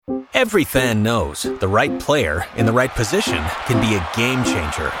Every fan knows the right player in the right position can be a game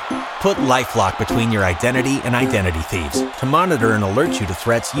changer. Put LifeLock between your identity and identity thieves to monitor and alert you to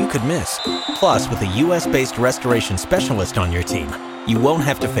threats you could miss. Plus, with a U.S.-based restoration specialist on your team, you won't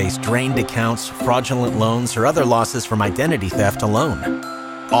have to face drained accounts, fraudulent loans, or other losses from identity theft alone.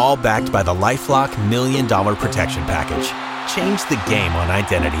 All backed by the LifeLock $1 Million Protection Package. Change the game on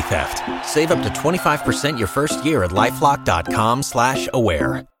identity theft. Save up to 25% your first year at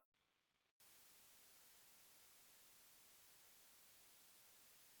LifeLock.com/aware.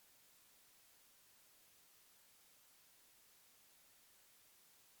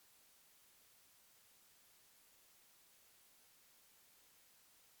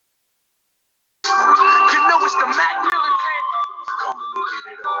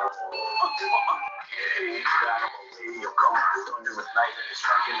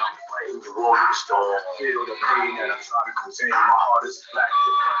 Feel the pain that I'm trying to contain. My heart is black.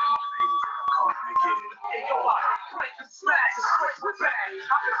 Come get it. Hey, yo, I break and smash and break with back. I can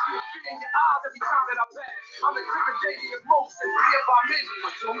see it in your eyes every time that I pass. I'm intimidating emotion, fear by many.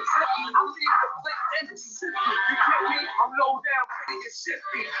 Don't trip me. I leave the place empty. You get me? I'm low down, pretty and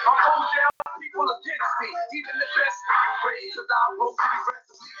shifty. I'm low down, people against me. Even the best pray, cause I wrote pretty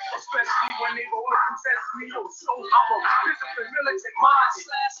recipes. Especially when they go up and test me. So I'm a disciplined militant mind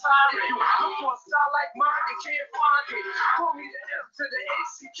 /fire. You look for a style like mine, you can't find it. Call me the M to the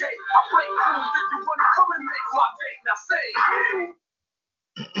ACK. I play cool if you wanna come and make my day. Now say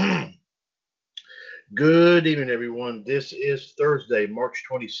Good evening, everyone. This is Thursday, March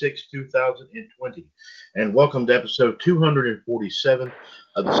 26, 2020, and welcome to episode 247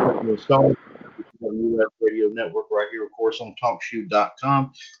 of the second installment of the U.S. Radio Network, right here, of course, on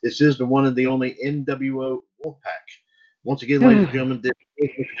TalkShoe.com. This is the one and the only NWO Wolfpac. Once again, ladies and gentlemen, this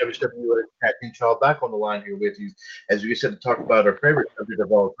is WWS Pat Hinshaw back on the line here with you, as we get set to talk about our favorite subject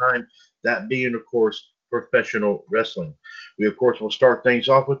of all time, that being, of course, professional wrestling. We, of course, will start things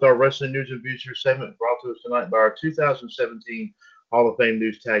off with our wrestling news and views segment brought to us tonight by our 2017 Hall of Fame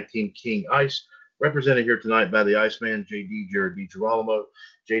News Tag Team King Ice, represented here tonight by the Iceman, JD Jared DiGirolamo.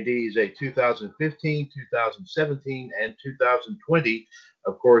 JD is a 2015, 2017, and 2020,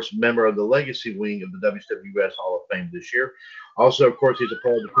 of course, member of the Legacy Wing of the WWS Hall of Fame this year. Also, of course, he's a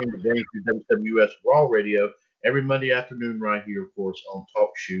part of the team that brings you WWS Raw Radio every Monday afternoon right here, of course, on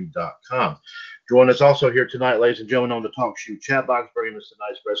TalkShoe.com. Join us also here tonight, ladies and gentlemen, on the TalkShoe chat box, bringing us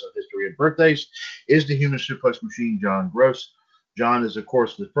tonight's wrestling history and birthdays, is the Human Suplex Machine, John Gross. John is, of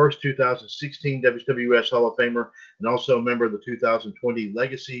course, the first 2016 WWS Hall of Famer and also a member of the 2020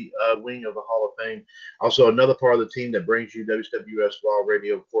 Legacy Wing of the Hall of Fame. Also another part of the team that brings you WWS Raw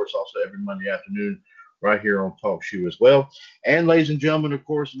Radio, of course, also every Monday afternoon right here on TalkShoe as well. And, ladies and gentlemen, of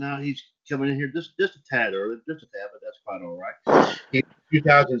course, now he's coming in here just a tad early, but that's quite all right. He's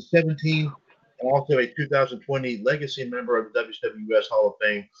 2017 and also a 2020 Legacy member of the WWS Hall of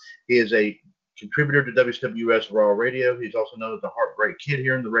Fame. He is a contributor to WWS Raw Radio. He's also known as the Heartbreak Kid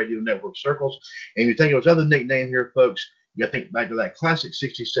here in the radio network circles. And you think of his other nickname here, folks, you got to think back to that classic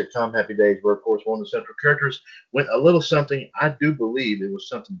 60s sitcom Happy Days, where, of course, one of the central characters went a little something. I do believe it was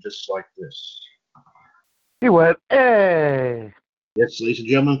something just like this. He went, hey. Yes, ladies and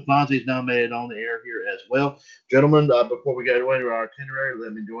gentlemen, Fonzie's now made it on the air here as well. Gentlemen, before we get away to our itinerary,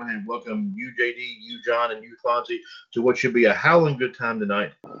 let me go ahead and welcome you, JD, you, John, and you, Fonzie, to what should be a howling good time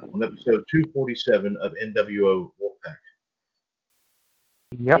tonight on episode 247 of NWO Wolfpac.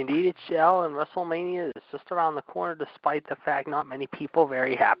 Yep. Indeed it shall, and WrestleMania is just around the corner, despite the fact not many people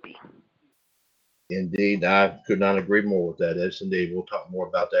very happy. Indeed, I could not agree more with that. Yes, indeed. We'll talk more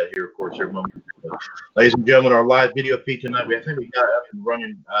about that here, of course, here momentarily. Ladies and gentlemen, our live video feed tonight, I think we got up and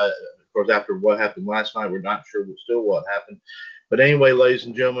running, of course, after what happened last night. We're not sure still what happened. But anyway, ladies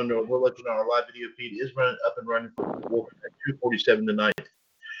and gentlemen, we'll let you know our live video feed is up and running for 247 tonight.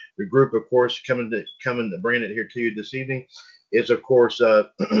 The group, of course, coming to bring it here to you this evening is, of course,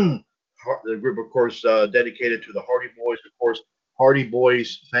 the group, of course, dedicated to the Hardy Boys, of course, Hardy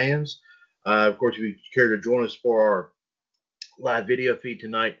Boys fans. Of course, if you care to join us for our live video feed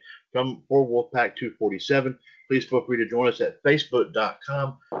tonight for Wolfpac 247, please feel free to join us at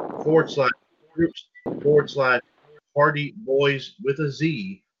facebook.com/groups/Hardy Boys with a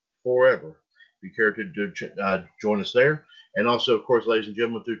Z forever. If you care to join us there. And also, of course, ladies and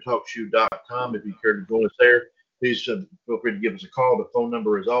gentlemen, through TalkShoe.com, if you care to join us there, please feel free to give us a call. The phone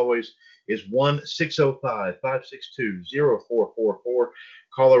number, as always, is 1-605-562-0444.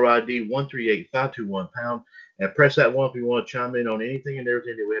 Caller ID 138521#, and press that one if you want to chime in on anything and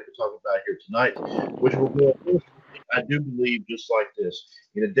everything that we have to talk about here tonight, which will go I do believe just like this.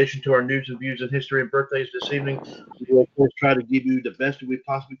 In addition to our news and views and history and birthdays this evening, we will, of course, try to give you the best that we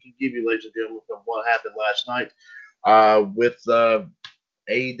possibly can give you, ladies and gentlemen, from what happened last night with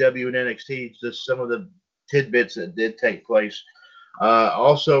AEW and NXT, just some of the tidbits that did take place.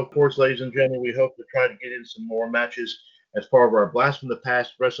 Also, of course, ladies and gentlemen, we hope to try to get in some more matches as part of our Blast from the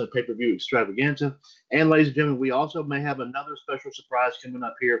Past Wrestling Pay-Per-View Extravaganza. And, ladies and gentlemen, we also may have another special surprise coming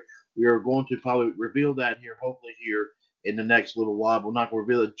up here. We are going to probably reveal that here, hopefully here in the next little while. We're not going to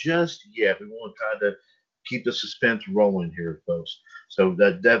reveal it just yet. We want to try to keep the suspense rolling here, folks. So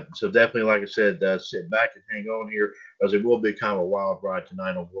definitely, like I said, sit back and hang on here, as it will be kind of a wild ride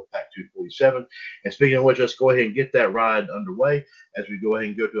tonight on Wolfpac 247. And speaking of which, let's go ahead and get that ride underway as we go ahead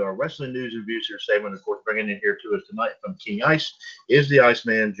and go to our wrestling news and views here segment. Of course, bringing in here to us tonight from King Ice is the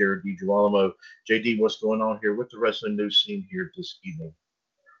Iceman, Jared DiGirolamo. JD, what's going on here with the wrestling news scene here this evening?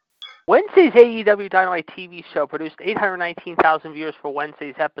 Wednesday's AEW Dynamite TV show produced 819,000 viewers for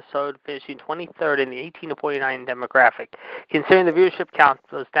Wednesday's episode, finishing 23rd in the 18 to 49 demographic. Considering the viewership count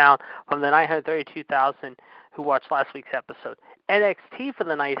was down from the 932,000 who watched last week's episode. NXT for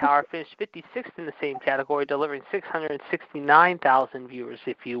the night, however, finished 56th in the same category, delivering 669,000 viewers,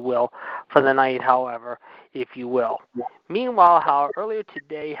 if you will, for the night, however, if you will. Meanwhile, however, earlier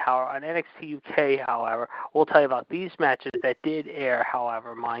today, however, on NXT UK, however, we'll tell you about these matches that did air,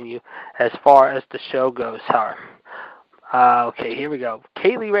 however, mind you, as far as the show goes, however. Okay, here we go.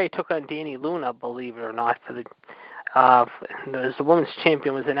 Kaylee Ray took on Dani Luna, believe it or not, for the women's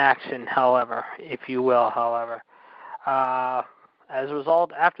champion was in action, however, if you will, however. As a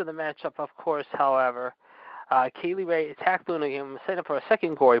result, after the matchup, of course, however, Kaylee Ray attacked Luna and was set up for a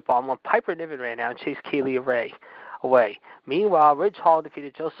second gory bomb when Piper Niven ran out and chased Kaylee Ray away. Meanwhile, Ridge Hall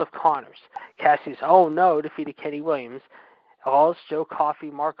defeated Joseph Connors. Cassie's Oh No defeated Kenny Williams. Halls, Joe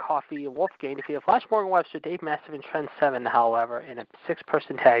Coffey, Mark Coffey, and Wolfgang defeated Flash Morgan Webster, Dave Mastiff, and Trent Seven, however, in a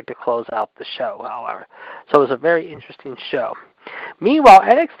 6-person tag to close out the show, however. So it was a very interesting show. Meanwhile,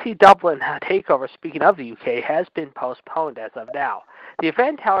 NXT Dublin TakeOver, speaking of the UK, has been postponed as of now. The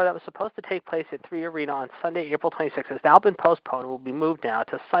event, however, that was supposed to take place at 3 Arena on Sunday, April 26th, has now been postponed and will be moved now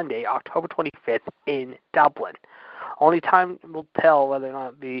to Sunday, October 25th in Dublin. Only time will tell whether or not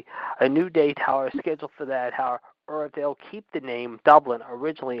it will be a new date, however, scheduled for that, however, or if they'll keep the name Dublin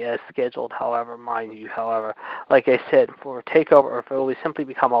originally as scheduled, however, mind you, however, like I said, for TakeOver, or if it will simply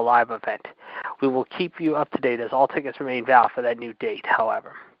become a live event. We will keep you up to date as all tickets remain valid for that new date,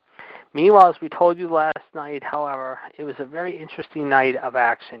 however. Meanwhile, as we told you last night, however, it was a very interesting night of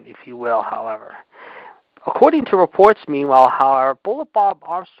action, if you will, however. According to reports, meanwhile, however, Bullet Bob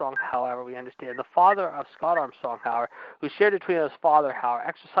Armstrong, however, we understand, the father of Scott Armstrong, however, who shared between his father, however,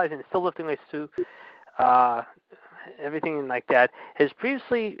 exercising and still lifting weights to everything like that, has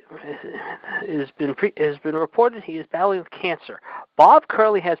been reported he is battling with cancer. Bob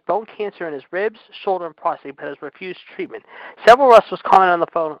currently has bone cancer in his ribs, shoulder, and prostate, but has refused treatment. Several wrestlers comment on the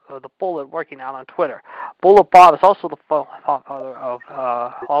phone of the Bullet working out on Twitter. Bullet Bob is also the father of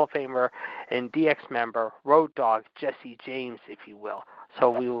Hall of Famer and DX member Road Dogg Jesse James, if you will. So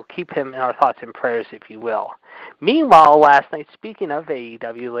we will keep him in our thoughts and prayers, if you will. Meanwhile, last night, speaking of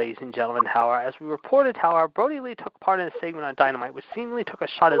AEW, ladies and gentlemen, however, as we reported, however, Brody Lee took part in a segment on Dynamite, which seemingly took a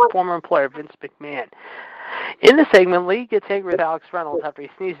shot at his former employer, Vince McMahon. In the segment, Lee gets angry with Alex Reynolds after he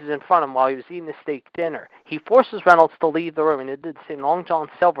sneezes in front of him while he was eating a steak dinner. He forces Reynolds to leave the room, and it did the same Long John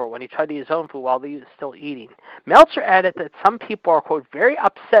Silver when he tried to eat his own food while Lee was still eating. Meltzer added that some people are, quote, very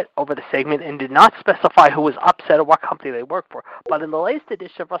upset over the segment and did not specify who was upset or what company they work for. But in the latest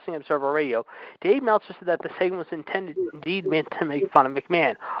edition of Wrestling Observer Radio, Dave Meltzer said that the segment was indeed meant to make fun of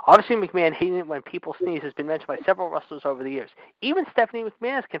McMahon. Obviously, McMahon hating it when people sneeze has been mentioned by several wrestlers over the years. Even Stephanie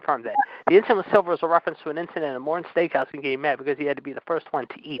McMahon has confirmed that. The incident with Silver is a reference to an incident in a Morton Steakhouse in Game Met because he had to be the first one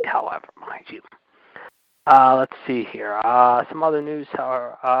to eat, however, mind you. Let's see here. Some other news,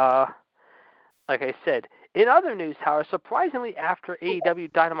 however. Like I said, in other news, however, surprisingly after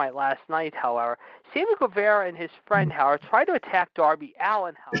AEW Dynamite last night, however, Sammy Guevara and his friend, however, tried to attack Darby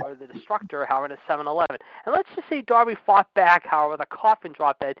Allin, however, the Destructor, however, in a 7-Eleven. And let's just say Darby fought back, however, with a coffin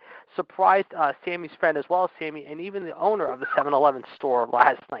drop that surprised Sammy's friend as well as Sammy and even the owner of the 7-Eleven store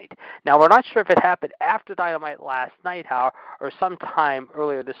last night. Now, we're not sure if it happened after Dynamite last night, however, or sometime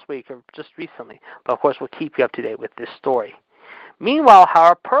earlier this week or just recently. But, of course, we'll keep you up to date with this story. Meanwhile,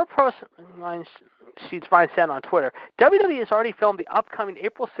 however, per person Sheets Brian said on Twitter, WWE has already filmed the upcoming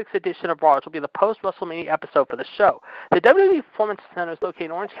April 6th edition of Raw, which will be the post-WrestleMania episode for the show. The WWE Performance Center is located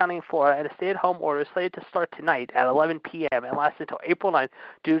in Orange County, Florida, and a stay-at-home order is slated to start tonight at 11 p.m. and last until April 9th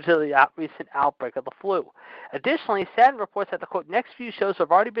due to the recent outbreak of the flu. Additionally, Satin reports that the, quote, next few shows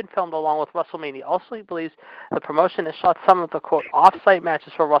have already been filmed along with WrestleMania. Also, he believes the promotion has shot some of the, quote, off-site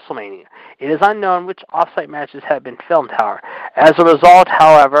matches for WrestleMania. It is unknown which off-site matches have been filmed, however. As a result,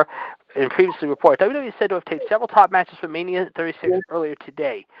 however, in previously reported, WWE is said to have taped several top matches for Mania 36 earlier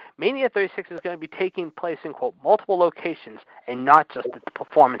today. Mania 36 is going to be taking place in, quote, multiple locations and not just at the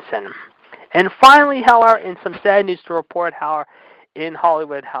Performance Center. And finally, however, in some sad news to report, however, in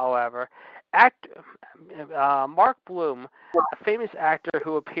Hollywood, however, Mark Bloom, a famous actor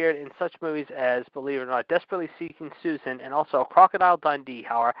who appeared in such movies as, believe it or not, Desperately Seeking Susan and also Crocodile Dundee,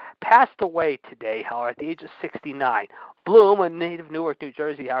 however, passed away today, however, at the age of 69. Bloom, a native of Newark, New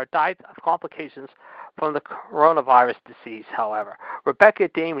Jersey, however, died of complications from the coronavirus disease, however. Rebecca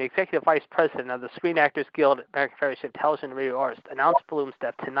Damon, Executive Vice President of the Screen Actors Guild at American Federation of Television and Radio Artists, announced Bloom's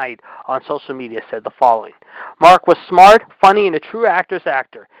death tonight on social media, said the following. Mark was smart, funny, and a true actor's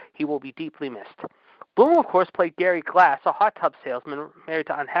actor. He will be deeply missed. Bloom, of course, played Gary Glass, a hot tub salesman married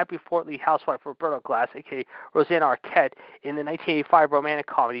to unhappy Fort Lee housewife Roberta Glass, a.k.a. Rosanna Arquette, in the 1985 romantic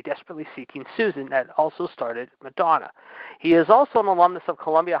comedy Desperately Seeking Susan that also starred Madonna. He is also an alumnus of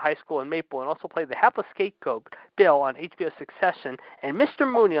Columbia High School in Maple and also played the hapless scapegoat Bill on HBO Succession and Mr.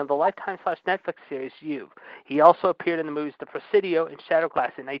 Mooney on the Lifetime/Netflix series You. He also appeared in the movies The Presidio and Shadow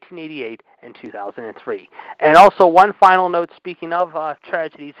Glass in 1988 and 2003. And also one final note, speaking of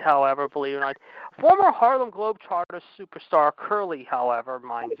tragedies, however, believe it or not, former Harlem Globetrotters superstar Curly, however,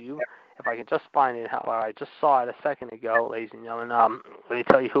 mind you, if I can just find it, however, I just saw it a second ago, ladies and gentlemen. Let me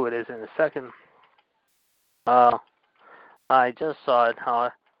tell you who it is in a second. I just saw it,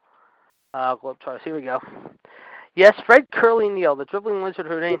 Globetrotters, here we go. Yes, Fred Curly Neal, the dribbling wizard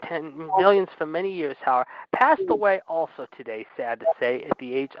who reigned millions for many years, however, passed away also today, sad to say, at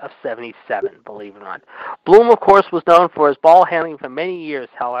the age of 77, believe it or not. Bloom, of course, was known for his ball handling for many years,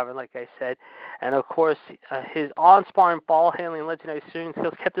 however, like I said, and of course, his awe-inspiring ball handling and legendary shooting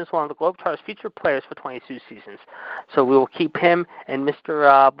skills kept him one of the Globetrotters' featured players for 22 seasons. So we will keep him and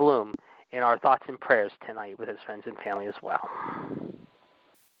Mr. Bloom in our thoughts and prayers tonight with his friends and family as well.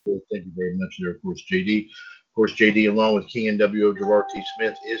 Thank you very much there, of course, JD. Of course, JD, along with King NWO Gerard T.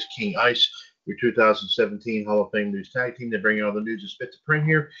 Smith, is King Ice, your 2017 Hall of Fame News Tag Team. They bring you all the news that's fit to print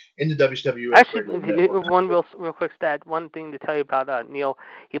here in the WWS. Actually, one real quick stat, one thing to tell you about Neil.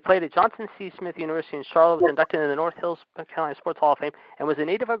 He played at Johnson C. Smith University in Charlotte, was inducted into the North Hills Carolina Sports Hall of Fame, and was a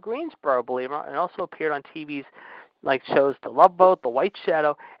native of Greensboro, believe it or not, and also appeared on TV's like shows The Love Boat, The White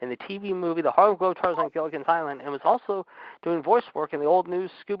Shadow, and the TV movie The Harlem Globetrotters on Gilligan's Island, and was also doing voice work in the old news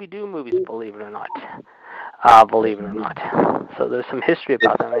Scooby-Doo movies, believe it or not. So there's some history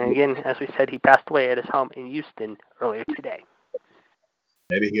about him. And again, as we said, he passed away at his home in Houston earlier today.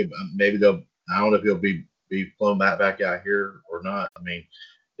 Maybe they'll. I don't know if he'll be flown back out here or not. I mean,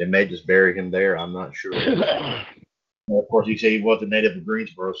 they may just bury him there. I'm not sure. Of course, he said he was a native of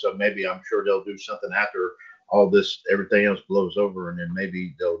Greensboro, so maybe I'm sure they'll do something after all this, everything else blows over, and then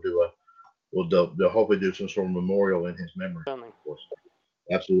maybe they'll hopefully do some sort of memorial in his memory. Of course.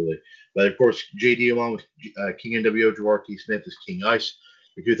 Absolutely. But of course, JD along with King NWO Gerard T. Smith is King Ice,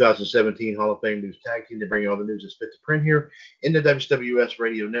 your 2017 Hall of Fame News Tag Team. They bring you all the news that's fit to print here in the WWS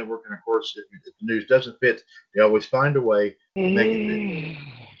Radio Network. And of course, if the news doesn't fit, they always find a way to make it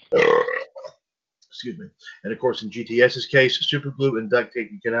fit. Excuse me. And of course, in GTS's case, super glue and duct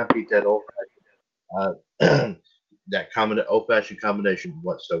tape, you cannot beat that old-fashioned combination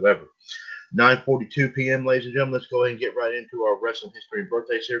whatsoever. 9:42 p.m., ladies and gentlemen. Let's go ahead and get right into our wrestling history and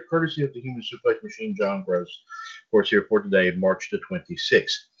birthdays here, courtesy of the Human Suplex Machine, John Gross. Of course, here for today, March the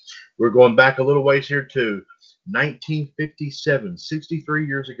 26th. We're going back a little ways here to 1957, 63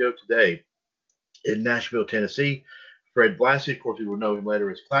 years ago today, in Nashville, Tennessee. Fred Blassie, of course, we will know him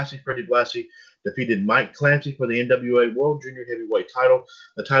later as Classy Freddie Blassie, defeated Mike Clancy for the NWA World Junior Heavyweight title.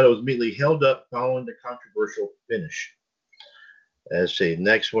 The title was immediately held up following the controversial finish. Let's see.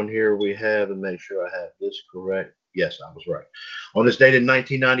 Next one here we have, and make sure I have this correct. Yes, I was right. On this date in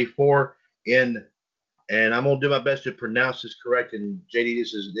 1994, and I'm going to do my best to pronounce this correct. And JD,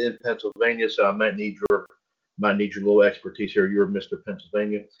 this is in Pennsylvania, so I might need your little expertise here. You're Mr.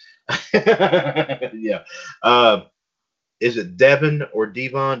 Pennsylvania. Yeah. Is it Devon or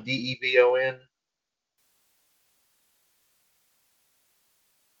Devon? Devon?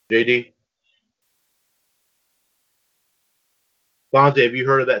 JD? Fonzie, have you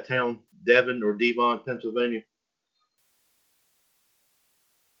heard of that town, Devon or Devon, Pennsylvania?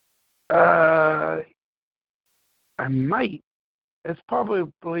 I might. It's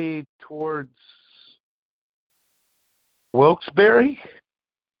probably towards Wilkes-Barre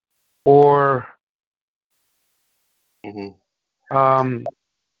or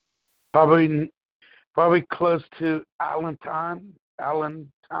probably close to Allentown,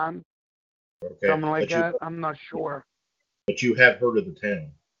 Okay. something like that. I'm not sure. But you have heard of the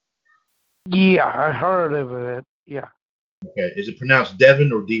town. Yeah, I heard of it. Yeah. Okay. Is it pronounced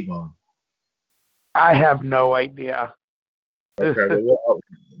Devon or Devon? I have no idea. Okay.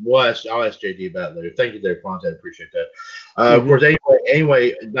 I'll ask JD about it later. Thank you there, Ponce. I appreciate that. Of course,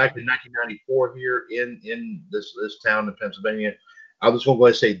 anyway, back in 1994 here in this town in Pennsylvania, I'm just going to go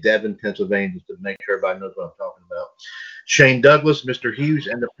ahead and say Devon, Pennsylvania, just to make sure everybody knows what I'm talking about. Shane Douglas, Mr. Hughes,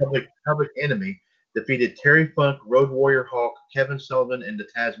 and the Public Enemy defeated Terry Funk, Road Warrior Hawk, Kevin Sullivan, and the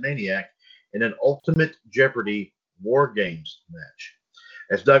Tasmaniac in an Ultimate Jeopardy War Games match.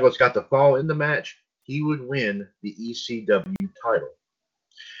 As Douglas got the fall in the match, he would win the ECW title.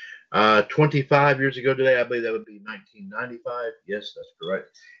 25 years ago today, I believe that would be 1995. Yes, that's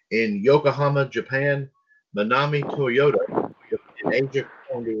correct. In Yokohama, Japan, Manami Toyota in Asia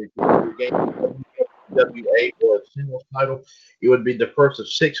to regain the WWA World Singles title. It would be the first of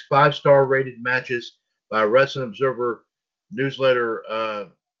 6 5-star rated matches by Wrestling Observer newsletter.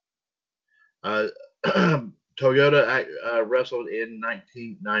 Toyota wrestled in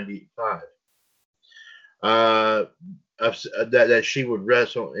 1995. That she would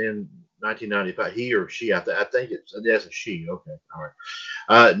wrestle in 1995. He or she, I think that's a she. Okay, all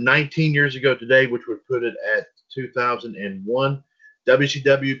right. 19 years ago today, which would put it at 2001,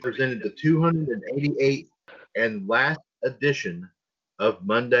 WCW presented the 288th and last edition of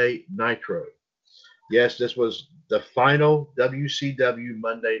Monday Nitro. Yes, this was the final WCW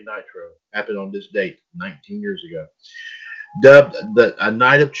Monday Nitro. Happened on this date, 19 years ago. Dubbed a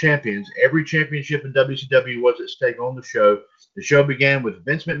Night of Champions, every championship in WCW was at stake on the show. The show began with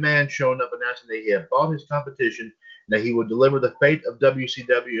Vince McMahon showing up announcing that he had bought his competition and that he would deliver the fate of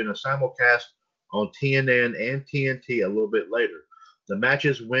WCW in a simulcast on TNN and TNT a little bit later. The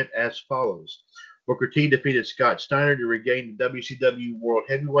matches went as follows. Booker T defeated Scott Steiner to regain the WCW World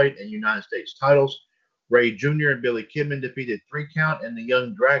Heavyweight and United States titles. Ray Jr. and Billy Kidman defeated 3 Count and the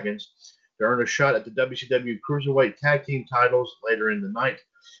Young Dragons to earn a shot at the WCW Cruiserweight Tag Team titles later in the night.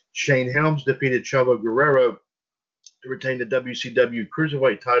 Shane Helms defeated Chavo Guerrero to retain the WCW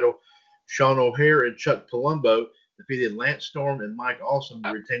Cruiserweight title. Sean O'Hare and Chuck Palumbo defeated Lance Storm and Mike Awesome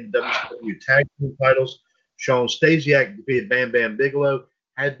to retain the WCW Tag Team titles. Sean Stasiak defeated Bam Bam Bigelow.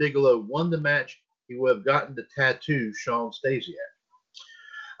 Had Bigelow won the match, he would have gotten the tattoo Sean Stasiak.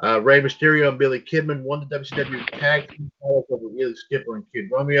 Rey Mysterio and Billy Kidman won the WCW Tag Team titles over Willie Skipper and Kid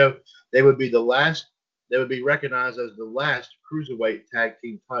Romeo. They would be the last. They would be recognized as the last Cruiserweight Tag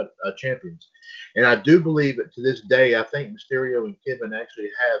Team champions. And I do believe that to this day, I think Mysterio and Kidman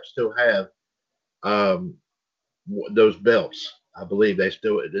actually still have those belts. I believe they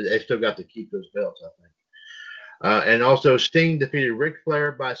still got to keep those belts, I think. And also, Sting defeated Ric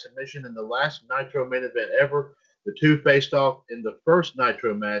Flair by submission in the last Nitro main event ever. The two faced off in the first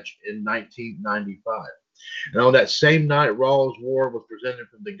Nitro match in 1995. And on that same night, Raw's War was presented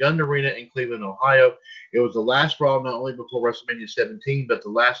from the Gunn Arena in Cleveland, Ohio. It was the last Raw not only before WrestleMania 17, but the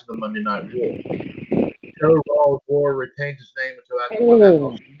last of the Monday Night War. The show Raw's War retains its name until after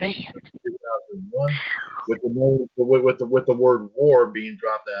 2001, with the word war being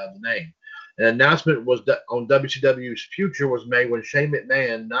dropped out of the name. An announcement was on WCW's future was made when Shane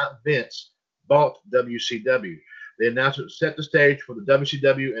McMahon, not Vince, bought WCW. The announcement set the stage for the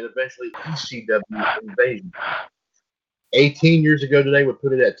WCW and eventually ECW invasion. 18 years ago today, we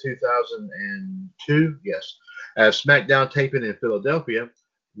put it at 2002. Yes. As SmackDown taping in Philadelphia,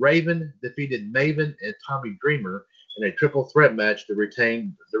 Raven defeated Maven and Tommy Dreamer in a triple threat match to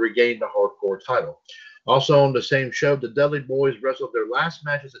regain the hardcore title. Also on the same show, the Dudley Boyz wrestled their last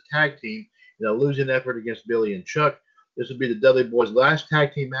match as a tag team in a losing effort against Billy and Chuck. This would be the Dudley Boyz' last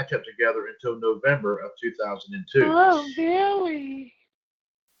tag team matchup together until November of 2002. Oh, Billy.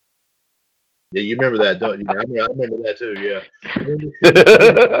 Yeah, you remember that, don't you? I remember that too, yeah.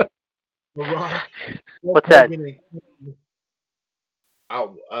 What's that?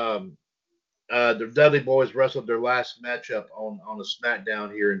 The Dudley Boyz wrestled their last matchup on a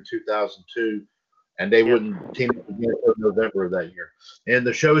SmackDown here in 2002, and they wouldn't team up again until November of that year. In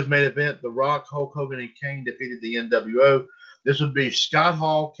the show's main event, The Rock, Hulk Hogan, and Kane defeated the NWO. This would be Scott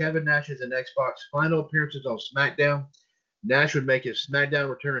Hall, Kevin Nash's, and X-Pac's final appearances on SmackDown. Nash would make his SmackDown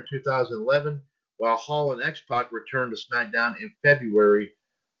return in 2011, while Hall and X-Pac returned to SmackDown in February.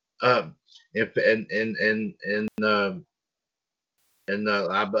 And and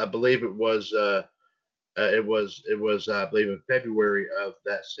I believe it was I believe in February of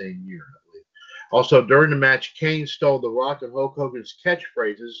that same year. I believe. Also, during the match, Kane stole The Rock and Hulk Hogan's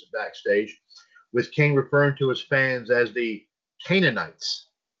catchphrases backstage, with Kane referring to his fans as the Canaanites.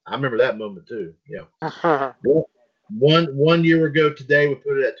 I remember that moment too. Yeah. One year ago today, we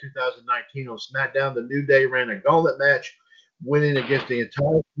put it at 2019 on SmackDown. The New Day ran a gauntlet match, winning against the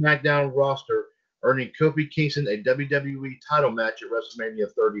entire SmackDown roster, earning Kofi Kingston a WWE title match at WrestleMania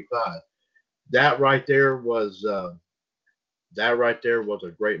 35. That right there was a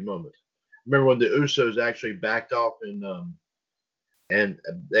great moment. Remember when the Usos actually backed off and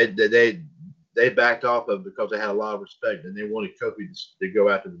they backed off of because they had a lot of respect and they wanted Kofi to go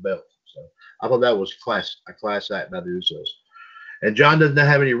after the belt. So I thought that was a class act by the Usos. And John doesn't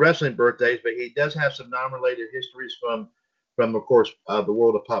have any wrestling birthdays, but he does have some non-related histories from of course, the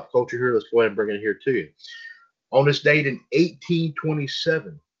world of pop culture here. Let's go ahead and bring it here to you. On this date in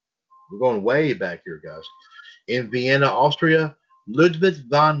 1827, we're going way back here, guys. In Vienna, Austria, Ludwig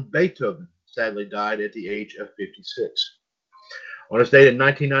van Beethoven sadly died at the age of 56. On this date in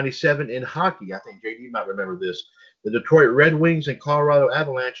 1997, in hockey, I think JD might remember this, the Detroit Red Wings and Colorado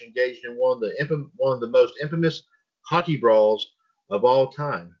Avalanche engaged in one of the most infamous hockey brawls of all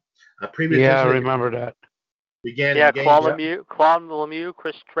time. I remember that. Began yeah, in game. Claude Lemieux,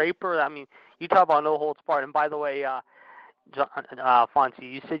 Chris Draper. I mean, you talk about no holds barred. And by the way, John,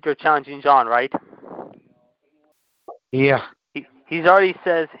 Fonzie, you said you're challenging John, right? Yeah. He's already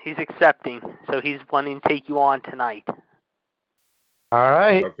says he's accepting, so he's planning to take you on tonight. All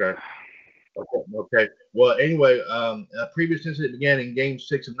right. Okay. Well, anyway, a previous incident began in Game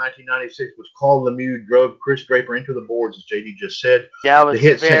 6 of 1996, which Claude Lemieux drove Chris Draper into the boards, as JD just said. Yeah, it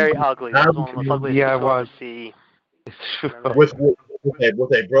was very ugly. It was one of the most ugliest it was. See. with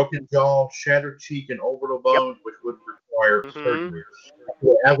a broken jaw, shattered cheek, and orbital bones, which would require surgery.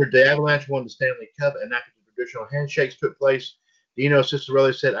 After the Avalanche won the Stanley Cup, and after the traditional handshakes took place, Dino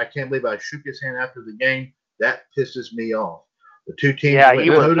Ciccarelli said, "I can't believe I shook his hand after the game. That pisses me off." The two teams. Yeah, he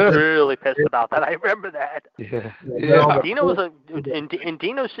was really pissed about that. I remember that. Yeah. Dino was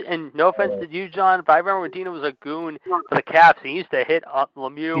and no offense to you, John, but I remember when Dino was a goon for the Caps. He used to hit up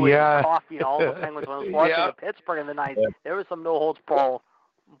Lemieux and Coffee and all the Penguins when I was watching in Pittsburgh in the night. There was some no holds bar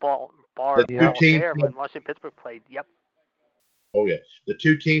there when watching Pittsburgh played. Yep. Oh yeah, the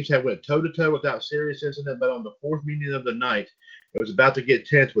two teams have went toe to toe without serious incident, but on the fourth meeting of the night, it was about to get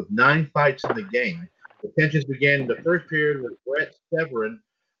tense with 9 fights in the game. The tensions began in the first period with Brett Severin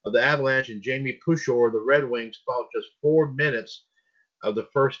of the Avalanche and Jamie Pushor of the Red Wings fought just 4 minutes of the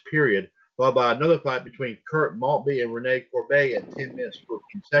first period, followed by another fight between Kurt Maltby and Rene Corbet at 10 minutes 14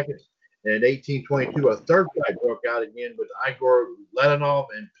 seconds. And in 1822, a third fight broke out again with Igor Ledanov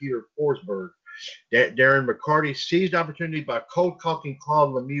and Peter Forsberg. Darren McCarty seized opportunity by cold-cocking Claude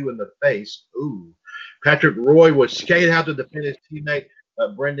Lemieux in the face. Ooh. Patrick Roy was skated out to defend his teammate.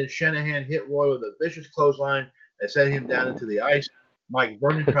 Brendan Shanahan hit Roy with a vicious clothesline that set him down into the ice. Mike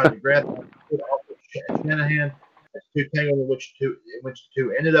Vernon tried to grab him off of Shanahan. As two tangled in which the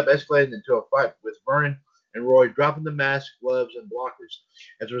two ended up escalating into a fight with Vernon and Roy dropping the mask, gloves, and blockers.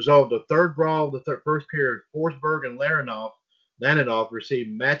 As a result of the third brawl of the first period, Forsberg and Laninoff received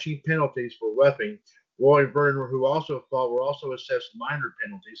matching penalties for roughing. Roy and Vernon, who also fought, were also assessed minor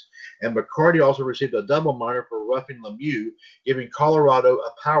penalties, and McCarty also received a double minor for roughing Lemieux, giving Colorado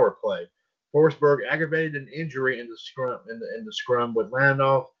a power play. Forsberg aggravated an injury in the scrum with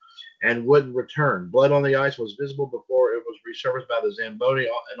Laninoff and wouldn't return. Blood on the ice was visible before it was resurfaced by the Zamboni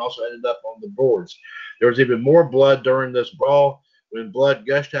and also ended up on the boards. There was even more blood during this brawl when blood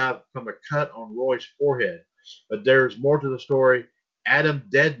gushed out from a cut on Roy's forehead. But there's more to the story. Adam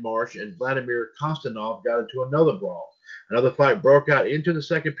Deadmarsh and Vladimir Konstantinov got into another brawl. Another fight broke out into the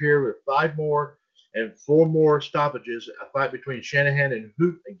second period with 5 more and 4 more stoppages, a fight between Shanahan and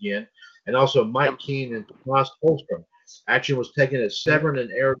Hoot again, and also Mike Keane and Tomas Holstrom. Action was taken as Severin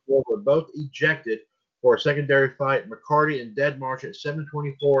and Eric Wolf were both ejected for a secondary fight. McCarty and Deadmarsh at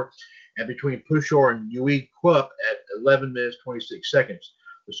 7:24 and between Pushor and Yui Quip at 11 minutes 26 seconds.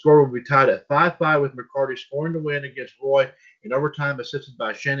 The score would be tied at 5-5 with McCarty scoring the win against Roy in overtime, assisted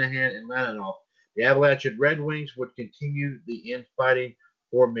by Shanahan and Laninoff. The Avalanche and Red Wings would continue the infighting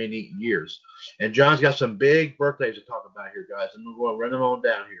for many years. And John's got some big birthdays to talk about here, guys, and we're going to run them on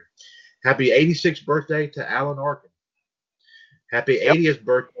down here. Happy 86th birthday to Alan Arkin. Happy 80th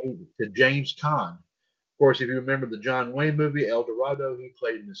birthday to James Caan. Of course, if you remember the John Wayne movie, El Dorado, he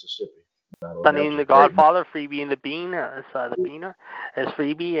played in Mississippi. Sonny the Godfather, Freebie and the Beaner as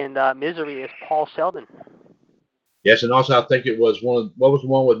Freebie, and Misery as Paul Sheldon. Yes, and also I think it was what was the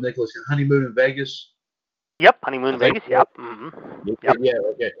one with Nicholas, Honeymoon in Vegas? Yep, Honeymoon in Vegas. Yep. Mm-hmm. Yep. Yeah,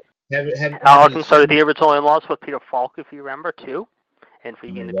 okay. Allison started the original In-Laws with Peter Falk, if you remember, too. And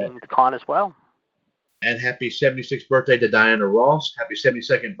Phoebe and the Bean with the Con as well. And happy 76th birthday to Diana Ross. Happy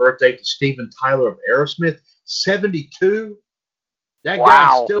 72nd birthday to Steven Tyler of Aerosmith. 72? That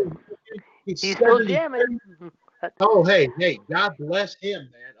guy's still... He's still jamming. Oh, hey, God bless him,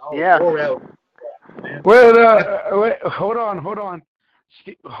 man. Oh, yeah. Man. Wait, hold on.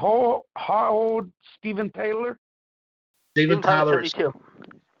 How old Steven Taylor? Steven Tyler 72.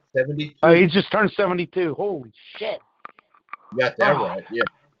 72. Oh, he just turned 72. Holy shit. You got that right, yeah.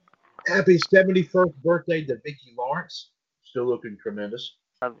 Happy 71st birthday to Vicki Lawrence. Still looking tremendous.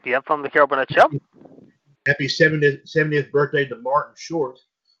 Yep, from the Carol Burnett Show. Happy 70th birthday to Martin Short.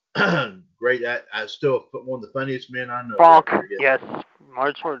 Great. I still one of the funniest men I know. Bronk, yes.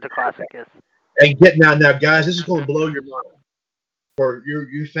 Martin Short, the classic, yes. Hey, get now, guys, this is going to blow your mind. For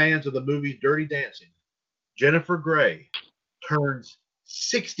you fans of the movie Dirty Dancing, Jennifer Grey turns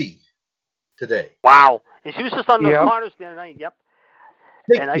 60 today. Wow. And she was just on the Connors the other night, yep.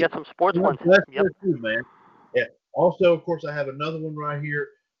 60. And I got some sports ones. That's too, man. Yeah. Also, of course, I have another one right here.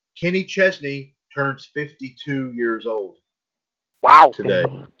 Kenny Chesney turns 52 years old. Wow. Today.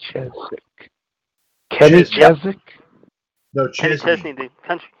 Kenny Chesney? No, Chesney.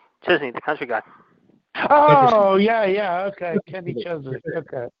 Chesney, the country guy. Oh, yeah, okay. Kenny Chesney,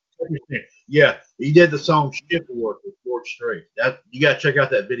 okay. Yeah, he did the song "Shift Work" with George Strait. You got to check out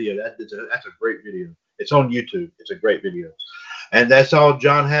that video. That's a great video. It's on YouTube. It's a great video. And that's all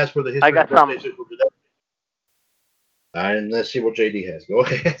John has for the history. I got some. And let's see what JD has. Go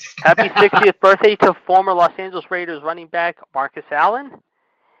ahead. Happy 60th birthday to former Los Angeles Raiders running back Marcus Allen.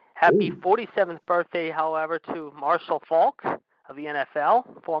 Happy 47th birthday, however, to Marshall Faulk of the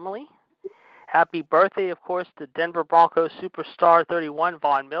NFL, formerly. Happy birthday, of course, to Denver Broncos superstar 31,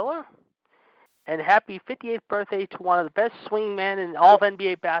 Von Miller. And happy 58th birthday to one of the best swing men in all of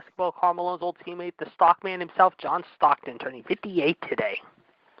NBA basketball, Karl Malone's old teammate, the Stockman himself, John Stockton, turning 58 today.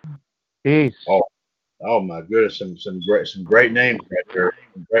 Peace. Oh my goodness, some great names right there.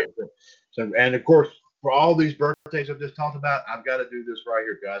 And of course, for all these birthdays I've just talked about, I've got to do this right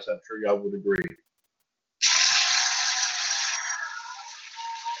here, guys. I'm sure y'all would agree.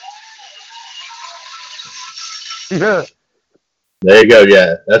 There you go.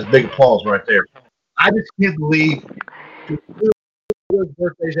 Yeah, that's a big applause right there. I just can't believe two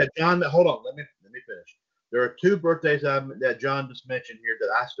birthdays that John. Hold on, let me finish. There are two birthdays that John just mentioned here that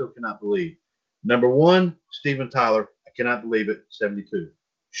I still cannot believe. Number one, Steven Tyler. I cannot believe it. 72.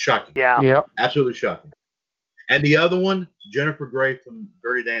 Shocking. Yeah. Absolutely shocking. And the other one, Jennifer Grey from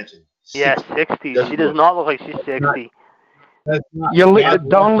Dirty Dancing. 60. Yeah, 60. She does not look like she's 60.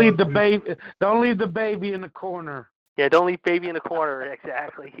 Don't leave the baby. Don't leave the baby in the corner. Yeah, don't leave baby in the corner.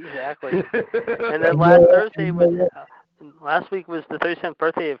 Exactly. And then last week was the 37th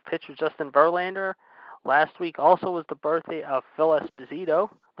birthday of pitcher Justin Verlander. Last week also was the birthday of Phil Esposito,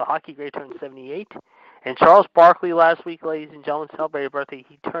 the hockey great, turned 78. And Charles Barkley last week, ladies and gentlemen, celebrated a birthday.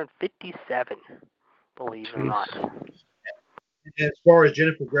 He turned 57, believe it or not. And as far as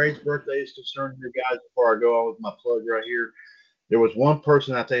Jennifer Gray's birthday is concerned here, guys, before I go on with my plug right here, there was one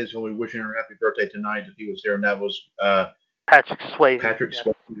person I think is going to be wishing her happy birthday tonight if he was there, and that was Patrick Swayze. Patrick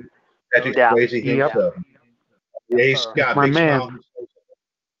Swayze himself. Yeah, he's got a big smile on his face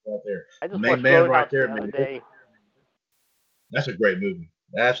right there. I just main watched man right there. The other day. That's a great movie.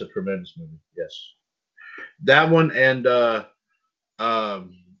 That's a tremendous movie. Yes, that one and let's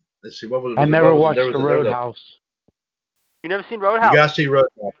see, what was it? I never watched the Roadhouse. You never seen Roadhouse? You gotta see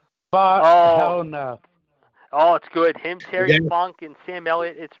Roadhouse. Hell no. Oh, it's good. Him, Terry Funk, and Sam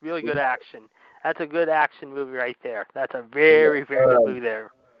Elliott. It's really good action. That's a good action movie right there. That's a very, very good movie there.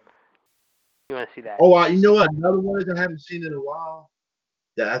 You want to see that? Oh, you know what? Another one is I haven't seen in a while.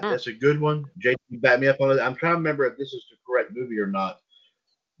 That's a good one. JT, back me up on it. I'm trying to remember if this is the correct movie or not.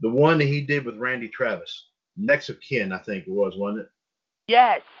 The one that he did with Randy Travis. Next of Kin, I think it was, wasn't it?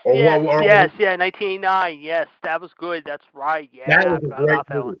 Yes. Yes, 1989. Yes, that was good. That's right. Yeah, that was a great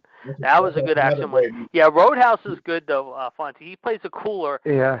movie. That was a good action one. Yeah, Roadhouse is good though, Fonzie. He plays a cooler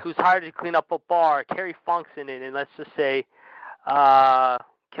who's hired to clean up a bar. Terry Funk's in it, and let's just say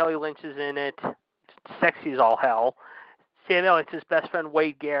Kelly Lynch is in it. Sexy as all hell. Sam Elliott's his best friend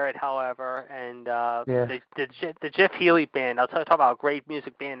Wade Garrett, however, and the Jeff Healey band. I'll talk about a great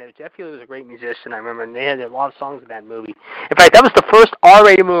music band. Jeff Healey was a great musician, I remember, and they had a lot of songs in that movie. In fact, that was the first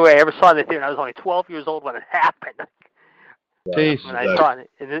R-rated movie I ever saw in the theater. I was only 12 years old when it happened. When I saw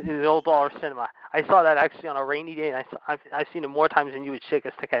it in the old dollar cinema. I saw that actually on a rainy day, and I've seen it more times than you would shake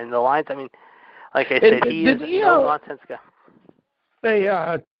a stick at in the lines. I mean, like I said, he is a no-nonsense guy. Hey,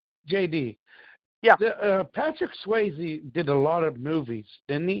 JD, Yeah. Patrick Swayze did a lot of movies,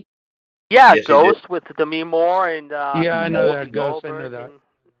 didn't he? Yeah, Yes, Ghost with Demi Moore and Yeah, I know that. Whoopi Ghost, I Goldberg know that. and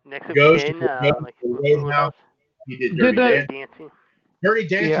Next of Ghost, Kin. Roadhouse. He did Did Dirty they- Dancing. Dancing. Dirty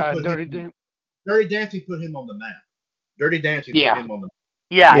Dancing Yeah, put Dirty him. Dancing. Dirty Dancing put him on the map. Dirty Dancing Yeah. put him on the map.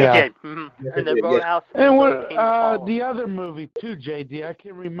 Yeah, Yeah. it did. Mm-hmm. Yes, And it the did, Roadhouse. And what Came to follow. the other movie too, JD? I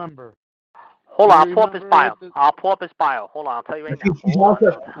can't remember. Hold Do on, you I'll pull up his remember bio. what the- I'll pull up his bio. Hold on, I'll tell you right now. She's Hold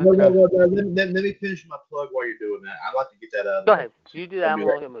also, on. let me finish my plug while you're doing that. I'd like to get that out of Go the way. ahead. You do that. I'm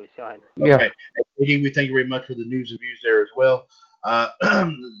looking at movies. Go ahead. Yeah. Okay. We thank you very much for the news and views there as well.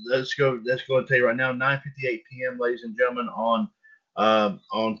 Let's go and tell you right now, 9:58 p.m., ladies and gentlemen, on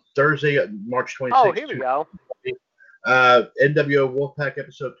Thursday, March 26th. Oh, here we go. NWO Wolfpac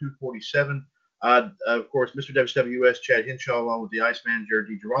episode 247. Of course, Mr. WWS Chad Hinshaw, along with the Iceman Jared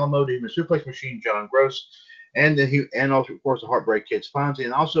DiGirolamo, the Human Suplex Machine John Gross, and also of course the Heartbreak Kids Fonzie,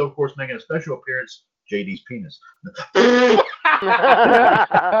 and also of course making a special appearance, JD's penis. Here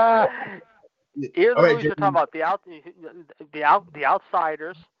are the All right, movies we're talking about. The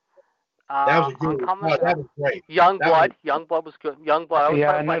Outsiders. That was a good one. Oh, that was great. Youngblood. Youngblood was good. Youngblood.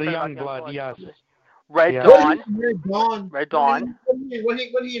 Yeah, I know the Youngblood. Yes. Red Yeah. Dawn. Red Dawn. Red Dawn. What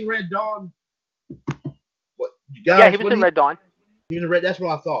he in Red Dawn? What, guys, Yeah, he was in Red Dawn. He was in Red. That's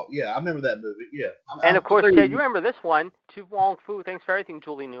what I thought. Yeah, I remember that movie. Yeah. And of course, Ted, you remember this one? Too Long Fu. Thanks for everything,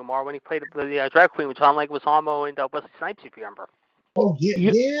 Julie Newmar, when he played the drag queen with John Leguizamo and Wesley Snipes, if you remember. Oh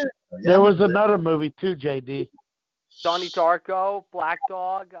yeah. There was another movie too, JD. Donnie Darko, Black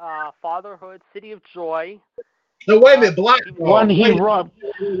Dog, Fatherhood, City of Joy. No, wait a minute, Black Dog. One he robbed.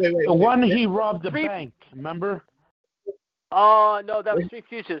 Wait. The one he robbed the bank. Remember? Oh no, that was Three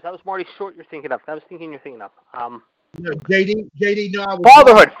Fugitives. That was Marty Short. You're thinking of. No, JD, no, I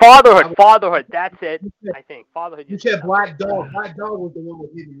was Fatherhood. That's it. I think Fatherhood. You said Black Dog. Black Dog was the one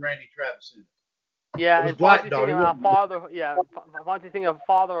with him and Randy Travis in it. Yeah, and Black Fonzie's Dog. thinking of Fatherhood. Yeah, Fonzie's thinking of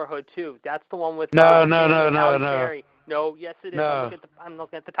Fatherhood too. That's the one with No. No, yes it is. No. I'm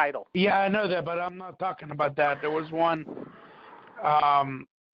looking at the title. Yeah, I know that, but I'm not talking about that. There was one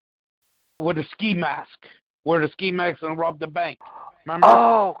with a ski mask, where the ski mask and robbed the bank. Remember?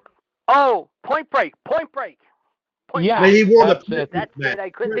 Oh, Point Break. Yeah, he wore that's the it. That's it. I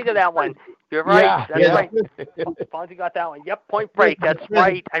couldn't think of that one. You're right. Yeah, That's yeah. right. Fonzie got that one. Yep, Point Break. That's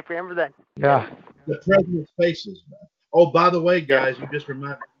right. I remember that. Yeah. The President's Faces. Oh, by the way, guys, you just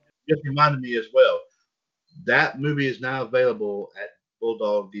reminded me as well. That movie is now available at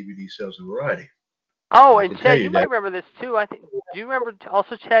Bulldog DVD Sales and Variety. Oh, and Chad, you might remember this too. I think. Do you remember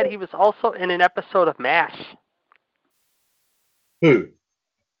also, Chad? He was also in an episode of MASH. Who?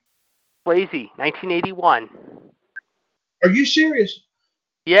 Swayze, 1981. Are you serious?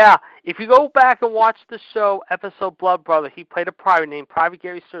 Yeah, if you go back and watch the show episode Blood Brother, he played a private named Private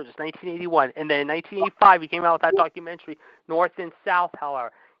Gary Sturgis, 1981. And then in 1985, he came out with that documentary, North and South,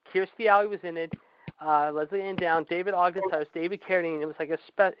 however. Kirstie Alley was in it, Leslie Ann Down, David Ogden, David Carradine. It was like it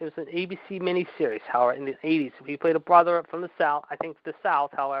was an ABC miniseries, however, in the 80s. He played a brother from the South, I think the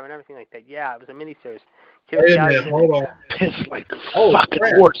South, however, and everything like that. Yeah, it was a miniseries. Wait a minute, hold on. Piss like a fucking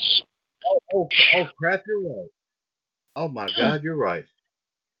fucking horse. Oh, crap, you're right. Oh, my God, you're right.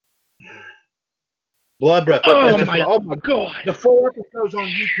 Blood Breath. Oh my God. The full episode's on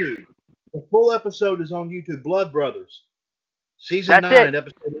YouTube. The full episode is on YouTube. Blood Brothers. Season 9,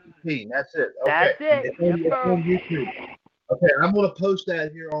 episode 18. That's it. Okay. That's it. It's on YouTube. Okay, I'm going to post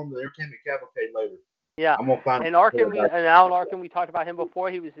that here on the Entertainment Cavalcade later. Yeah. I'm going to find and Alan Arkin, we talked about him before.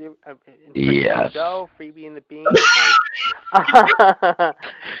 He was in yes. Show, Freebie and the Bean.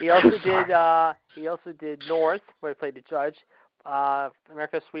 He also did North, where he played the judge.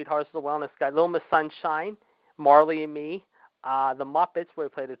 America's Sweethearts, The Wellness Guy, Little Miss Sunshine, Marley and Me, The Muppets, where he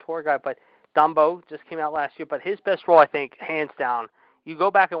played a tour guide. But Dumbo just came out last year. But his best role, I think, hands down, you go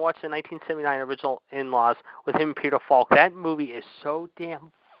back and watch the 1979 original In-Laws with him and Peter Falk. That movie is so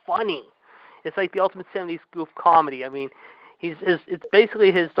damn funny. It's like the ultimate 70s goof comedy. I mean, it's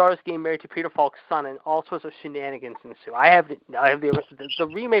basically his daughter's getting married to Peter Falk's son, and all sorts of shenanigans ensue. I have the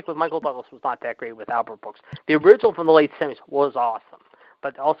remake with Michael Douglas was not that great with Albert Brooks. The original from the late 70s was awesome,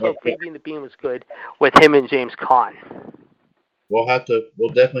 but also Phoebe and the Bean was good with him and James Caan. We'll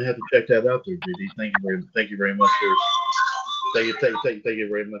definitely have to check that out there, JD. Thank you very much, sir. Thank you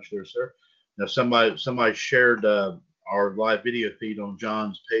very much, there, sir. Now somebody shared our live video feed on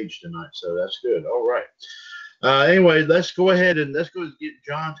John's page tonight, so that's good. All right. Anyway, let's go ahead and get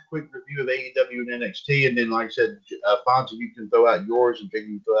John's quick review of AEW and NXT, and then, like I said, Fonzie, you can throw out yours, and Jake,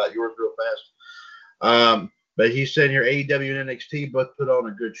 you can throw out yours real fast. But he's saying here AEW and NXT both put on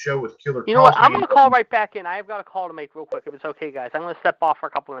a good show with Killer Kross. You know what? I'm going to call right back in. I've got a call to make real quick if it's okay, guys. I'm going to step off for a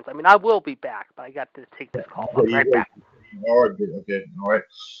couple of minutes. I mean, I will be back, but I got to take this call. I'll be right back. All right, good. Okay. All right.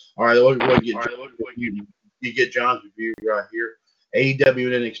 You get John's review right here.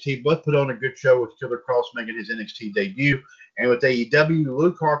 AEW and NXT both put on a good show with Killer Kross making his NXT debut. And with AEW,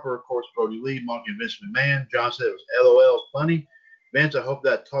 Luke Harper, of course, Brody Lee, Monkey, and Vince McMahon. John said it was LOL funny. Vince, I hope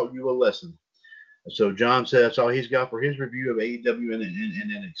that taught you a lesson. So John said that's all he's got for his review of AEW and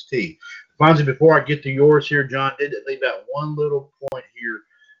NXT. Finally, before I get to yours here, John did leave out one little point here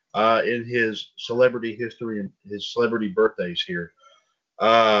in his celebrity history and his celebrity birthdays here.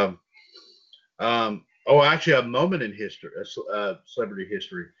 Actually, a moment in history, celebrity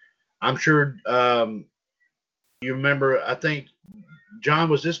history. I'm sure you remember. I think John,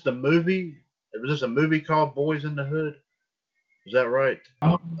 was this the movie? Was this a movie called Boyz n the Hood? Is that right?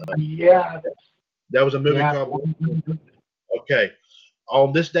 Yeah. That was a movie called. Okay.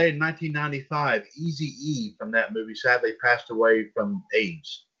 On this day in 1995, Eazy-E from that movie sadly passed away from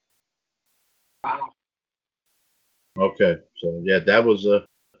AIDS. Wow. Okay. So, yeah, that was now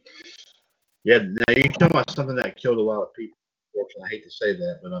you're talking about something that killed a lot of people. Unfortunately, I hate to say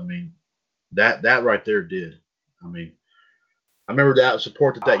that, but I mean, that right there did. I mean, I remember that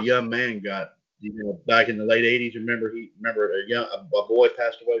support that young man got, back in the late 80s. Remember a boy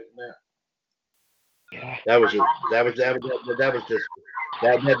passed away from that? Yeah. That was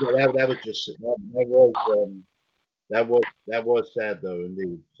sad though,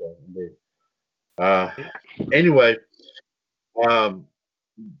 indeed. So indeed. Anyway,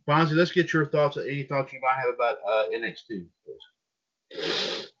 Fonzie, let's get your thoughts. Any thoughts you might have about NXT?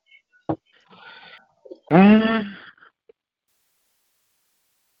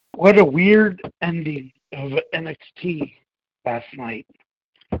 What a weird ending of NXT last night.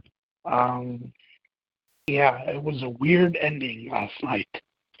 Yeah, it was a weird ending last night.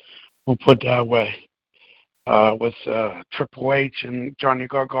 We'll put it that way. With Triple H and Johnny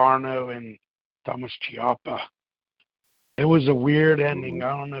Gargano and Thomas Ciampa. It was a weird ending.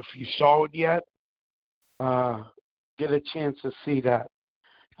 I don't know if you saw it yet. Get a chance to see that.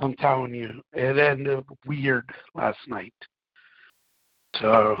 I'm telling you, it ended weird last night.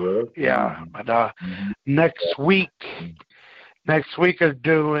 So, yeah. But next week are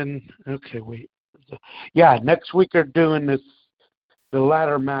doing, next week are doing the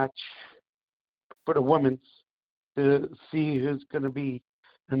ladder match for the women's to see who's going to be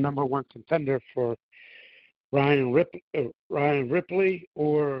the number one contender for Ryan Ripley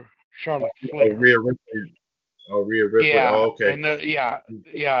or Charlotte Flair. Rhea Ripley. Yeah. Oh, okay. And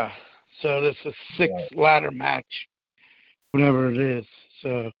so this is sixth ladder match, whatever it is.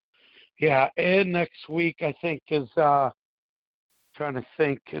 So, yeah. And next week, I think, is trying to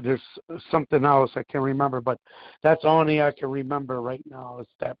think. There's something else I can't remember, but that's only I can remember right now is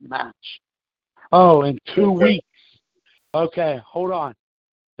that match. Oh, in 2 weeks. Okay, hold on.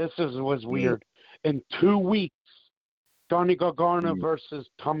 This was weird. In 2 weeks, Johnny Gargano versus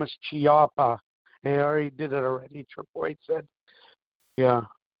Thomas Ciampa. He already did it already. Triple H said. Yeah,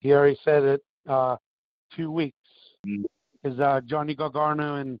 he already said it. 2 weeks is Johnny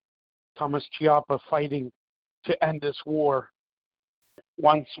Gargano and Thomas Ciampa fighting to end this war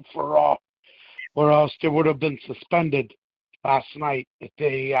once and for all, or else they would have been suspended last night if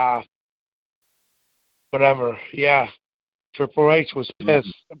they whatever. Yeah, Triple H was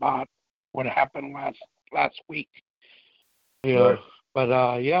pissed about what happened last week. Yeah,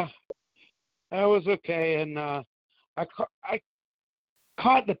 but yeah, that was okay, and I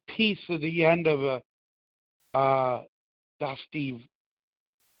caught the piece of the end of Dusty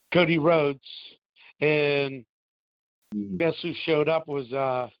Cody Rhodes, and guess who showed up was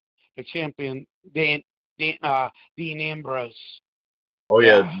the champion Dean Ambrose. Oh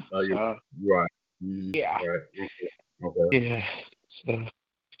yeah, right. Yeah. Right. Okay. Yeah. So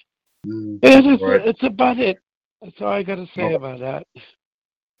it's about it. That's all I got to say about that.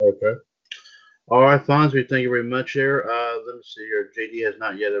 Okay. All right, Fonzie, thank you very much there. Let me see here. JD has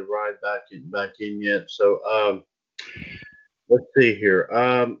not yet arrived back in yet. So let's see here.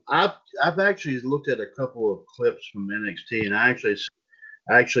 I've actually looked at a couple of clips from NXT, and I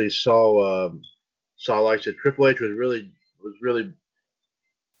actually saw like I said, Triple H was really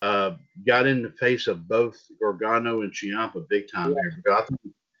got in the face of both Gargano and Ciampa big time here.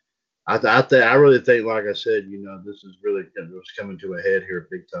 Because I really think, like I said, this is really coming to a head here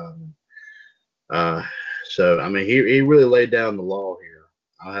big time. So I mean, he really laid down the law here.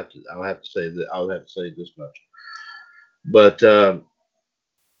 I'll have to say that. I'll have to say this much. But I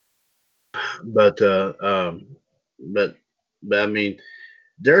mean,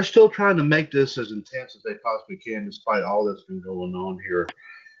 they're still trying to make this as intense as they possibly can, despite all that's been going on here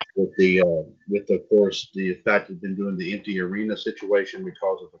with of course the fact they've been doing the empty arena situation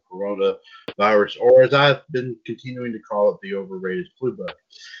because of the coronavirus, or as I've been continuing to call it, the overrated flu bug.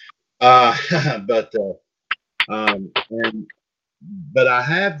 But and but I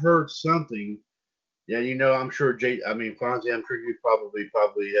have heard something. Yeah, I'm sure Fonzie, I'm sure you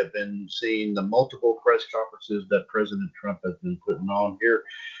probably have been seeing the multiple press conferences that President Trump has been putting on here.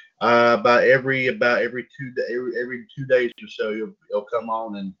 About every 2 days or so, he'll come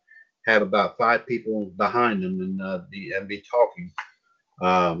on and have about 5 people behind him and be talking.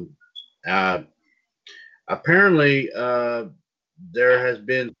 Apparently, there has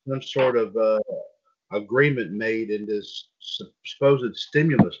been some sort of agreement made in this supposed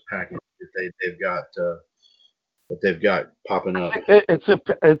stimulus package that they've got popping up. It's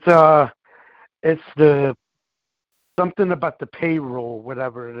the something about the payroll,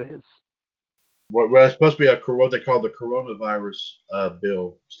 whatever it is. Well, it's supposed to be what they call the coronavirus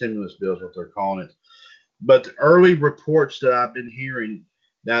bill, stimulus bill is what they're calling it. But the early reports that I've been hearing,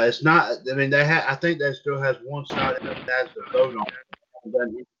 now it's not. I mean, I think that still has one side that has to vote on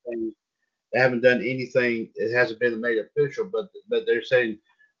it. They haven't done anything. It hasn't been made official, but they're saying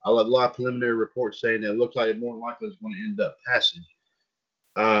a lot of preliminary reports saying that it looks like it more likely is going to end up passing.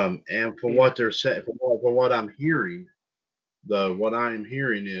 And from what they're saying, from what I'm hearing, what I am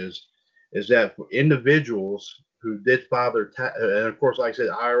hearing is that for individuals who did file their tax, and of course, like I said,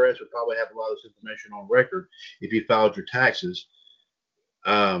 IRS would probably have a lot of this information on record if you filed your taxes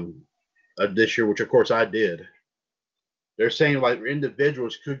this year, which of course I did. They're saying like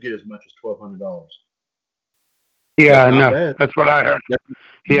individuals could get as much as $1,200. Yeah, no, that's what I heard.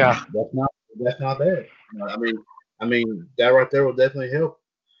 Yeah, that's not bad. I mean that right there will definitely help.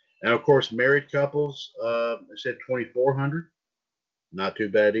 And of course, married couples, it said 2,400, not too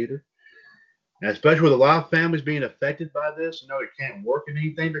bad either. And especially with a lot of families being affected by this, they can't work in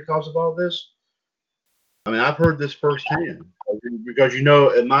anything because of all this. I mean, I've heard this firsthand because in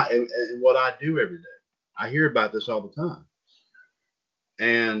what I do every day, I hear about this all the time.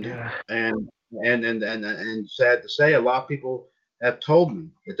 And sad to say, a lot of people have told me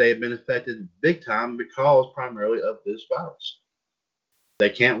that they have been affected big time because primarily of this virus. They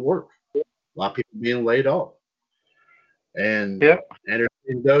can't work. A lot of people being laid off. And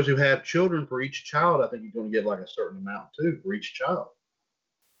those who have children, for each child, I think you're going to get like a certain amount too for each child,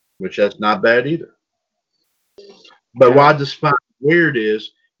 which that's not bad either. But what I just find weird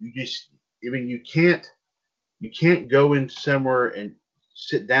is you can't go in somewhere and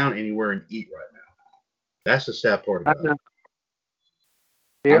sit down anywhere and eat right now. That's the sad part about it.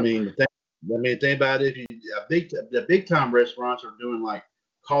 Yep. I mean, the thing about it, the big time restaurants are doing like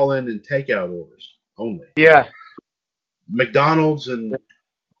call-in and takeout orders only. Yeah. McDonald's and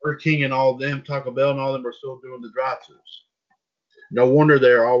Burger King and all of them, Taco Bell and all of them are still doing the drive-thrus. No wonder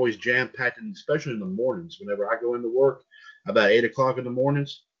they're always jam-packed, especially in the mornings. Whenever I go into work about 8 o'clock in the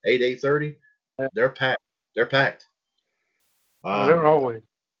mornings, 8:30, they're packed. They're packed. They're always.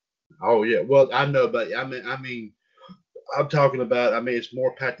 Oh yeah. Well, I know, but I mean, I'm talking about. I mean, it's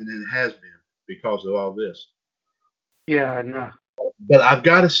more packed than it has been because of all this. Yeah, I know. But I've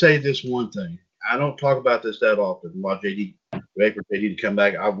got to say this one thing. I don't talk about this that often. While wait for JD to come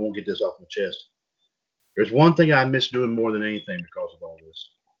back, I won't get this off my chest. There's one thing I miss doing more than anything because of all this,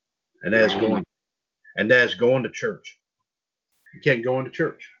 and that's going to church. You can't go into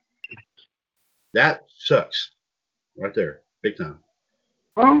church. That sucks, right there, big time.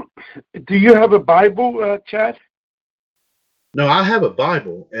 Well, do you have a Bible, Chad? No, I have a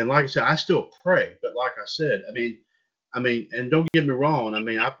Bible, and like I said, I still pray. But like I said, I mean, and don't get me wrong. I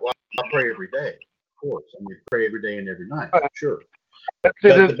mean, I pray every day, of course. I mean, pray every day and every night, sure. That's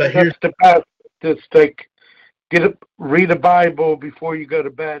the best. Just like read a Bible before you go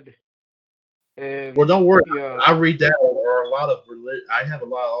to bed. And, well, don't worry. I read that, or a lot of I have a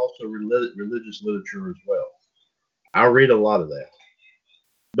lot also religious literature as well. I read a lot of that,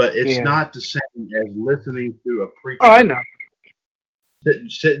 but it's not the same as listening to a preacher. Oh, I know.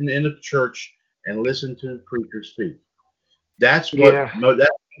 Sitting in a church and listen to the preacher speak. That's what.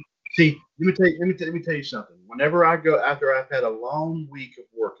 See, let me tell you something. Whenever I go after I've had a long week of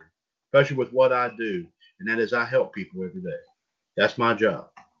working, especially with what I do, and that is I help people every day. That's my job.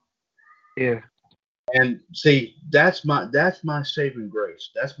 Yeah. And see, that's my saving grace.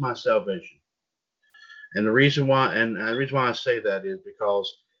 That's my salvation. And the reason why I say that is because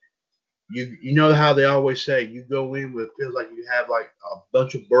you know how they always say you go in with feels like you have like a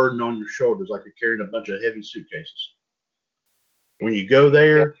bunch of burden on your shoulders, like you're carrying a bunch of heavy suitcases. When you go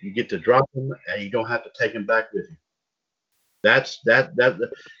there, you get to drop them, and you don't have to take them back with you. That's that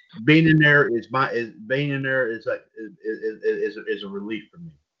being in there is like is a relief for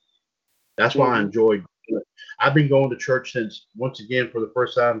me. That's why I enjoyed it. I've been going to church since, once again, for the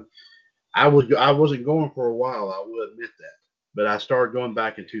first time. I wasn't going for a while, I will admit that. But I started going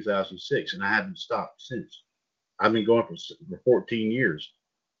back in 2006, and I haven't stopped since. I've been going for 14 years.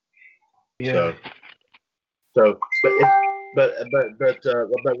 Yeah. So but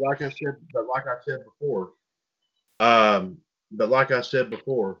like I said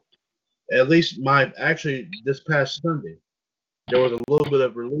before, at least this past Sunday, there was a little bit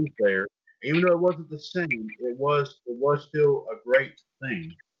of relief there. Even though it wasn't the same, it was still a great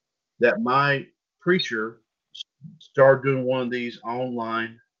thing that my preacher started doing one of these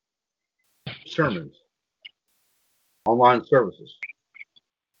online services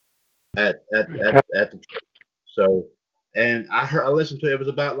at the church. So, and I listened to it. It was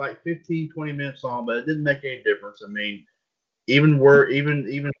about like 15, 20 minutes long, but it didn't make any difference. I mean, even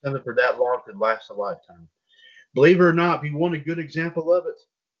something for that long could last a lifetime. Believe it or not, if you want a good example of it,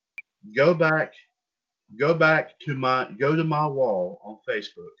 go to my wall on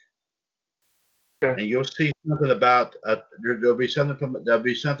Facebook, and you'll see something about there'll be something from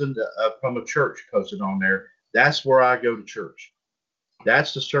a church posted on there. That's where I go to church.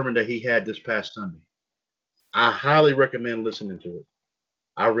 That's the sermon that he had this past Sunday. I highly recommend listening to it.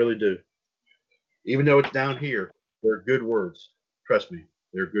 I really do. Even though it's down here, they're good words. Trust me,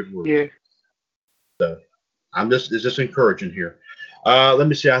 they're good words. Yeah. So it's just encouraging here. Let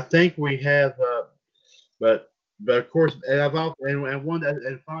me see. I think we have, but of course, and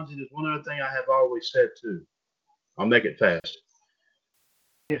Fonzie, there's one other thing I have always said too. I'll make it fast.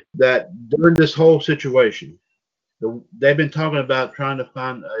 Yeah. That during this whole situation, they've been talking about trying to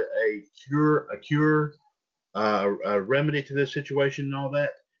find a cure, a remedy to this situation and all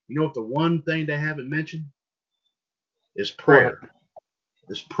that. You know what? The one thing they haven't mentioned is prayer.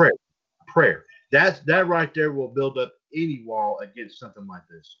 It's prayer. Prayer. That right there will build up any wall against something like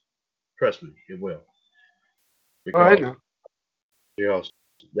this. Trust me, it will. I know. Because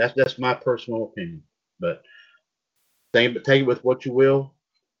that's my personal opinion. But take it with what you will.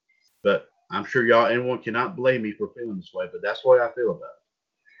 But I'm sure anyone cannot blame me for feeling this way. But that's the way I feel about it.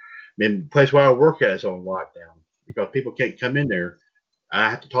 I mean, the place where I work at is on lockdown because people can't come in there. I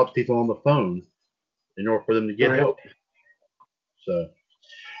have to talk to people on the phone in order for them to get help. So,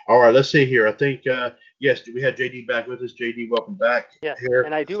 all right, let's see here. I think, yes, we had JD back with us. JD, welcome back. Yes, here.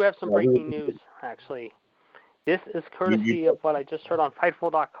 And I do have some breaking news, actually. This is courtesy of what I just heard on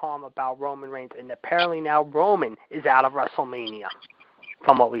Fightful.com about Roman Reigns, and apparently now Roman is out of WrestleMania,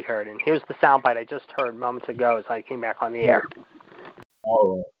 from what we heard. And here's the soundbite I just heard moments ago as I came back on the air.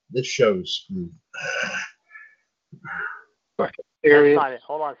 All right, this show is screwed. That's not it.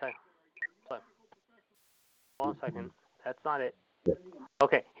 Hold on a second. Hold on a second. That's not it.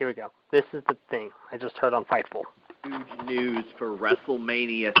 Okay, here we go. This is the thing I just heard on Fightful. Huge news for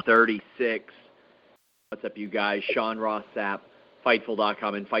WrestleMania 36. What's up, you guys? Sean Ross Sapp,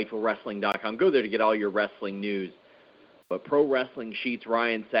 Fightful.com and FightfulWrestling.com. Go there to get all your wrestling news. But Pro Wrestling Sheet's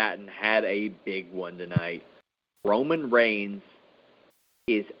Ryan Satin had a big one tonight. Roman Reigns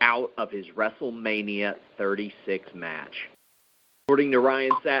is out of his WrestleMania 36 match. According to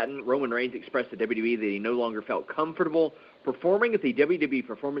Ryan Satin, Roman Reigns expressed to WWE that he no longer felt comfortable performing at the WWE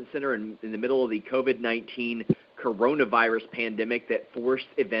Performance Center in the middle of the COVID-19 coronavirus pandemic that forced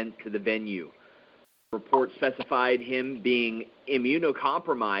events to the venue. Reports specified him being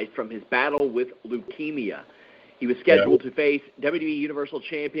immunocompromised from his battle with leukemia. He was scheduled to face WWE Universal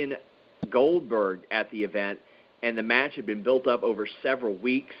Champion Goldberg at the event, and the match had been built up over several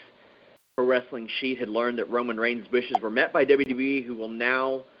weeks. Pro Wrestling Sheet had learned that Roman Reigns' wishes were met by WWE, who will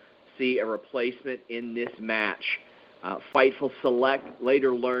now see a replacement in this match. Fightful Select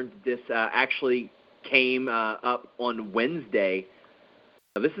later learned this actually came up on Wednesday.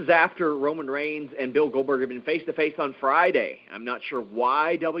 Now, this is after Roman Reigns and Bill Goldberg have been face-to-face on Friday. I'm not sure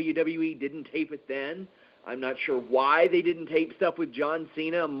why WWE didn't tape it then. I'm not sure why they didn't tape stuff with John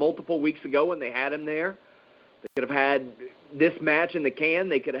Cena multiple weeks ago when they had him there. They could have had this match in the can.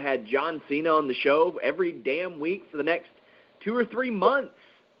 They could have had John Cena on the show every damn week for the next 2 or 3 months.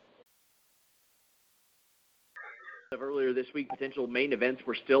 Earlier this week, potential main events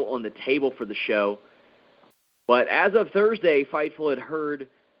were still on the table for the show. But as of Thursday, Fightful had heard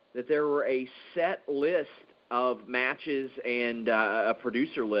that there were a set list of matches and a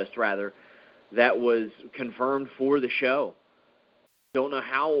producer list, rather, that was confirmed for the show. Don't know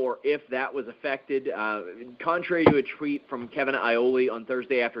how or if that was affected. Contrary to a tweet from Kevin Iole on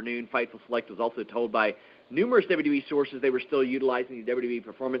Thursday afternoon, Fightful Select was also told by numerous WWE sources they were still utilizing the WWE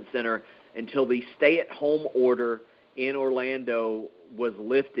Performance Center until the stay-at-home order in Orlando was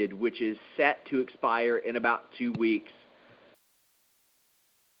lifted, which is set to expire in about 2 weeks.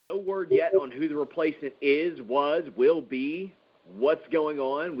 No word yet on who the replacement is, will be, what's going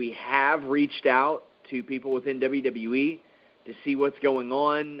on. We have reached out to people within WWE to see what's going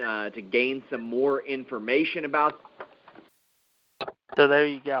on, to gain some more information about. So there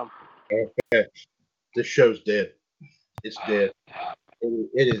you go. Okay. This show's dead. It's dead.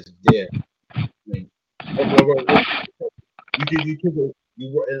 It is dead. I mean,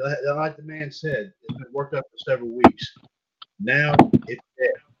 like the man said, it's been worked up for several weeks. Now it's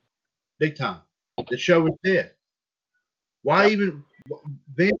dead. Big time. The show is dead. Why even,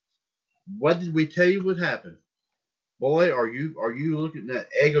 Vince? What did we tell you would happen? Boy, are you looking at that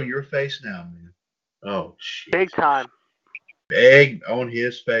egg on your face now, man? Oh, jeez. Big time. Egg on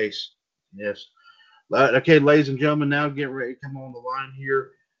his face. Yes. Okay, ladies and gentlemen, now getting ready to come on the line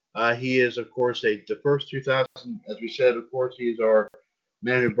here. He is, of course, the first 2000, as we said, of course, he is our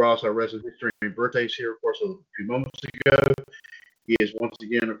man who brought us our wrestling history and birthdays here, of course, a few moments ago. He is once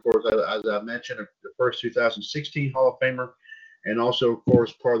again, of course, as I mentioned, the first 2016 Hall of Famer, and also, of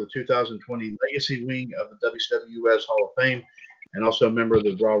course, part of the 2020 Legacy Wing of the WWS Hall of Fame, and also a member of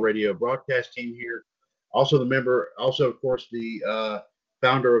the Raw Radio broadcast team here. Also, of course, the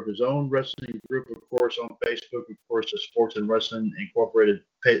founder of his own wrestling group, of course, on Facebook, of course, the Sports and Wrestling Incorporated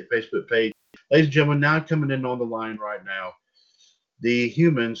Facebook page. Ladies and gentlemen, now coming in on the line right now, the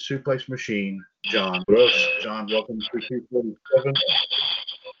human suplex machine, John Gross. John, welcome to 247.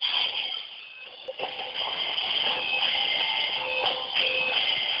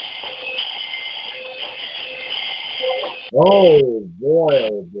 Oh, boy,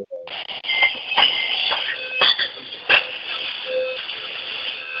 oh, boy.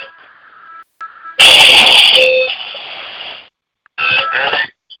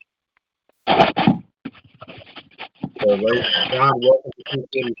 So, ladies and John, welcome to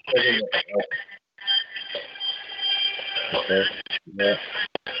 247. Okay. Yeah.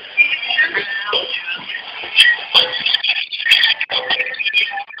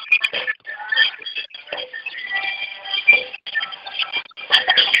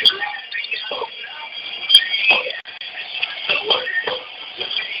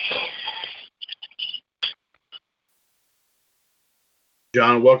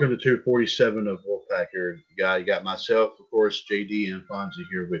 John, welcome to 247 of Wolfpac here. You got myself, of course, JD, and Fonzie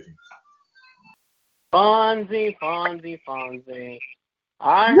here with you. Fonzie.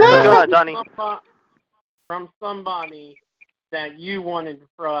 I heard Johnny? from somebody that you wanted to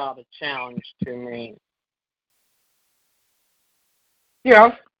throw out a challenge to me.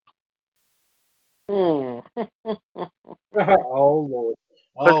 Yeah. Oh, Lord.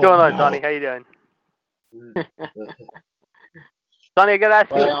 What's going on, Johnny? How you doing? Johnny, I got to ask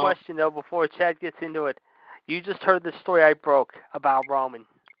you a question, though, before Chad gets into it. You just heard the story I broke about Roman.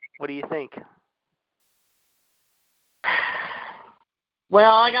 What do you think?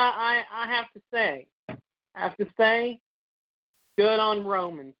 Well, I have to say, good on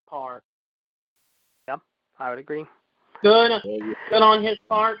Roman's part. Yep, I would agree. Good on his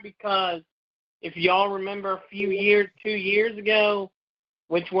part, because if y'all remember 2 years ago,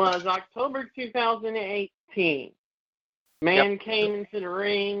 which was October 2018, man came into the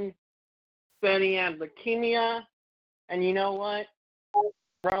ring, said he had leukemia, and you know what,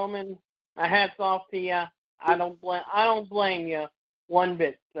 Roman, my hat's off to you. I don't blame you one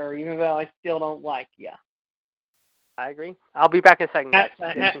bit, sir, even though I still don't like you. I agree. I'll be back in a second, guys.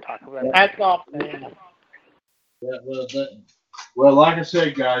 Hats off to him. Yeah, well, like I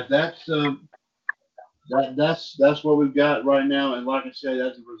said, guys, that's what we've got right now, and like I said,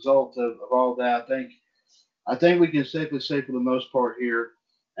 as a result of all that, I think we can safely say for the most part here,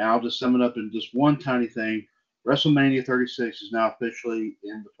 and I'll just sum it up in just one tiny thing. WrestleMania 36 is now officially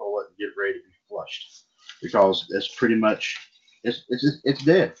in the toilet and get ready to be flushed, because it's pretty much it's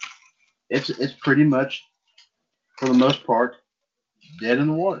dead. It's pretty much, for the most part, dead in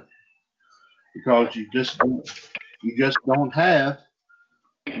the water, because you just don't have.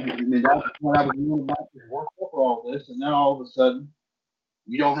 I mean, that's what I was doing about to work up all this, and now all of a sudden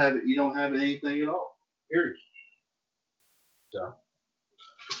you don't have it. You don't have anything at all. Period. So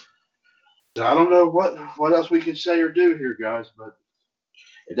I don't know what else we can say or do here, guys. But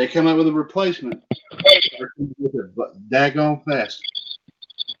if they come up with a replacement, daggone fast.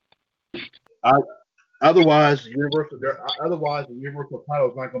 Otherwise, the Universal title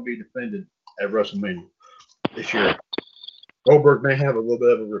is not going to be defended at WrestleMania this year. Goldberg may have a little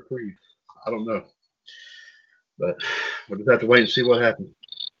bit of a reprieve. I don't know, but we'll just have to wait and see what happens.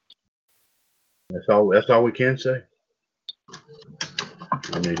 That's all we can say.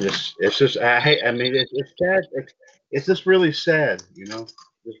 I mean, it's just. It's sad. it's just really sad, just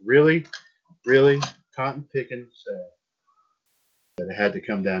really, really cotton picking sad that it had to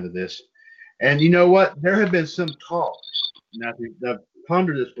come down to this. And you know what? There have been some talk. Now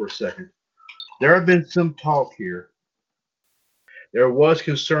ponder this for a second. There have been some talk here. There was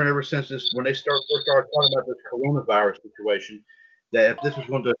concern ever since when they first started talking about this coronavirus situation, that if this was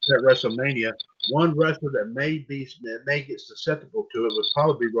going to affect WrestleMania, one wrestler that may get susceptible to it would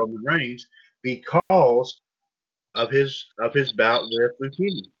probably be Roman Reigns because of his bout with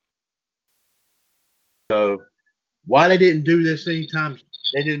leukemia. So why they didn't do this they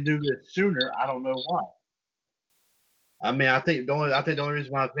didn't do this sooner, I don't know why. I mean, I think the only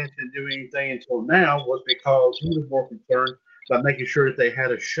reason why Vince didn't do anything until now was because he was more concerned about making sure that they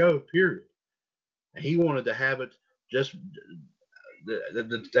had a show, period. And he wanted to have it just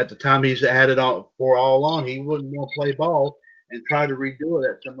at the time he's had it all along. He wouldn't want to play ball and try to redo it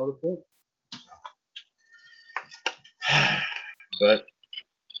at some other point. But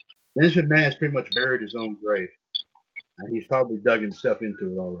Vince McMahon has pretty much buried his own grave. And he's probably dug himself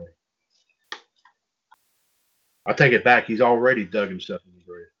into it already. I take it back. He's already dug himself in the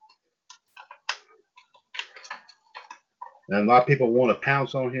grave. And a lot of people want to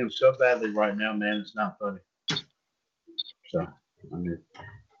pounce on him so badly right now, man. It's not funny. So, I mean.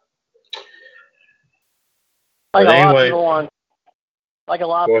 Like a anyway, lot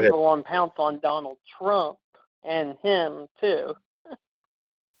of people want to pounce on Donald Trump and him, too.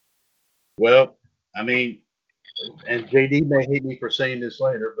 Well, I mean, and JD may hate me for saying this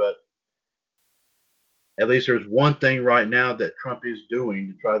later, but at least there's one thing right now that Trump is doing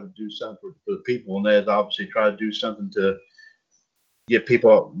to try to do something for the people, and that is obviously try to do something to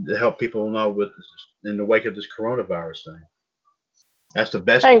help people know with this, in the wake of this coronavirus thing. That's the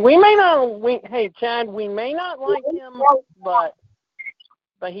best. Hey, Chad, we may not like him,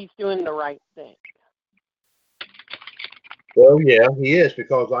 but he's doing the right thing. Well, yeah, he is,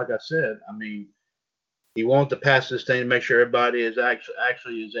 because like I said, I mean, he wanted to pass this thing to make sure everybody is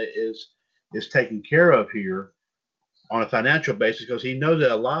taken care of here on a financial basis, because he knows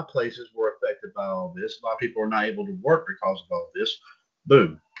that a lot of places were affected by all this. A lot of people are not able to work because of all this.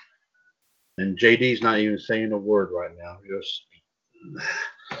 Boom. And JD's not even saying a word right now.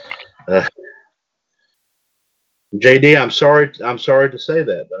 JD, I'm sorry to say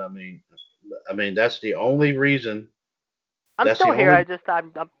that, but I mean that's the only reason. I'm still here.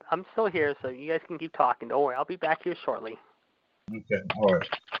 I'm still here, so you guys can keep talking. Don't worry, I'll be back here shortly. Okay. All right.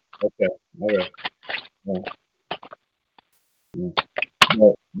 Okay. All right.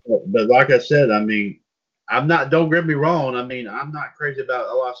 But like I said, I mean, don't get me wrong. I mean, I'm not crazy about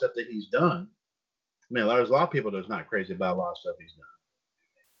a lot of stuff that he's done. I mean, there's a lot of people that's not crazy about a lot of stuff he's done.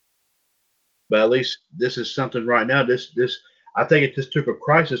 But at least this is something right now. I think it just took a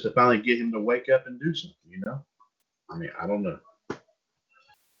crisis to finally get him to wake up and do something, I mean, I don't know.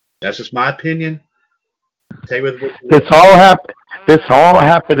 That's just my opinion. This all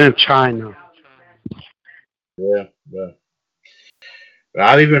happened in China. Yeah.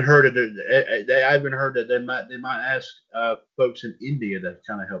 I've even heard that they might ask folks in India to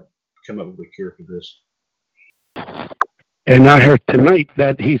kind of help come up with a cure for this. And I heard tonight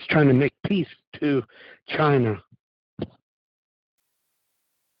that he's trying to make peace to China.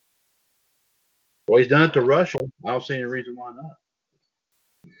 Well, he's done it to Russia. I don't see any reason why not.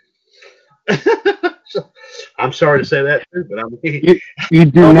 I'm sorry to say that too, but I mean, you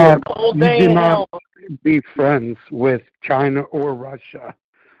do not be friends with China or Russia.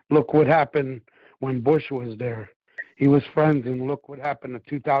 Look what happened when Bush was there. He was friends, and look what happened in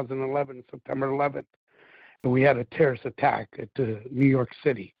 2011, September 11th. And we had a terrorist attack at New York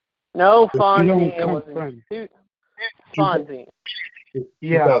City. No, Fonzie. It was Fonzie.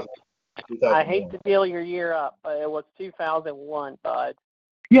 Yeah. I hate to deal your year up, but it was 2001, bud.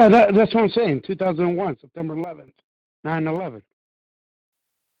 Yeah, that's what I'm saying. 2001, September 11th, 9/11.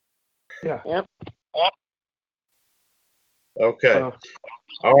 Yeah. Yep. Okay.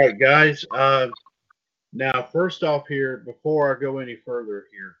 All right, guys. Now, first off here, before I go any further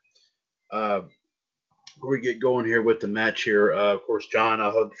here, before we get going here with the match here, of course, John,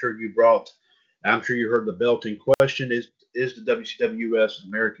 I'm sure you heard the belt in question. Is the WCWS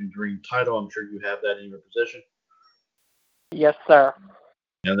American Dream title? I'm sure you have that in your possession. Yes, sir.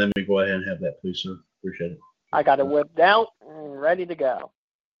 And let me go ahead and have that, please, sir. Appreciate it. I got it whipped out and ready to go.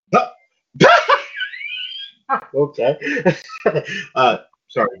 Okay.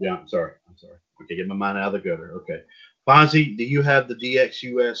 Sorry, John. I'm sorry. Okay, get my mind out of the gutter. Okay. Fonzie, do you have the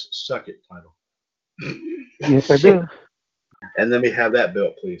DXUS Suck It title? Yes, I do. And let me have that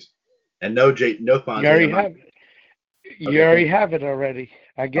belt, please. And no Fonzie. You already have it. You already have it already.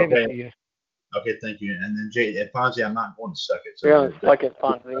 I gave it to you. Okay, thank you. And then Fonzie, I'm not going to suck it. So You're going to suck it,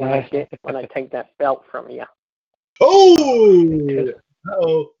 Fonzie, when I take that belt from you. Oh,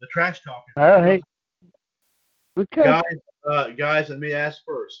 the trash talking. All right. Okay. Guys, let me ask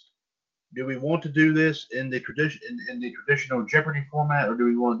first. Do we want to do this in the traditional Jeopardy format, or do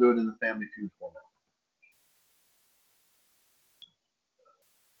we want to do it in the Family Feud format?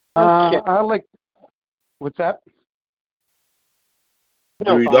 I like. What's that?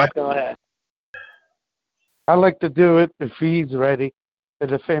 No, go ahead. I like to do it if he's ready for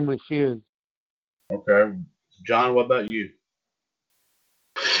the Family Feud. Okay, John, what about you?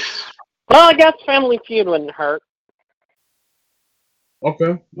 Well, I guess Family Feud wouldn't hurt.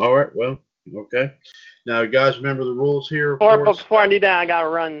 Okay, all right, well, okay. Now, guys, remember the rules here. But before I do that, I gotta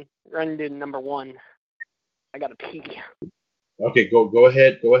run to number one. I gotta pee. Okay, go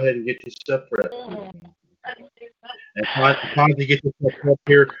ahead and get your stuff ready. And time to get yourself up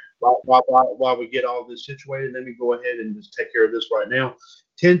here while we get all this situated. Let me go ahead and just take care of this right now.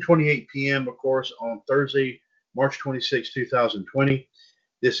 10:28 p.m. of course on Thursday, March 26, 2020.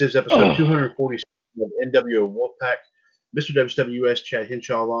 This is episode 246 of NWO Wolfpac. Mr. WWS Chad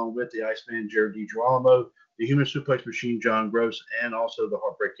Henshaw, along with the Iceman Jared DiGirolamo, the Human Suplex Machine John Gross, and also the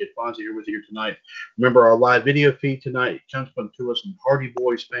Heartbreak Kid Fonzie here with you tonight. Remember, our live video feed tonight comes to us from Hardy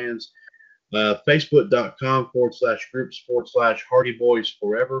Boyz fans. Facebook.com/groups/Hardy Boyz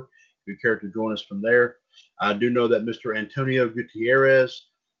Forever. If you care to join us from there. I do know that Mr. Antonio Gutierrez,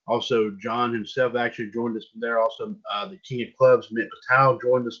 also John himself, actually joined us from there. Also, the King of Clubs, Mitt Patel,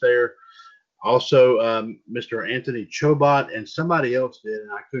 joined us there. Also, Mr. Anthony Chobot and somebody else did,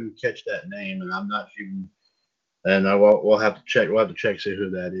 and I couldn't catch that name, and I'm not even. And we'll have to check. We'll have to check see who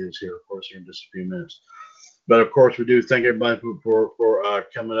that is here, of course, here in just a few minutes. But of course, we do thank everybody for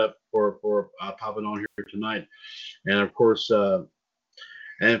coming up for popping on here tonight, and of course, and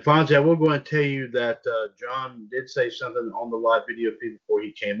Fonzie, I will go and tell you that John did say something on the live video feed before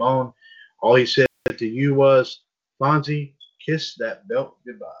he came on. All he said to you was, "Fonzie, kiss that belt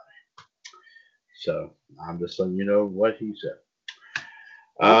goodbye." So I'm just letting you know what he said.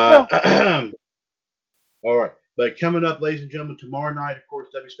 All right. But coming up, ladies and gentlemen, tomorrow night, of course,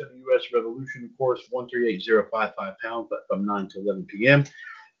 WWS Revolution, of course, 138055 pounds, but from 9 to 11 p.m.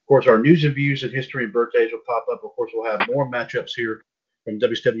 Of course, our news and views and history and birthdays will pop up. Of course, we'll have more matchups here from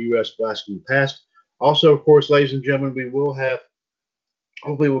WWS Blast in the past. Also, of course, ladies and gentlemen, we will have,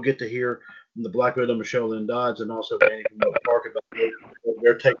 hopefully we'll get to hear from the Black Widow, Michelle Lynn Dodds, and also Danny from Oak Park about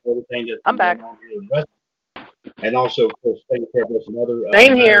their take on everything that's I'm back. on here in West. And also, of course, taking care of some other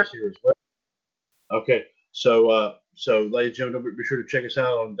Same here as well. Okay. So, ladies and gentlemen, be sure to check us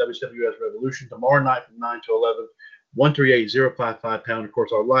out on WWS Revolution tomorrow night from 9 to 11, 138055 pound. Of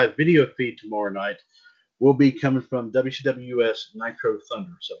course, our live video feed tomorrow night will be coming from WCWS Nitro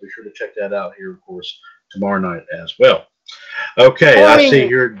Thunder. So be sure to check that out here, of course, tomorrow night as well. Okay, I see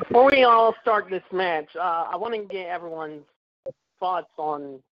here. Before we all start this match, I want to get everyone's thoughts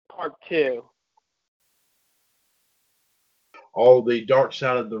on part 2. All the Dark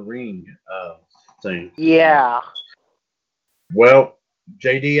Side of the Ring thing. Yeah. Well,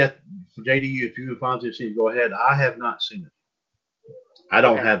 JD, if you find it, go ahead. I have not seen it. I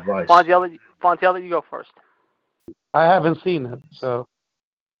don't have Vice. Fonzie, I'll let you go first. I haven't seen it, so.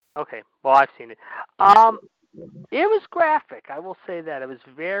 Okay, well, I've seen it. It was graphic. I will say that. It was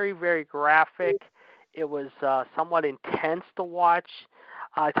very, very graphic. It was somewhat intense to watch.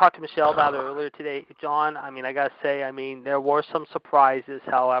 I talked to Michelle about it earlier today, John. I mean, I got to say, there were some surprises,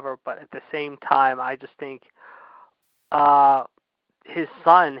 however, but at the same time, I just think his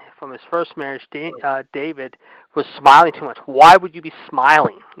son from his first marriage, David, was smiling too much. Why would you be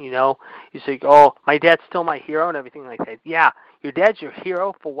smiling? You know, you say, "Oh, my dad's still my hero" and everything like that. Yeah, your dad's your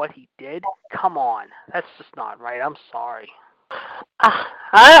hero for what he did. Come on, that's just not right. I'm sorry.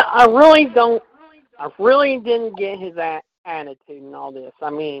 I really don't. I really didn't get his attitude and all this.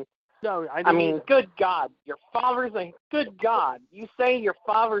 No, I mean, good God, your father's a good God. You say your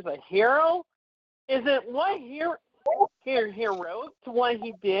father's a hero? Isn't what heroic to what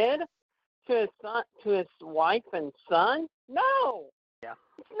he did to his son, to his wife and son? No. Yeah.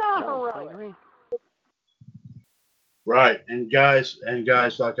 It's not heroic. Right, and guys,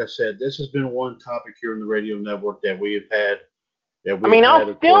 like I said, this has been one topic here in the radio network that we have had.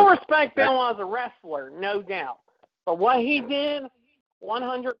 I'll still respect Bill as a wrestler, no doubt. But what he did,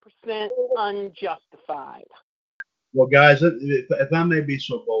 100% unjustified. Well, guys, if I may be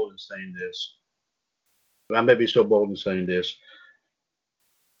so bold in saying this,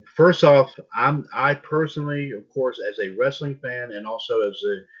 first off, I personally, of course, as a wrestling fan and also as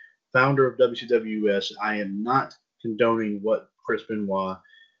a founder of WCWS, I am not condoning what Chris Benoit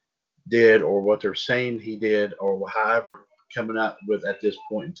did or what they're saying he did or however coming out with at this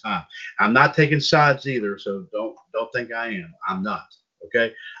point in time. I'm not taking sides either, so don't think I am. I'm not.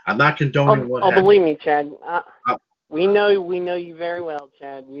 Okay, I'm not condoning what happened. Believe me, Chad. I, we know you very well,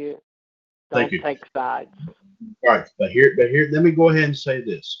 Chad. You don't take sides. Right, but here, let me go ahead and say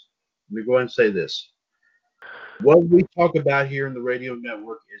this. What we talk about here in the radio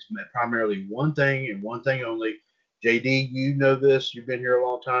network is primarily one thing and one thing only. JD, you know this. You've been here a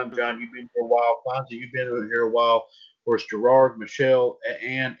long time. John, you've been here a while. Fonzie, you've been here a while. Of course, Gerard, Michelle,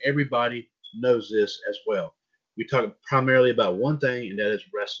 and everybody knows this as well. We talk primarily about one thing, and that is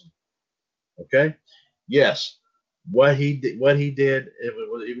wrestling. Okay? Yes, what he did,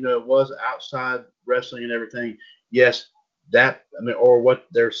 even though it was outside wrestling and everything. Yes, or what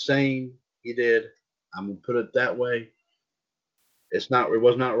they're saying he did. I'm gonna put it that way. It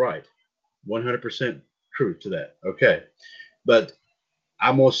was not right. 100% truth to that. Okay, but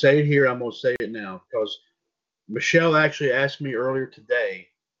I'm gonna say it here. I'm gonna say it now because Michelle actually asked me earlier today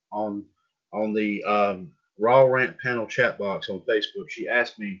on the Raw Rant panel chat box on Facebook. She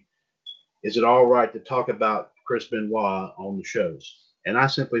asked me, "Is it all right to talk about Chris Benoit on the shows?" And I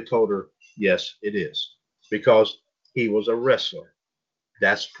simply told her, "Yes, it is," because he was a wrestler.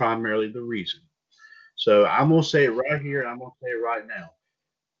 That's primarily the reason. So I'm gonna say it right here, and I'm gonna say it right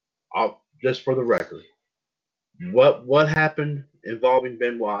now. Just for the record, what happened involving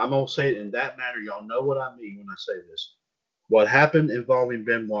Benoit? I'm gonna say it in that manner. Y'all know what I mean when I say this. What happened involving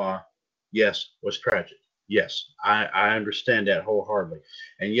Benoit, yes, was tragic. Yes, I understand that wholeheartedly,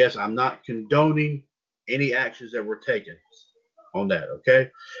 and yes, I'm not condoning any actions that were taken on that. Okay,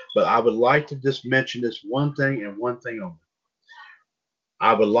 but I would like to just mention this one thing and one thing only.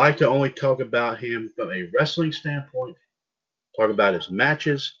 I would like to only talk about him from a wrestling standpoint, talk about his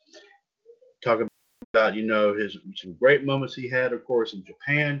matches, talk about, some great moments he had, of course, in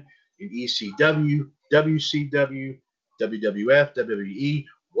Japan, in ECW, WCW, WWF, WWE,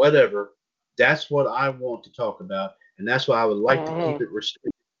 whatever. That's what I want to talk about, and that's why I would like to keep it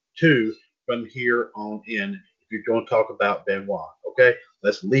restricted to from here on in. If you're going to talk about Benoit, okay,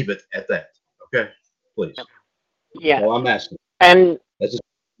 let's leave it at that. Okay, please. Yeah. That's all I'm asking. And let's just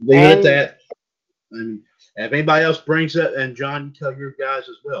leave it at that. And if anybody else brings it, and John, you tell your guys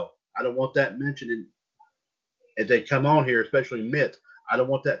as well. I don't want that mentioned if they come on here, especially Mitt. I don't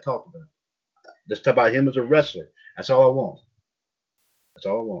want that talked about. Just talk about him as a wrestler. That's all I want. That's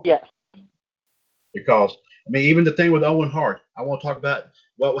all I want. Yes. Because even the thing with Owen Hart, I want to talk about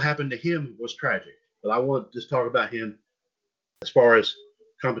what happened to him was tragic, but I want to just talk about him as far as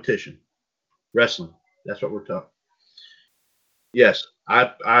competition, wrestling. That's what we're talking. Yes,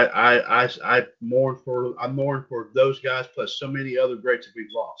 I mourn for those guys plus so many other greats that we've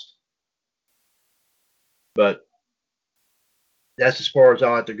lost. But that's as far as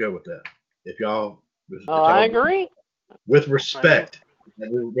I have to go with that. If y'all, I agree. With respect,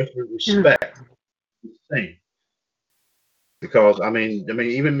 same. Because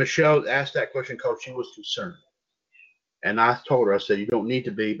even Michelle asked that question because she was concerned, and I told her, I said, you don't need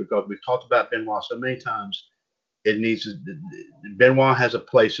to be, because we've talked about Benoit so many times. Benoit has a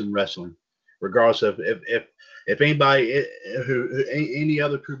place in wrestling, regardless of if anybody any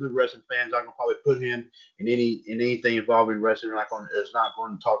other true blue wrestling fans are gonna probably put him in anything involving wrestling. Is not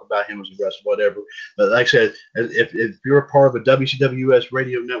going to talk about him as a wrestler, whatever. But like I said, if you're a part of a WCWS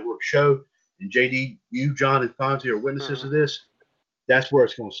radio network show, and JD, you, John, and Fonzie are witnesses of this, that's where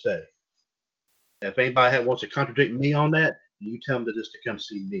it's going to stay. If anybody wants to contradict me on that, you tell them to come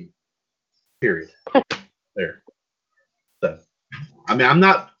see me. Period. There. So, I'm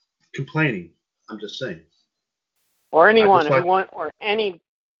not complaining. I'm just saying. Or anyone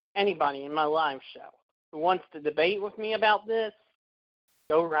anybody in my live show who wants to debate with me about this,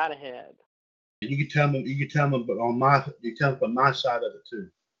 go right ahead. You can tell them. You tell them from my side of it too.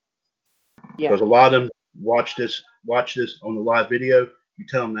 Yeah. Because a lot of them watch this on the live video. You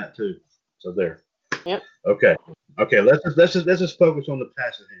tell them that too. So there. Yep. Okay. Let's just focus on the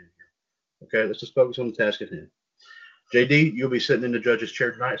task at hand here. Okay. Let's just focus on the task at hand. JD, you'll be sitting in the judge's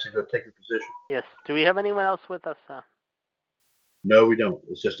chair tonight, so go take your position. Yes. Do we have anyone else with us? No, we don't.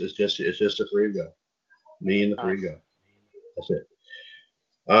 It's just the three to go. Me and the three to go. That's it.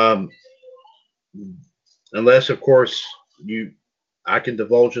 Unless, of course, I can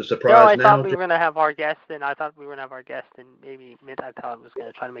divulge a surprise now. No, I thought we were going to have our guest, and maybe I thought I was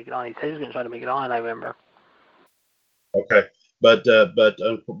going to try to make it on. He said he was going to try to make it on, I remember. Okay. But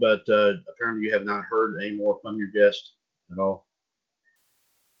apparently you have not heard any more from your guest at all.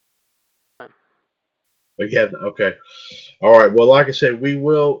 But you haven't. Okay. All right. Well, like I said, we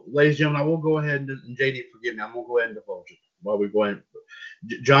will, ladies and gentlemen, I will go ahead and JD, forgive me, I'm going to go ahead and divulge it. while we're going.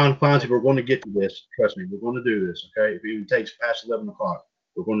 John Fonzie, we're going to get to this. Trust me, we're going to do this. Okay, if it even takes past 11 o'clock,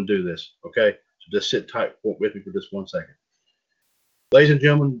 we're going to do this. Okay, so just sit tight with me for just 1 second. Ladies and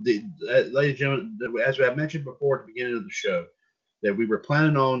gentlemen, as I mentioned before at the beginning of the show, that we were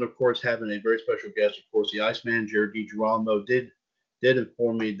planning on, of course, having a very special guest. Of course, the Iceman, Jared DiGirolamo, did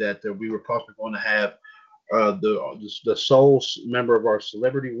inform me that we were possibly going to have the sole member of our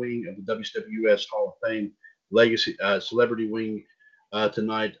celebrity wing of the WWS Hall of Fame Legacy Celebrity Wing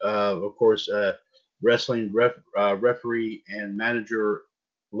tonight. Of course, wrestling referee and manager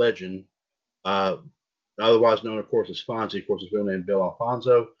legend, otherwise known, of course, as Fonzie. Of course, his real name Bill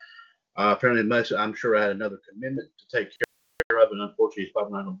Alfonso. Apparently, I'm sure I had another commitment to take care of, and unfortunately, he's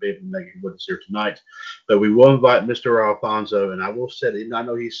probably not going to be able to make it with us here tonight. But we will invite Mr. Alfonso, and I will say, even I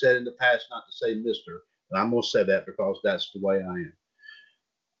know he said in the past not to say Mr., but I'm going to say that because that's the way I am.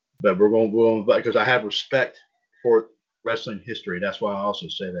 But we'll invite, because I have respect for wrestling history. That's why I also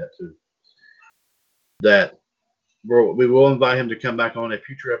say that too. That we will invite him to come back on a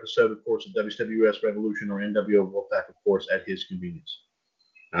future episode, of course, of WWS Revolution or NWO Wolfpac, of course, at his convenience.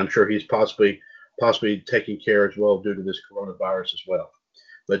 I'm sure he's possibly taking care as well due to this coronavirus as well.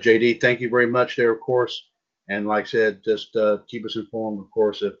 But JD, thank you very much there, of course. And like I said, just keep us informed, of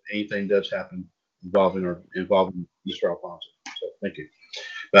course, if anything does happen involving Mr. Alfonso. So thank you.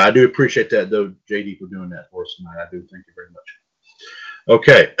 But I do appreciate that, though, JD, for doing that for us tonight. I do thank you very much.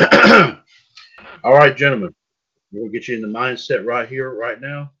 Okay. All right, gentlemen. We'll get you in the mindset right here, right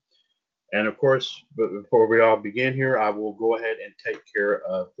now. And of course, but before we all begin here, I will go ahead and take care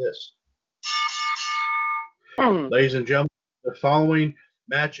of this. Ladies and gentlemen, the following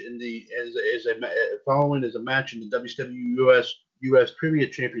match is a match in the WWS US Trivia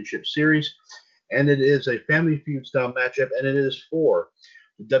Championship Series, and it is a Family Feud style matchup, and it is for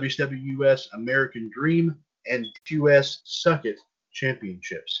the WWS American Dream and US Suck It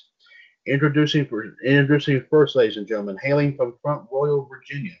Championships. Introducing first, ladies and gentlemen, hailing from Front Royal,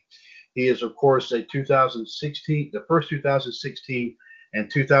 Virginia. He is, of course, the first 2016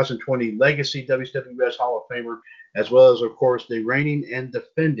 and 2020 Legacy WWS Hall of Famer, as well as, of course, the reigning and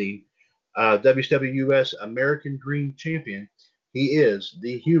defending WWS American Dream Champion. He is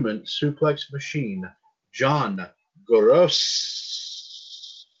the Human Suplex Machine, John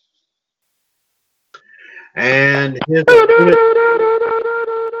Gross. And his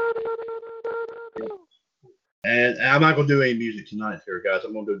And I'm not going to do any music tonight here, guys.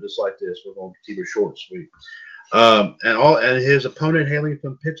 I'm going to do it just like this. We're going to keep it short and sweet. And his opponent, hailing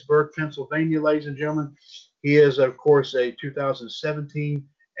from Pittsburgh, Pennsylvania, ladies and gentlemen, he is, of course, a 2017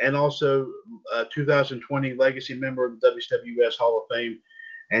 and also a 2020 Legacy member of the WWS Hall of Fame.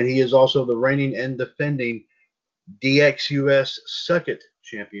 And he is also the reigning and defending DXUS Suck It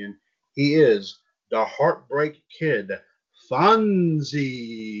champion. He is the Heartbreak Kid,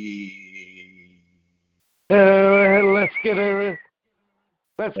 Fonzie. Let's get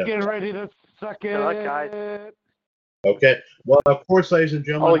ready to suck it. Good luck, guys. Okay. Well, of course, ladies and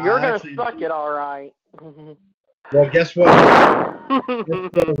gentlemen. Oh, you're going to suck it, all right. Well, guess what?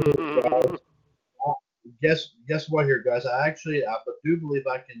 Guess what here, guys? I do believe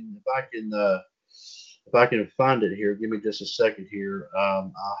if I can find it here. Give me just a second here.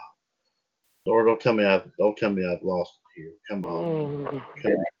 Lord, don't tell me I've lost it here. Come on.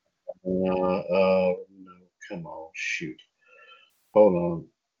 No, come on, shoot. Hold on.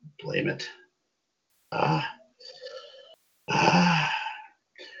 Blame it.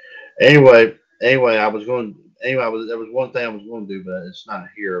 Anyway, there was one thing I was going to do, but it's not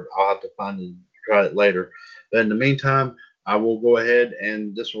here. I'll have to find it and try it later. But in the meantime, I will go ahead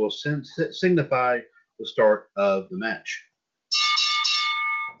and this will signify the start of the match.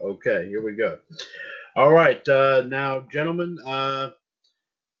 Okay, here we go. All right, now, gentlemen,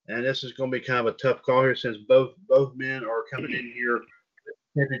 and this is going to be kind of a tough call here since both men are coming in here with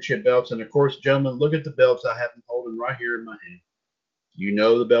championship belts. And of course, gentlemen, look at the belts I have them holding right here in my hand. You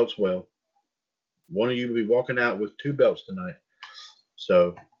know the belts well. One of you will be walking out with 2 belts tonight.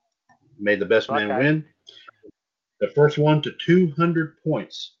 So, may the best man win. The first one to 200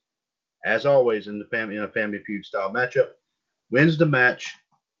 points, as always in a family feud style matchup, wins the match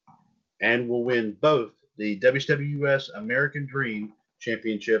and will win both the WWS American Dream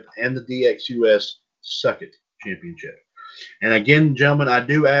Championship and the DXUS Suck It Championship. And again, gentlemen, I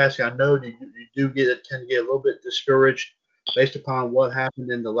do ask, I know you tend to get a little bit discouraged based upon what happened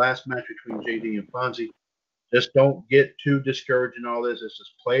in the last match between JD and Fonzie. Just don't get too discouraged in all this. Let's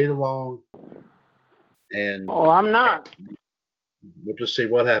just play it along. And I'm not. We'll just see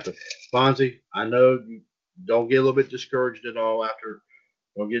what happens. Fonzie, I know you don't get a little bit discouraged at all after.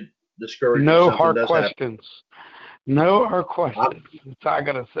 Don't get discouraged. No hard questions. No or questions. That's all I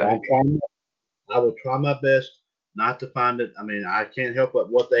gotta say. I will try my best not to find it. I mean, I can't help but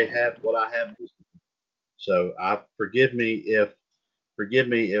what they have, what I have. So forgive me if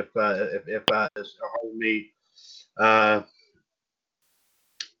it's hard me.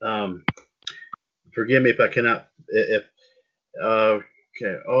 Forgive me if I cannot. If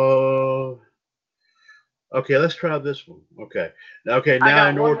okay. Oh. Okay. Let's try this one. Okay. Okay. Now I got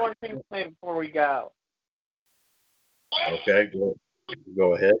in one order. more thing to say before we go. Okay.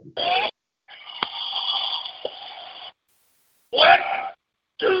 Go ahead. Let's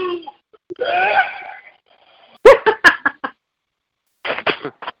do.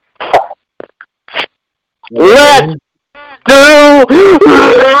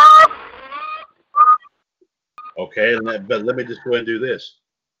 Okay, but let me just go ahead and do this.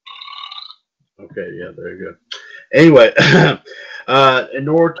 Okay, yeah, there you go. Anyway, in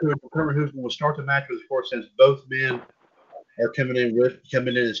order to determine who's going to start the match, of course, since both men are coming in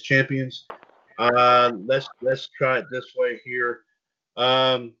as champions, let's try it this way here.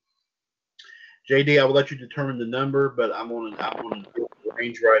 JD, I will let you determine the number, but I'm on the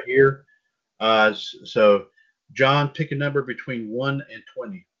range right here. So, John, pick a number between 1 and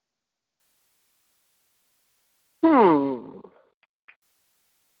 20.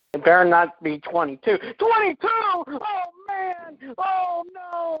 It better not be 22. 22! Oh, man! Oh,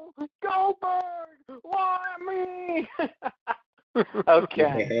 no! Go Bird! Why me?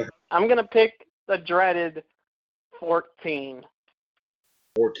 Okay. I'm going to pick the dreaded 14.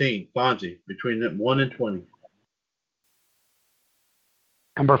 14. Fonzie, between 1 and 20.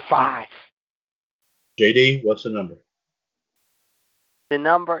 Number 5. JD, what's the number? The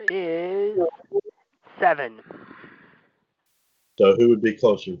number is 7. So who would be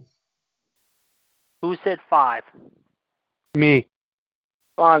closer? Who said 5? Me.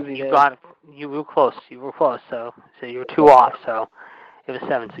 Fonzie You did. got it. You were close. So you were 2 off. So it was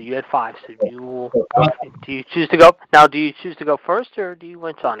 7. So you had 5. So do you choose to go now? Do you choose to go first, or do you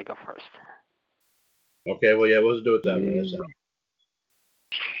want John to go first? Okay, well, yeah, let's do it that way.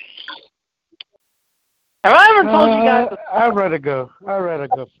 Have I ever told you guys? I'd rather go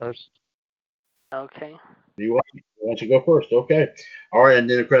first. Okay. You want to go first? Okay. All right, and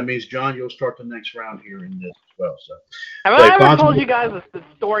then that means John, you'll start the next round here in this as well. So. Have I ever told you guys the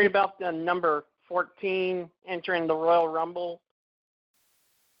story about the number 14 entering the Royal Rumble?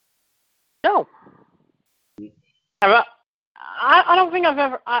 No. I don't think I've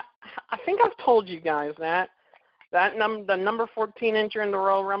ever. I think I've told you guys that the number 14 entering the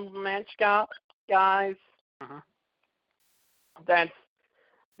Royal Rumble match, guys. Uh-huh.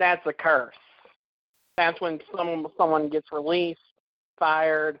 That's a curse. That's when someone gets released,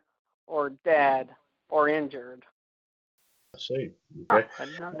 fired, or dead, or injured. I see. Okay. I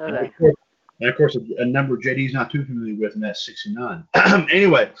did not know that. And of course, a number JD's not too familiar with, and that's 69.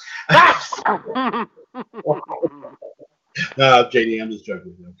 Anyway. JD, I'm just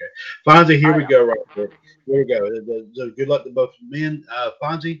joking. Okay. Fonzie, here we go right here. Here we go. Good luck to both men.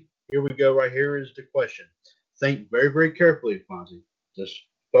 Fonzie, here we go. Right here is the question. Think very, very carefully, Fonzie. Just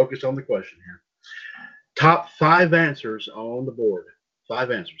focus on the question here. Top 5 answers on the board.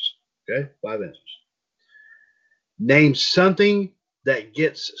 5 answers. Okay? 5 answers. Name something that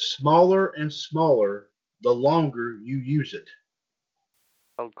gets smaller and smaller the longer you use it.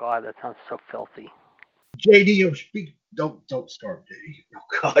 Oh God, that sounds so filthy. JD, don't start, JD. Oh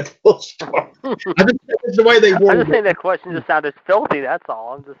God, don't start. That's the way they work. I'm just saying that question just sounded filthy. That's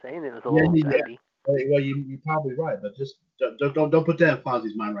all. I'm just saying it was a little dirty. Well, you're probably right, but just don't put that in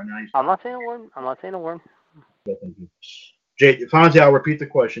Fonzie's mind right now. I'm not saying a word. Fonzie, I'll repeat the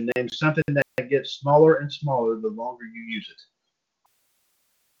question. Name something that gets smaller and smaller the longer you use it.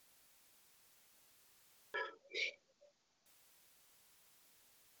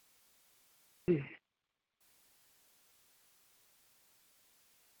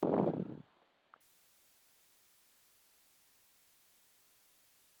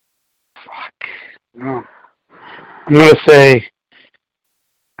 No. I'm going to say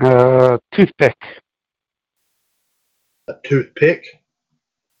toothpick. A toothpick?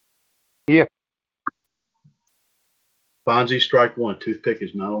 Yeah. Fonzie, strike 1. Toothpick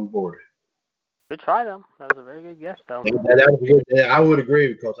is not on board. Good try, though. That was a very good guess, though. I would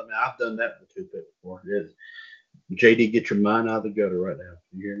agree because I've done that with toothpick before. It is. JD, get your mind out of the gutter right now.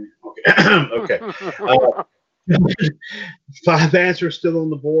 You hear me? Okay. 5 answers still on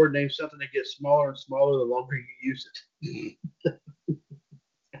the board. Name something that gets smaller and smaller the longer you use it.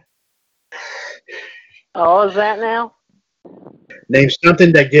 Oh, is that now? Name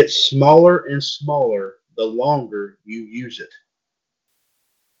something that gets smaller and smaller the longer you use it.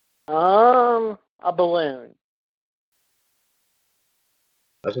 A balloon.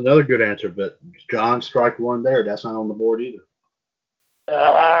 That's another good answer, but John, strike one there. That's not on the board either.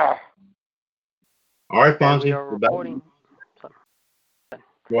 Uh, All right, and Fonzie. we are reporting.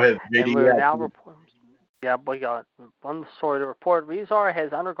 Go ahead, JD. And we're now reporting. Yeah, we got one story to report. Rezar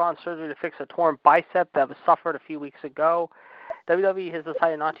has undergone surgery to fix a torn bicep that was suffered a few weeks ago. WWE has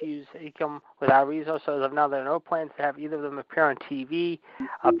decided not to use Akam without Rezar, so as of now, there are no plans to have either of them appear on TV.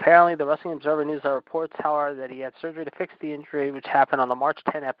 Apparently, the Wrestling Observer News reports, however, that he had surgery to fix the injury, which happened on the March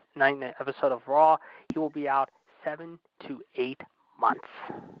 10th episode of Raw. He will be out 7 to 8 months.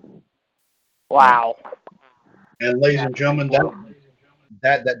 Wow. And ladies and gentlemen,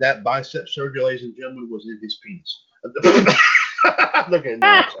 that bicep surgery, ladies and gentlemen, was in his penis. Look at him.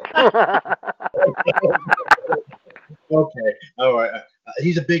 Okay, all right.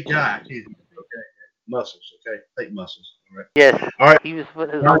 He's a big guy. Okay, muscles. Okay, fake muscles. All right. Yes. All right. He was with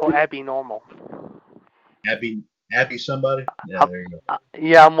his Uncle Abby Normal. Abby somebody? Yeah, there you go.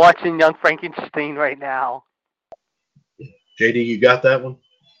 Yeah, I'm watching Young Frankenstein right now. JD, you got that one?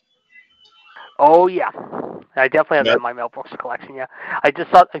 Oh yeah, I definitely have that in my mailbox collection. Yeah, I'm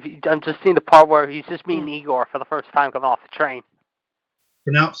just seeing the part where he's just meeting Igor for the first time coming off the train.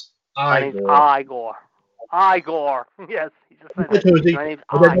 Pronounced Igor. Igor. Igor. Yes, he just said that. My name's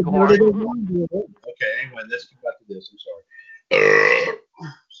Igor. Okay, anyway, let's get back to this. I'm sorry.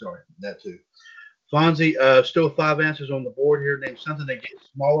 Sorry, that too. Fonzie, still 5 answers on the board here. Name something that gets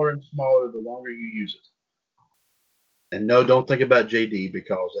smaller and smaller the longer you use it. And no, don't think about JD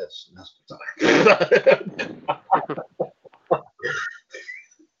because that's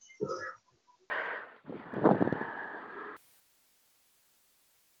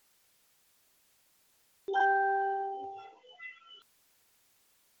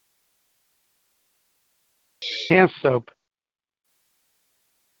Hand soap.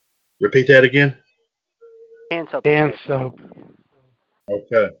 Repeat that again. Hand soap. Hand soap.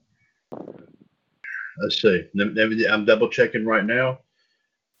 Okay. Let's see. I'm double checking right now.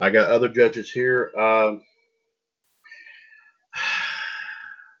 I got other judges here. Well,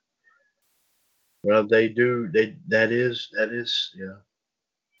 that is, yeah.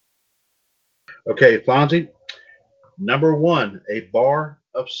 Okay, Fonzie. Number 1, a bar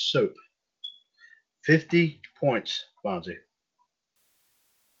of soap. 50 points, Fonzie.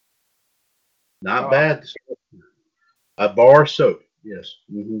 Not bad. A bar of soap. Yes.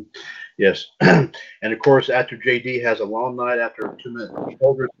 Mm-hmm. Yes. And of course, after JD has a long night, after 2 minutes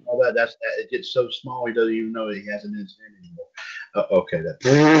shoulders and all that, it gets so small he doesn't even know he has an incident anymore. Okay.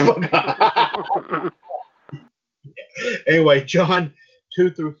 Anyway, John,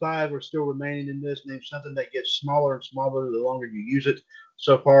 2 through 5 are still remaining in this. Name something that gets smaller and smaller the longer you use it.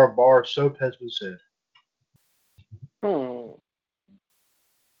 So far, a bar of soap has been said.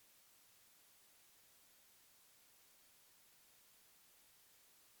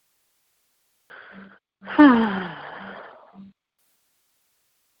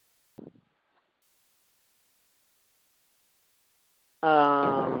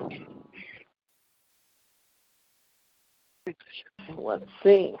 Let's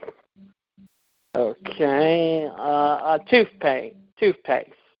see. Okay.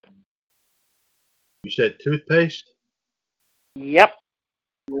 Toothpaste. You said toothpaste? Yep.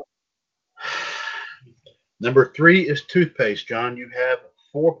 Number 3 is toothpaste, John. You have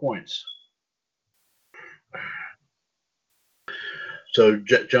 4 points. So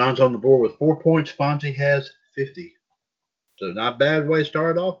John's on the board with 4 points. Fonzie has 50. So not bad way to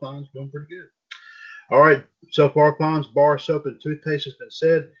start off. Fonz doing pretty good. All right. So far, Fonz, bar soap and toothpaste has been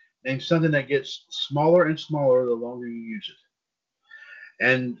said. Name something that gets smaller and smaller the longer you use it.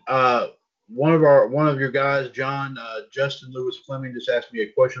 And one of your guys, John, Justin Lewis Fleming, just asked me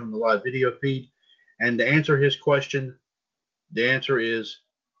a question on the live video feed. And to answer his question, the answer is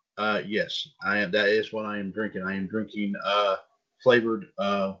yes. That is what I am drinking. I am drinking flavored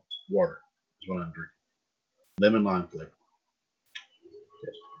water. Is what I'm drinking. Lemon lime flavor.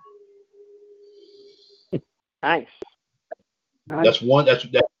 Yes. Nice. That's $1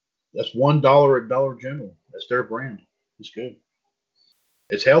 at Dollar General. That's their brand. It's good.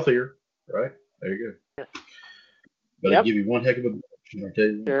 It's healthier, right? There you go. But it'll give you one heck of a I tell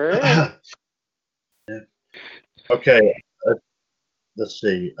you. Sure. Yeah. Okay. Let's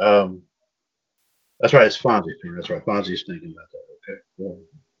see. That's right. It's Fonzie's turn. That's right. Fonzie's thinking about that. Okay. Well,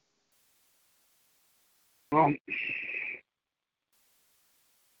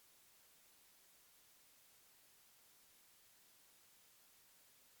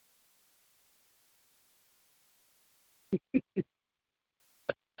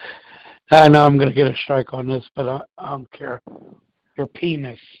 I know I'm going to get a strike on this, but I don't care. Your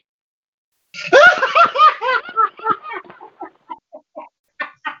penis.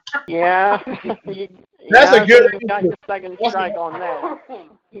 Yeah. That's a good. You got your second strike on that.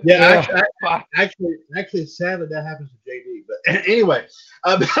 Yeah, actually, sadly, that happens to JD. But anyway,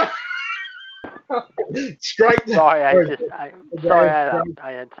 strike. Sorry, I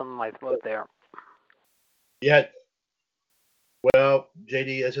had some in my throat there. Yeah. Well,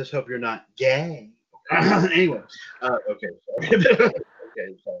 JD, I just hope you're not gay. Anyway, okay, sorry.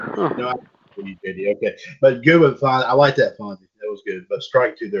 Okay, sorry. No, JD. Okay, but good with Fonzie. I like that Fonzie. That was good. But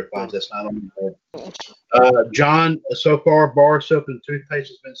strike two there, Fonzie. That's not on the board. John, so far, bar soap and toothpaste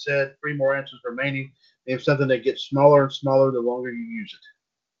has been said. 3 more answers remaining. Name something that gets smaller and smaller the longer you use it.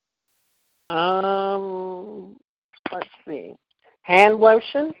 Let's see. Hand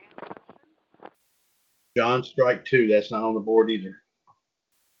lotion. John, strike two. That's not on the board either.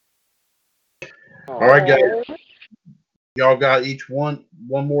 All right, guys. Y'all got each one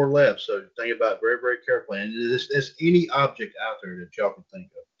more left, so think about it very, very carefully. And there's any object out there that y'all can think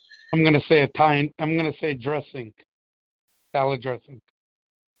of. I'm gonna say dressing, salad dressing.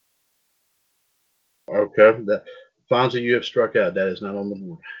 Okay, Fonzie, you have struck out. That is not on the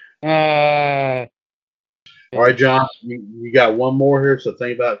board. All right, John, you got one more here, so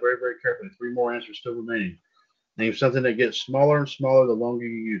think about it very, very carefully. 3 more answers still remaining. Name something that gets smaller and smaller the longer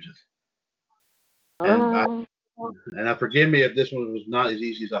you use it. And forgive me if this one was not as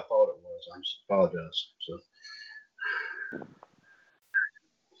easy as I thought it was. I just apologize. So.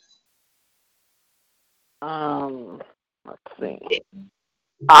 Let's see.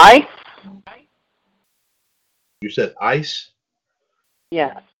 Ice. You said ice?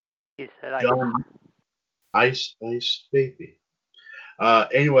 Yes. He said ice. John, ice, baby.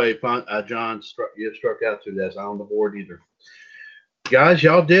 Anyway, John, you have struck out too. That's not on the board either. Guys,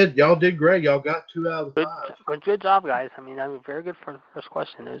 y'all did great. Y'all got 2 out of 5. Good job, guys. I mean, very good for the first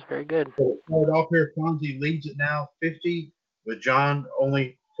question. It was very good. So start off here. Fonzie leads it now, 50, with John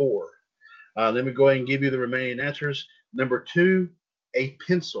only 4. Let me go ahead and give you the remaining answers. Number 2, a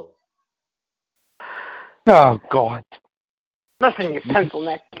pencil. Oh God. Nothing your pencil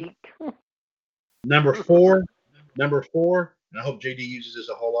neck geek. Number 4, and I hope JD uses this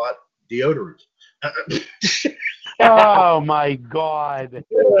a whole lot, deodorant. Oh my God.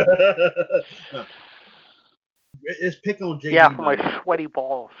 It's pick on JD. Yeah, for my sweaty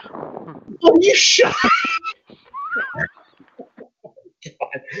balls. Oh, you shut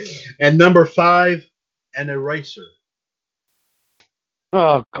And number 5, an eraser.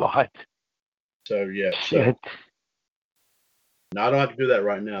 Oh God. So yeah. Shit. No, I don't have to do that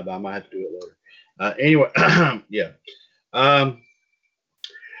right now, but I might have to do it later. Anyway, yeah.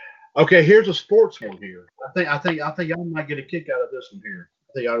 Okay, here's a sports one here. I think y'all might get a kick out of this one here.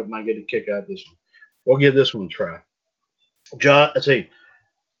 I think y'all might get a kick out of this one. We'll give this one a try. John, let's see.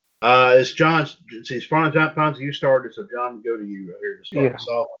 It's John's. It's Fonzie, you started, so John, go to you right here to start us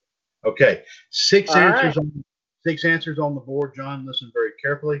off. Okay, 6 answers. Right. 6 answers on the board. John, listen very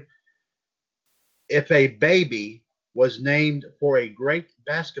carefully. If a baby was named for a great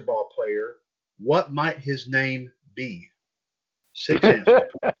basketball player, what might his name be? 6 answers.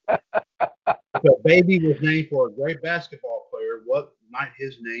 If a baby was named for a great basketball player, what might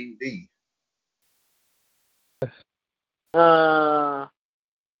his name be?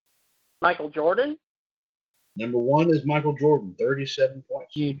 Michael Jordan. Number 1 is Michael Jordan, 37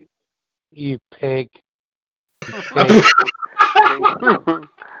 points. You pig.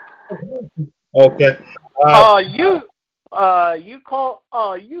 Okay. You,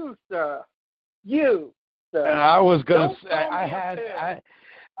 sir. You, sir. And I was gonna say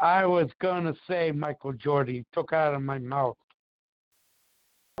I was gonna say Michael Jordan. He took out of my mouth.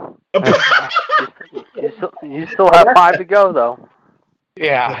 You still have 5 to go, though.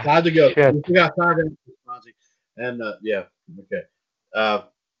 Yeah. 5 to go. Shit. We got 5 answers, Fonzie. And yeah, okay.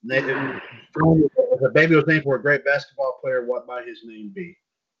 If a baby was named for a great basketball player, what might his name be?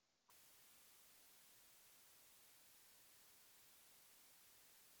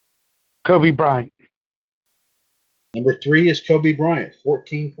 Kobe Bryant. Number 3 is Kobe Bryant,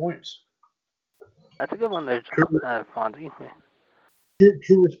 14 points. That's a good one there, Fonzie.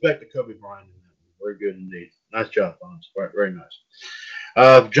 True respect to Kobe Bryant. Very good indeed. Nice job, Fonzie. Right, very nice.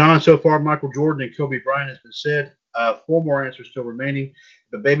 John, so far, Michael Jordan and Kobe Bryant has been said. 4 more answers still remaining.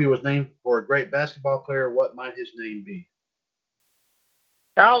 If a baby was named for a great basketball player, what might his name be?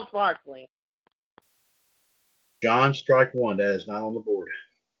 Charles Barkley. John, strike 1. That is not on the board.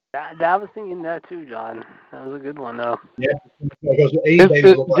 I was thinking that too, John. That was a good one, though. Yeah, because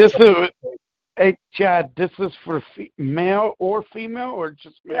hey, Chad, this is for male or female or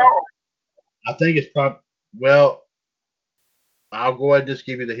just male? I think it's probably, well, I'll go ahead and just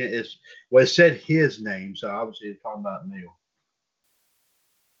give you the hint. It said his name, so obviously it's talking about male.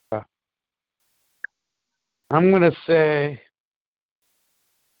 I'm going to say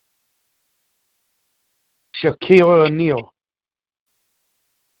Shaquille O'Neal.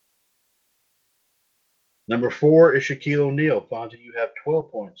 Number 4 is Shaquille O'Neal. Fonzie, you have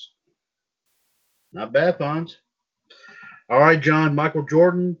 12 points. Not bad, Fonz. All right, John. Michael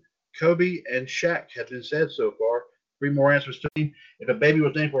Jordan, Kobe, and Shaq have been said so far. 3 more answers to me. If a baby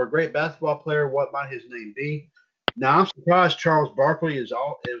was named for a great basketball player, what might his name be? Now, I'm surprised Charles Barkley was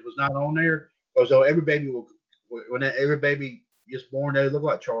not on there, because though every baby when every baby gets born, they look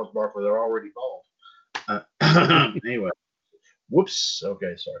like Charles Barkley. They're already bald. Anyway, whoops.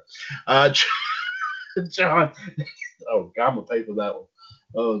 Okay, sorry. John. Oh, God, I'm gonna pay for that one.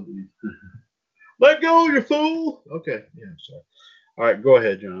 Oh, let go, you fool. Okay, yeah, sorry. All right, go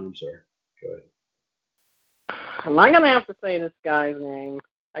ahead, John. I'm sorry. Go ahead. Am I going to have to say this guy's name?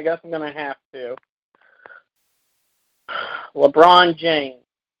 I guess I'm going to have to. LeBron James.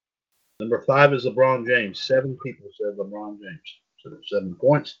 Number 5 is LeBron James. 7 people said LeBron James. So there's 7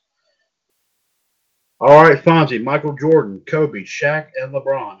 points. All right, Fonzie, Michael Jordan, Kobe, Shaq, and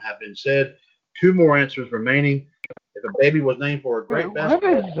LeBron have been said. 2 more answers remaining. If a baby was named for a great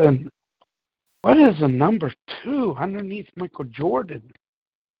basketball. What is the number 2 underneath Michael Jordan?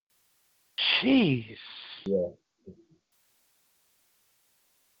 Jeez. Yeah.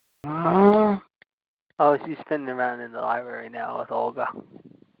 Oh, she's spinning around in the library now with Olga.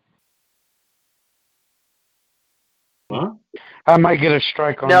 Huh? I might get a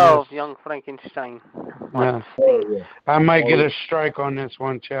strike on No, this. Young Frankenstein. Yeah. Oh, yeah. I might get a strike on this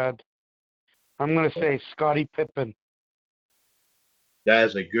one, Chad. I'm going to say Scottie Pippen. That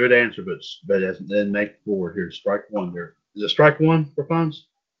is a good answer, but then make forward here. Strike 1 there. Is it strike 1 for Fonz?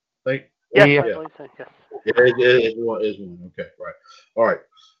 Yes, Yeah. I believe so, yes. Yeah, it is one. Okay, right. All right.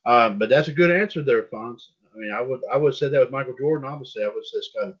 But that's a good answer there, Fonz. I mean, I would have said that with Michael Jordan. Obviously, I would have said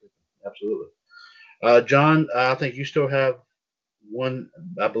Scottie Pippen. Absolutely. John, I think you still have one,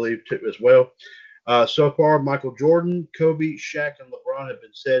 I believe, too, as well. So far, Michael Jordan, Kobe, Shaq, and LeBron have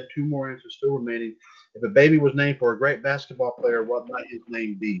been said. 2 more answers still remaining. If a baby was named for a great basketball player, what might his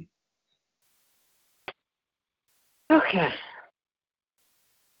name be? Okay.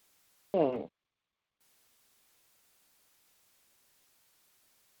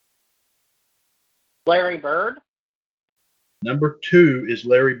 Larry Bird? Number 2 is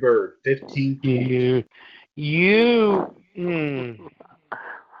Larry Bird. 15 points. I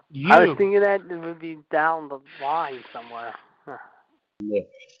was thinking that it would be down the line somewhere.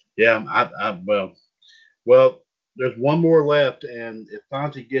 Yeah. Well, there's one more left, and if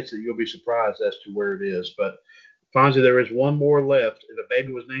Fonzie gets it, you'll be surprised as to where it is. But Fonzie, there is one more left. If a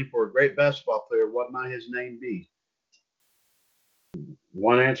baby was named for a great basketball player, what might his name be?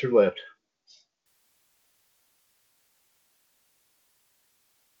 One answer left.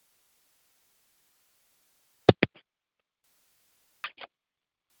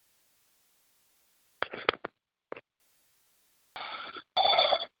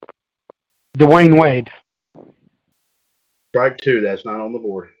 Dwayne Wade. Strike 2. That's not on the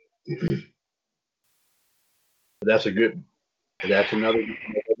board. That's another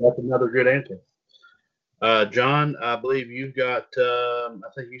good answer. John, I believe you've got. I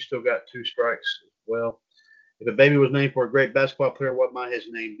think you still got 2 strikes. Well, if a baby was named for a great basketball player, what might his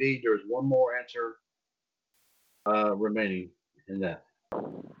name be? There's one more answer remaining in that.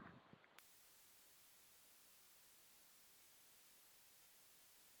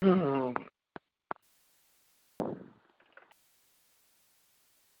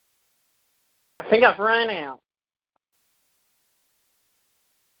 I think I've run out.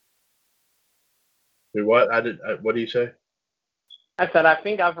 What? What do you say? I said I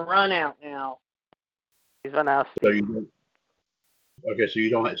think I've run out now. He's run out. So you okay? So you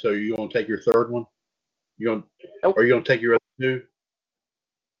don't. So you gonna take your third one? Nope. Are you gonna take your other 2?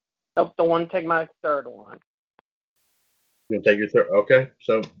 Nope, the one take my third one. You're gonna take your third. Okay.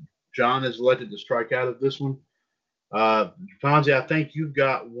 So John is elected to strike out of this one. Fonzie, I think you've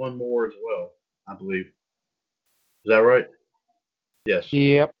got one more as well. I believe. Is that right? Yes.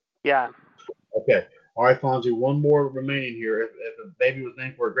 Yep. Yeah. Okay. All right, Fonzie, one more remaining here. If a baby was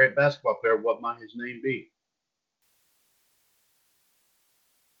named for a great basketball player, what might his name be?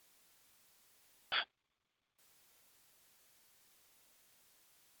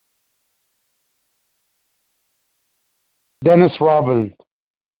 Dennis Rodman.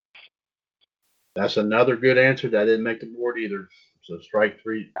 That's another good answer. That didn't make the board either. So strike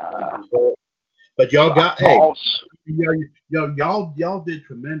 3. But y'all got y'all did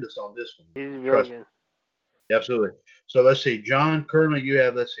tremendous on this one. He's really good. Absolutely. So let's see, John. Currently, you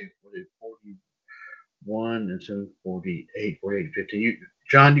have 41 and 48, 50.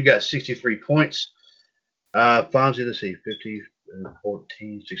 John, you got 63 points. Fonzie, let's see, 50,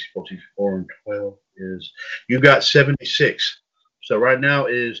 14, 60, 44, and 12 is, you got 76. So right now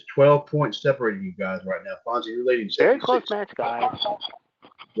is 12 points separating you guys right now. Fonzie, you're leading 76. Very close match, guys.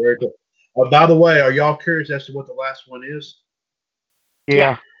 Very cool. By the way, are y'all curious as to what the last one is?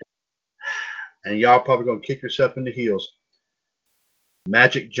 Yeah. And y'all probably going to kick yourself in the heels.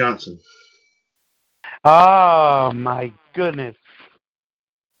 Magic Johnson. Oh, my goodness.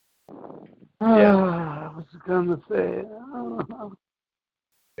 Yeah. I was going to say.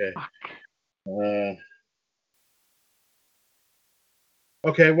 Okay.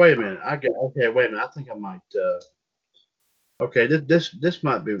 Okay, wait a minute. Wait a minute. I think I might. Okay, this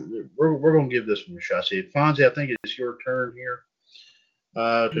might be. We're gonna give this one a shot. See, Fonzie, I think it's your turn here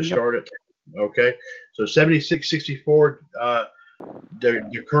to start it. Okay, so 76-64.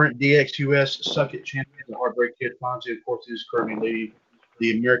 The current DXUS Suck It champion, the Heartbreak Kid Fonzie, of course, is currently leading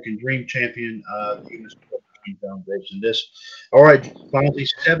the American Dream champion, the US Foundation. This. All right, Fonzie.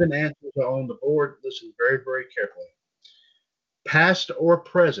 7 answers are on the board. Listen very, very carefully. Past or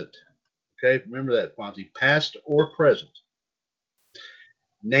present. Okay, remember that, Fonzie. Past or present.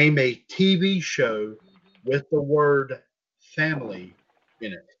 Name a TV show with the word family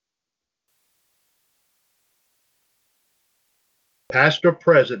in it. Past or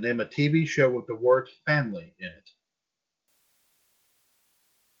present, name a TV show with the word family in it.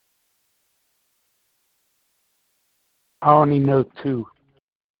 I only know 2.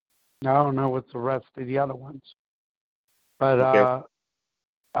 I don't know what's the rest of the other ones. But Okay.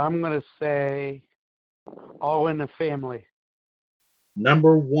 I'm going to say All in the Family.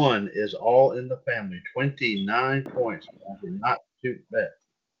 Number 1 is All in the Family. 29 points. Not too bad.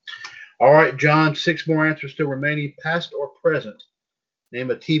 All right, John, 6 more answers still remaining. Past or present,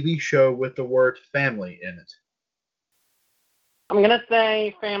 name a TV show with the word family in it. I'm going to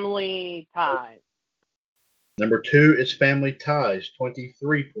say Family Ties. Number 2 is Family Ties.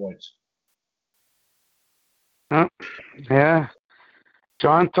 23 points. Yeah.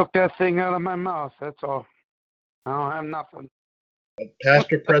 John took that thing out of my mouth. That's all. I don't have nothing.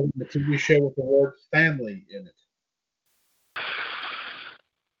 Past or present, a TV show with the word family in it.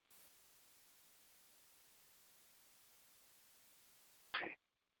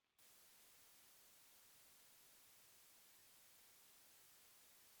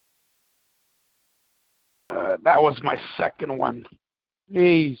 That was my second one.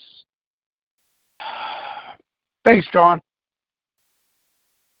 Jeez. Thanks, John.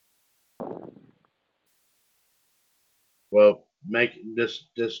 Well, make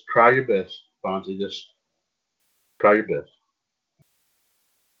just try your best, Fonzie. Just try your best.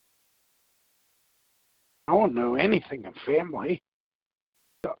 I don't know anything of family.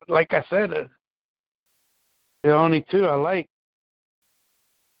 Like I said, the only 2 I like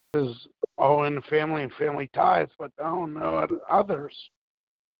is All in the Family and Family Ties, but I don't know others.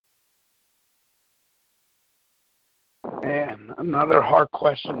 Man, another hard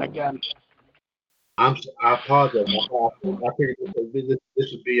question again. I apologize. I figured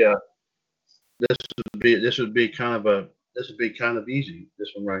this would be kind of easy.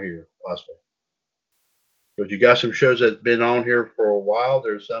 This one right here, possibly. But you got some shows that's been on here for a while.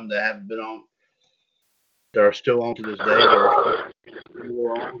 There's some that haven't been on, that are still on to this day. I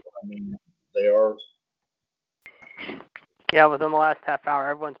mean, they are. Yeah, within the last half hour,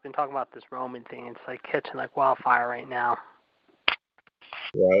 everyone's been talking about this Roman thing. It's like catching like wildfire right now.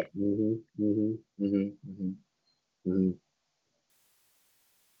 Right.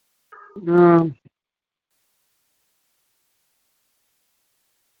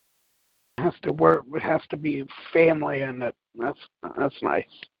 Has to work. It has to be family, and that's nice.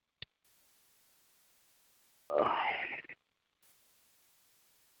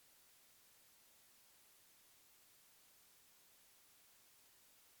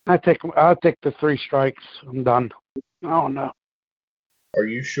 I'll take the 3 strikes. I'm done. I don't know. Are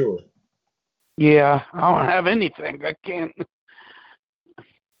you sure? Yeah, I don't have anything. I can't.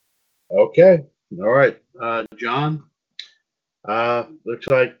 Okay. All right. John, looks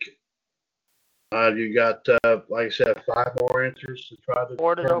like you got, like I said, 5 more answers to try to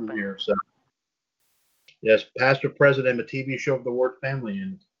Board is determine open. here. So, yes, past or present, name a TV show with the word family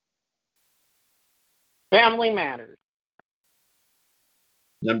in it. Family Matters.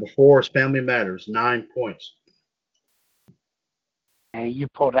 Number 4 is Family Matters. 9 points. Hey, you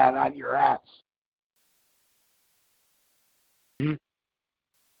pull that out of your ass.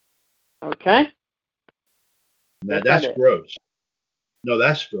 Okay. Now, that's gross. No,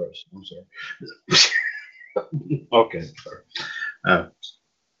 that's gross. I'm sorry. Okay. Sorry.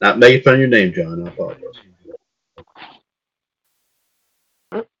 Not making fun of your name, John. I apologize.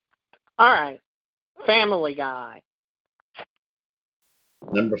 All right. Family Guy.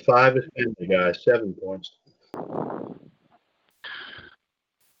 Number 5 is Family Guy, 7 points.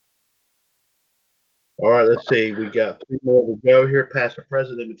 All right, let's see. We got 3 more to go here. Past the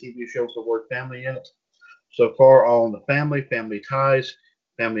present of a TV show with the word family in it. So far, all in the family, Family Ties,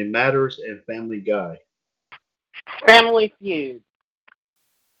 Family Matters, and Family Guy. Family Feud.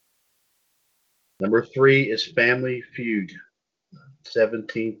 Number 3 is Family Feud,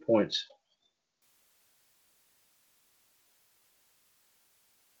 17 points.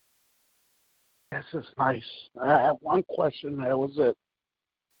 This is nice. I have one question. That was it.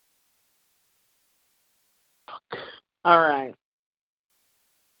 All right.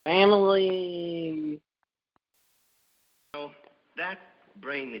 Family. Oh, that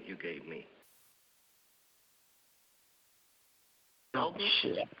brain that you gave me. Oh,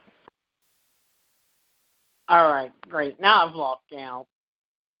 shit. All right, great. Now I've lost count.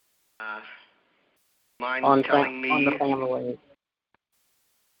 Mind On telling me on the family.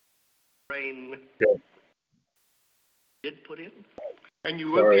 brain Yeah. did put in? And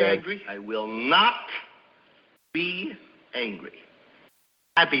you will be angry? I will not be angry.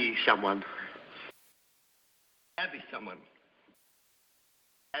 Abby someone. Abby someone.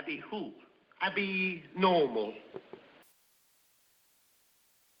 Abby who? Abby normal.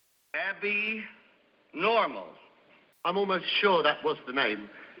 Abby normal. I'm almost sure that was the name.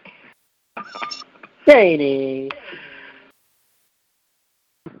 Katie.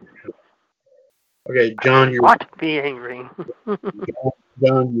 Okay, John, you're Want to be angry.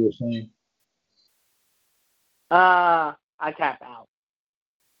 John, you were saying. I tap out.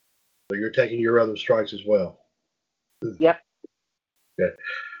 So you're taking your other strikes as well. Yep. Okay.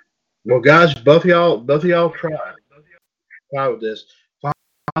 Well, guys, both of y'all try with this.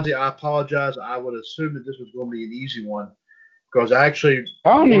 Fonzie, I apologize. I would assume that this was going to be an easy one because actually, I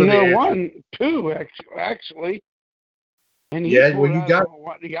only one of the know answers- two actually. And he Yeah, pulled well, you out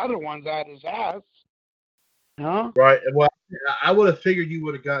got the other ones out his ass. No? right. Well, I would have figured you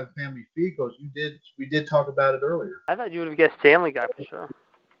would have gotten Family Feud because we did talk about it earlier. I thought you would have guessed Family Guy for sure.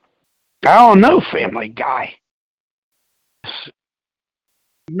 I don't know Family Guy.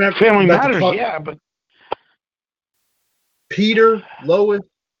 Remember Family about the Matters, talk- yeah, but Peter, Lois,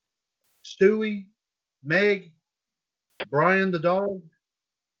 Stewie, Meg, Brian the dog.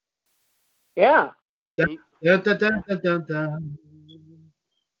 Yeah. Dun, dun, dun, dun, dun, dun,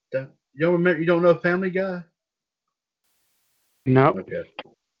 dun. You don't remember? You don't know Family Guy? no. Okay.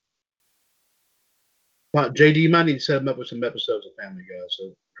 JD, you might need to set him up with some episodes of Family Guy.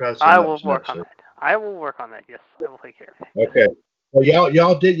 So try to set I him up will with some work on episodes. that. I will work on that. Yes, I will take care of it. Okay. Well,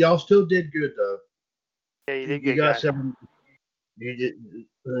 y'all still did good though. Yeah, you did You good, got guys. 7. You did.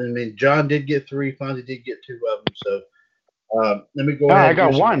 I mean, John did get 3. Fonzie did get 2 of them. So let me go No, ahead. I got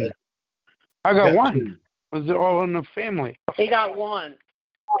and do some- one. I got one. 2. Was it all in the family? He got one.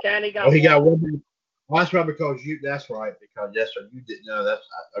 Channy got Oh, he one. got 1. Well, that's right because you. That's right because yes, sir. You didn't know. That's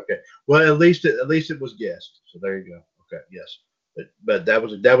okay. Well, at least it was guessed. So there you go. Okay. Yes. But that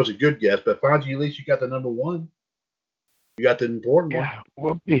was a good guess. But Fonzie, at least you got the number 1. You got the important one. Yeah,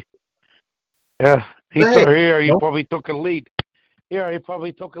 whoopee. Yeah, he probably took a lead. Here, he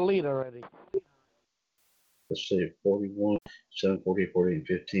probably took a lead already. Let's see, 41, 7, 48, 48, and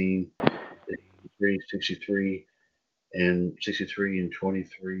 15, 63, 63, and 63 and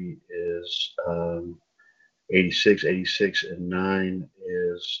 23 is 86, 86 and 9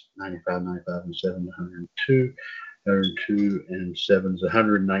 is 95, 95 and 7, 102, 102 and 7 is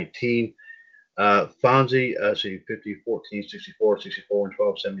 119. Fonzie, see, 50, 14, 64, 64 and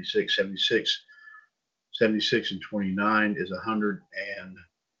 12, 76, 76, 76 and 29 is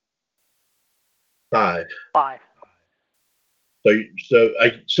 105. 5. So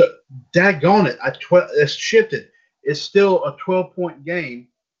daggone it! It's shifted. It's still a 12-point game,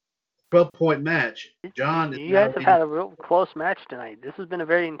 12-point match. John, You guys have had a real close match tonight. This has been a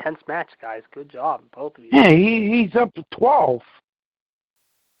very intense match, guys. Good job, both of you. Yeah, he's up to 12.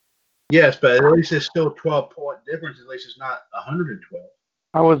 yes, but at least it's still a 12-point difference. At least it's not 112.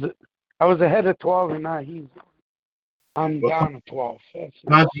 I was ahead of 12, and now I'm down to 12.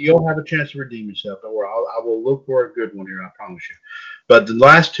 Fonzie, you'll have a chance to redeem yourself. Don't worry. I will look for a good one here. I promise you. But the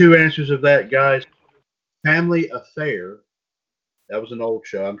last 2 answers of that, guys, Family Affair. That was an old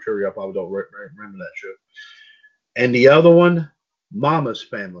show. I'm sure y'all probably don't remember that show. And the other one, Mama's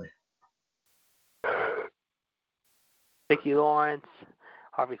Family. Vicki Lawrence,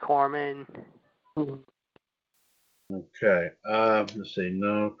 Harvey Korman. Okay. Let's see.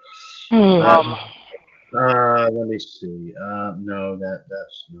 No. Let me see. No,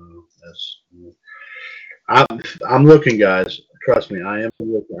 that's no. I'm looking, guys. Trust me, I am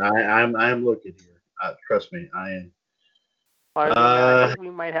looking. I am looking here. Trust me, I am. I think we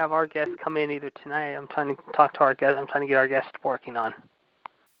might have our guest come in either tonight. I'm trying to talk to our guest. I'm trying to get our guest working on.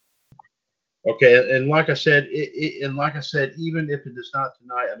 Okay, and like I said, even if it is not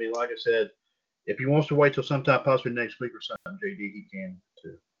tonight, I mean, like I said, if he wants to wait till sometime possibly next week or something, JD, he can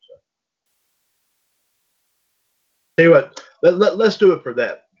too. So. Tell you what, let's do it for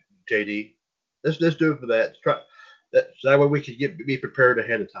that, JD. Let's do it for that. Try that, so that way we can be prepared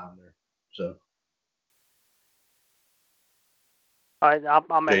ahead of time there. So. All right, I'll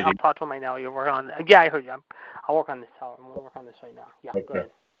talk to him right now. You're working on it. Yeah, I heard you. I'll work on this. I'm going to work on this right now. Yeah, Okay. Go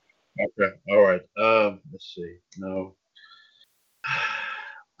ahead. Okay. All right. Let's see. No.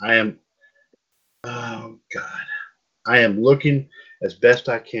 I am. Oh God. I am looking as best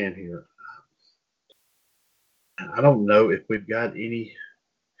I can here. I don't know if we've got any.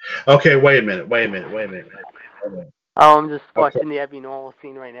 Okay. Wait a minute. Oh, I'm just watching the abnormal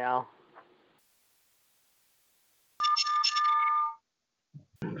scene right now.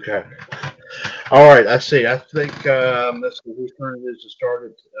 Okay. All right. I see. I think let's see whose turn it is to start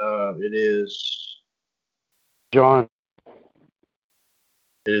it. It is John.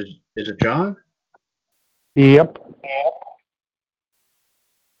 Is it John? Yep.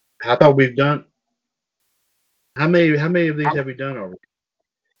 I thought we've done. How many of these have we done already?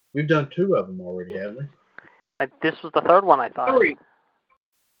 We've done 2 of them already, haven't we? This was the third one, I thought. 3.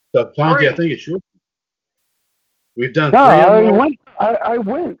 So, Fonzie, I think it's yours. We've done No, 3 of them I already. went. I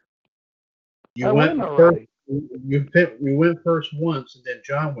went. You went first. You went first once, and then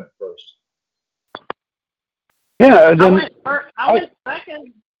John went first. Yeah. I went first. I went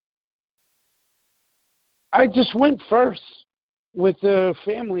second. I just went first with the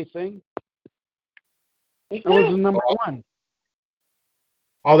family thing. It was the number 1.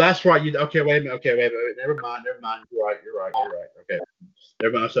 Oh, that's right. Okay, wait a minute. Okay, wait. Never mind. You're right. Okay.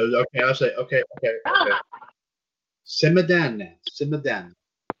 Never mind. So, okay, I'll say, okay. Simmer down now.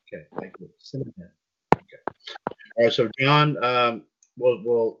 Okay, thank you. Simmer down. Okay. All right, so John,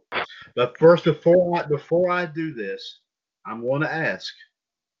 but first, before I do this, I'm going to ask,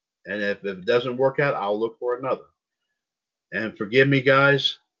 and if it doesn't work out, I'll look for another. And forgive me,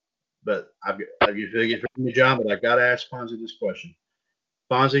 guys, but forgive me, John, but I got to ask Fonzie this question.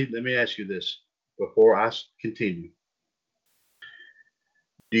 Fonzie, let me ask you this before I continue.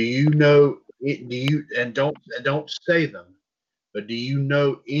 Do you know? And don't say them, but do you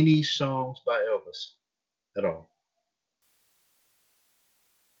know any songs by Elvis at all?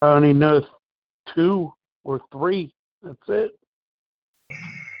 I only know 2 or 3. That's it.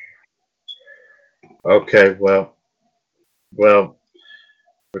 Okay, well,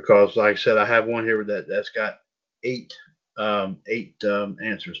 because like I said, I have one here that's got 8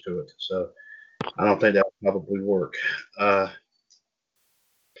 answers to it, so I don't think that'll probably work.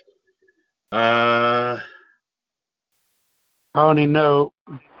 I only know.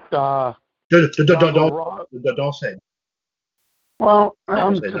 Don't say. Well,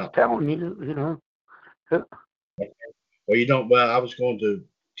 I'm just telling you, you know. Okay. Well, you don't. Well, I was going to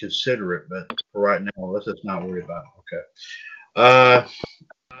consider it, but for right now, let's just not worry about it. Okay.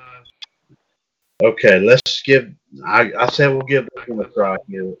 Okay. Let's give. I said we'll give this one a try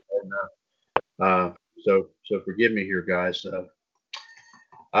here. So forgive me here, guys.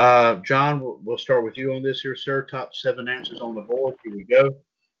 John, we'll start with you on this here, sir. Top 7 answers on the board. Here we go. Of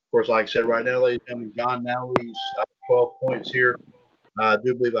course, like I said, right now, ladies and gentlemen, John now leads 12 points here. I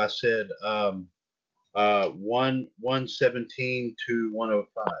do believe I said 117 to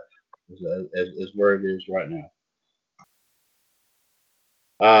 105 is where it is right now.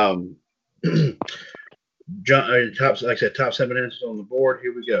 John, like I said, top 7 answers on the board.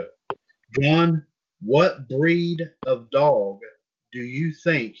 Here we go. John, what breed of dog do you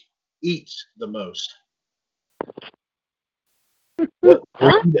think eats the most? What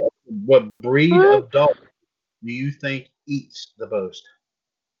breed of dog do you think eats the most?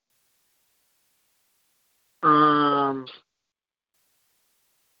 A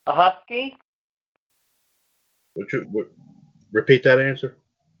husky. Repeat that answer.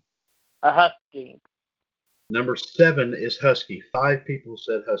 A husky. Number 7 is husky. 5 people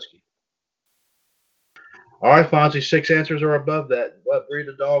said husky. All right, Fonzie, 6 answers are above that. What breed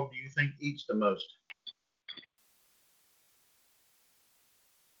of dog do you think eats the most?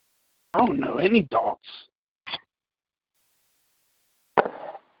 I don't know any dogs.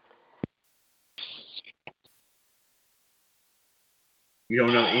 You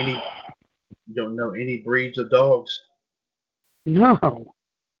don't know any breeds of dogs? No. All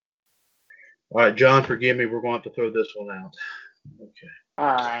right, John, forgive me. We're going to have to throw this one out. Okay.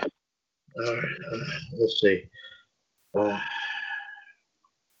 All right. Let's see.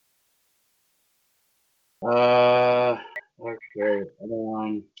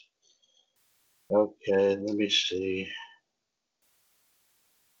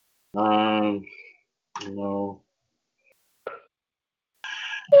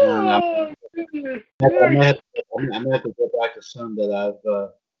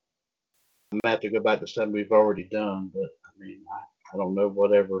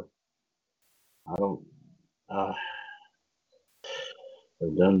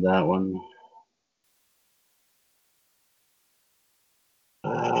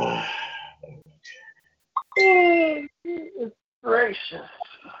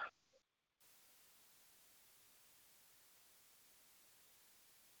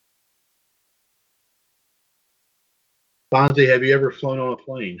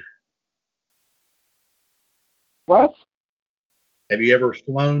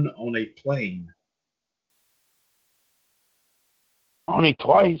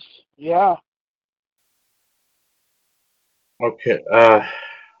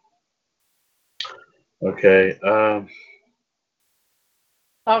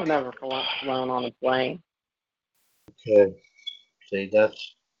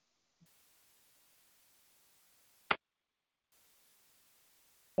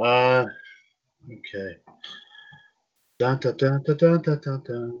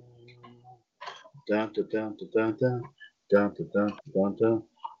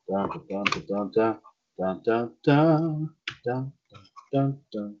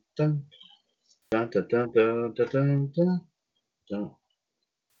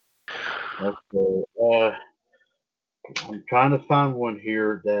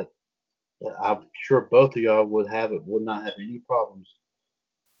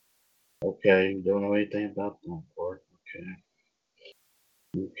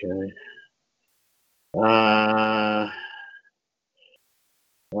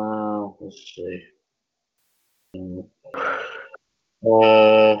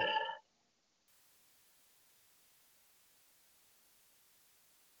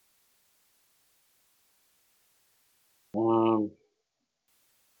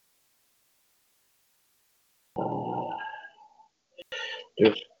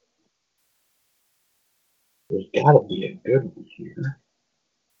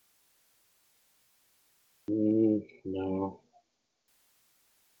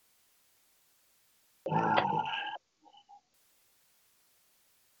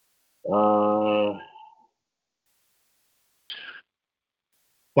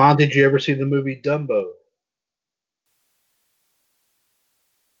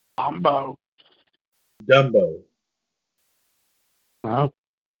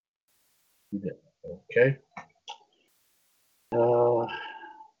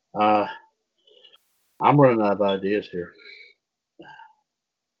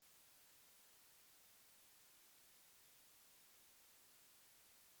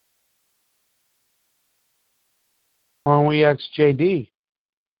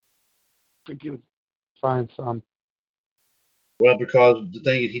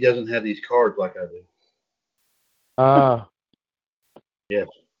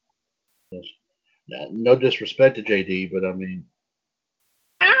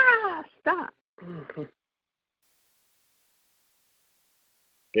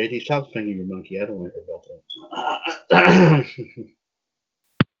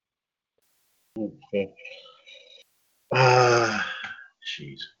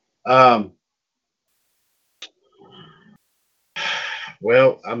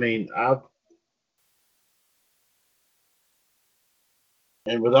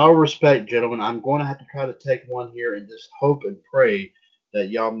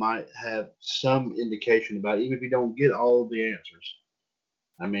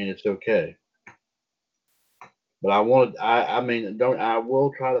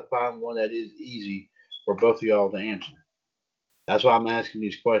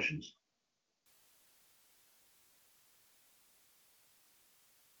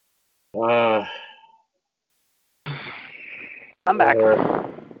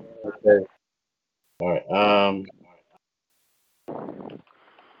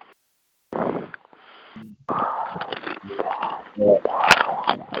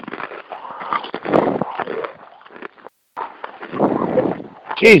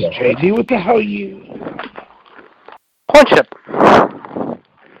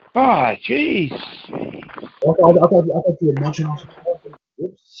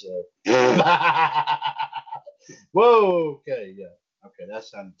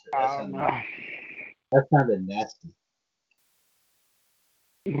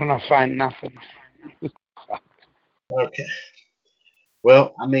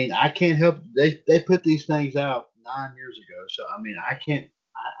 Well, I mean, I can't help. They put these things out 9 years ago, so I mean, I can't.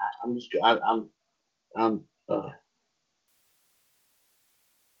 I'm just. I'm.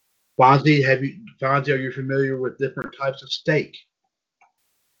 Fonzie, Fonzie, are you familiar with different types of steak?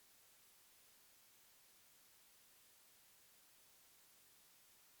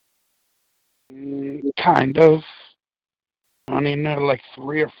 Kind of. I don't even know, like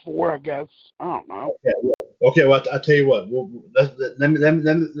 3 or 4, I guess. I don't know. Okay, well, I'll tell you what.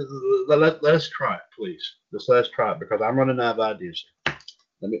 Let us try it, please. Let us try it because I'm running out of ideas.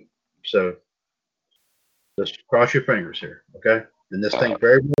 So just cross your fingers here, okay? And this thing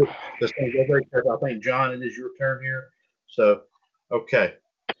very careful. I think, John, it is your turn here. So, okay.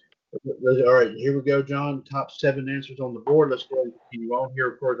 All right, here we go, John. Top 7 answers on the board. Let's go and continue on here.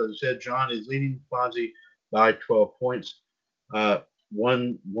 Of course, as I said, John is leading Fonzie by 12 points,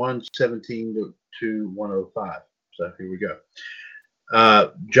 117 to 105. So here we go.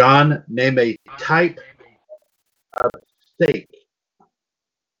 John, name a type of steak.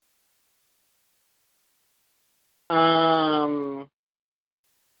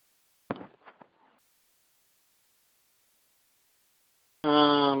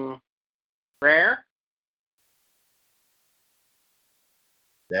 Rare.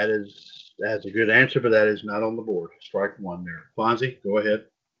 That's a good answer, but that is not on the board. Strike one there. Fonzie, go ahead.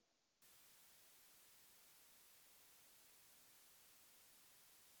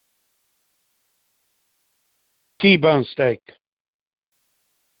 T-bone steak.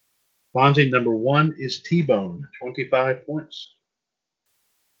 Fonzie, number 1 is T-bone, 25 points.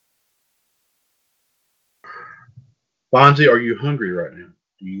 Fonzie, are you hungry right now?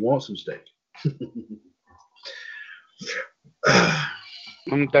 Do you want some steak?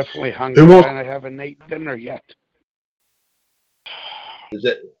 I'm definitely hungry. I haven't ate dinner yet. Is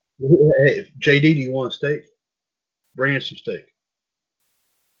that, hey, JD, do you want a steak? Bring in some steak.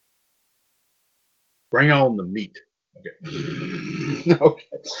 Bring on the meat. Okay. Okay.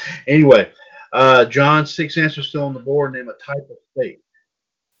 Anyway, John, 6 answers still on the board. Name a type of steak.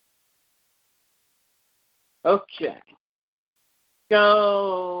 Okay.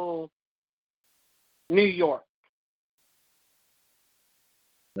 Go New York.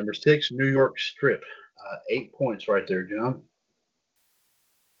 Number 6, New York strip. 8 points right there, John.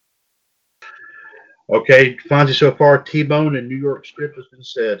 Okay, Fonzie, so far, T-bone and New York strip has been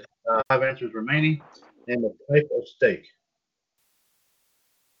said. 5 answers remaining. Name a type of steak.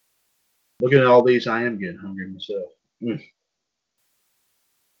 Looking at all these, I am getting hungry myself.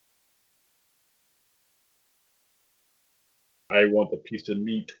 I want a piece of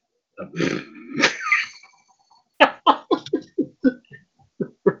meat.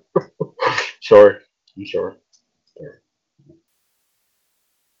 Sorry. I'm sorry.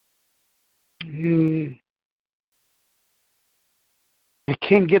 I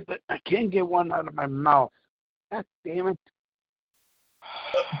can't get one out of my mouth. God damn it.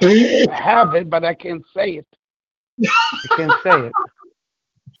 I have it, but I can't say it. I can't say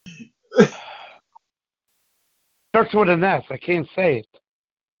it. Starts with an S. I can't say it.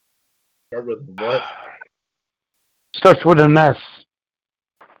 Start with what? Starts with an S.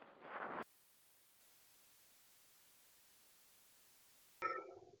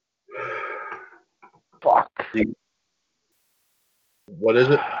 Fuck. What is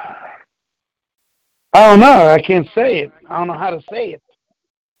it? I don't know. I can't say it. I don't know how to say it.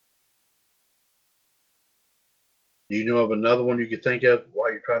 Do you know of another one you could think of while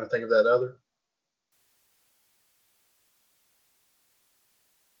you're trying to think of that other?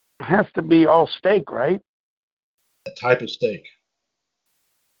 It has to be all steak, right? A type of steak.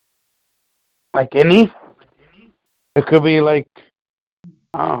 Like any? It could be like,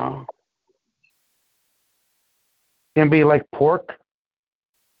 I don't know. It can be like pork.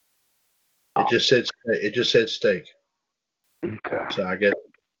 It just said steak. Okay. So I guess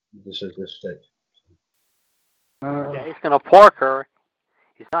this is this steak. Yeah, he's gonna pork her.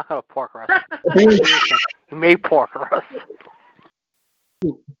 He's not gonna pork us. He may pork us.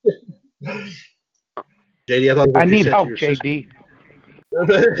 JD, I need help, JD.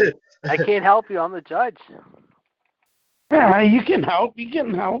 I can't help you. I'm the judge. Yeah, you can help. You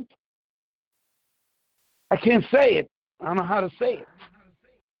can help. I can't say it. I don't know how to say it.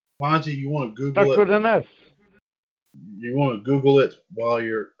 Fonzie, you want to Google Starts it? with an S. You want to Google it while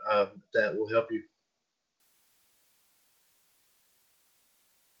you're that will help you.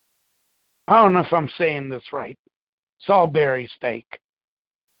 I don't know if I'm saying this right. Salisbury steak.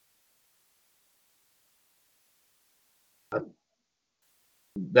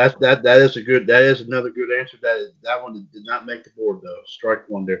 That is another good answer. That one did not make the board though. Strike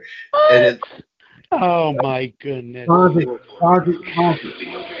one there. What? And Oh my goodness. Fonzie. I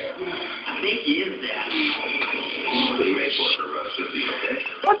think he is that.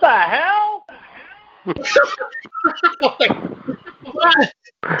 What the hell?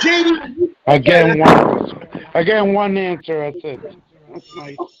 JD. Again, one answer. That's it. That's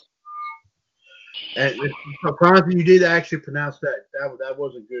nice. And Fonzie, you did actually pronounce that. That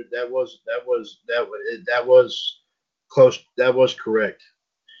wasn't good. That was close. That was correct.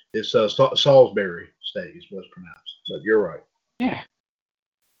 It's Salisbury steak is what's pronounced. But you're right. Yeah.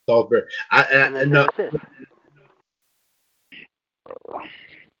 Salisbury. No.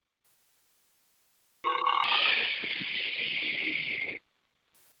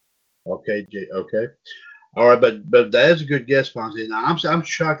 Okay, okay. All right, but that is a good guess, Fonzie. Now, I'm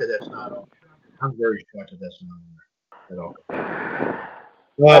shocked that that's not on. I'm very shocked that that's not on there at all.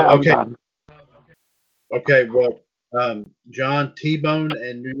 Well, okay. Okay, well, John, T-bone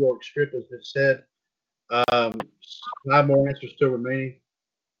and New York strip has been said. 5 more answers still remaining.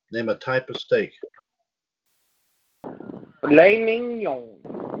 Name a type of steak. Filet mignon.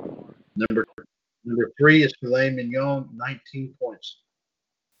 Number 3 is filet mignon, 19 points.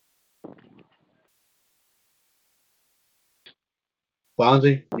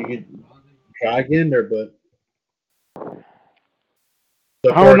 Fonzie, you can try again there, bud.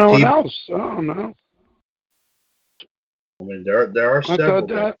 So I don't know what else. I don't know. I mean, there are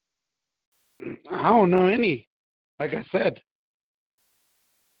several. I don't know any. Like I said,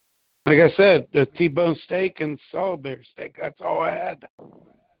 the T-bone steak and Salisbury steak. That's all I had.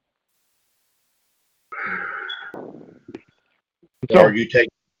 So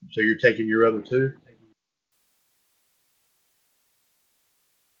you're taking your other 2?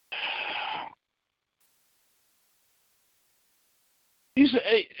 You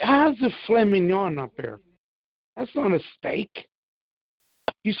say, how's the filet mignon up there? That's not a steak.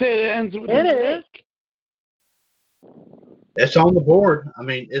 You said it ends with a steak. It's on the board. I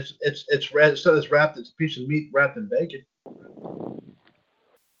mean, it's wrapped. It's a piece of meat wrapped in bacon.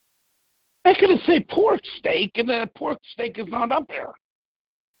 I could have said pork steak, and that pork steak is not up there.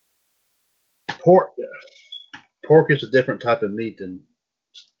 Pork is a different type of meat than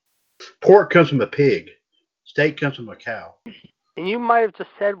pork comes from a pig. Steak comes from a cow. And you might have just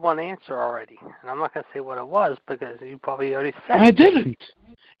said one answer already, and I'm not going to say what it was because you probably already said it. I didn't.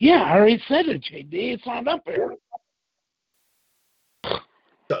 Yeah, I already said it, JD. It's not up there.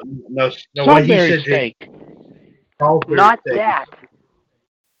 No, what he said. Steak. Not that.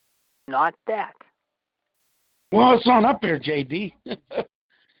 Not that. Well, it's not up there, JD.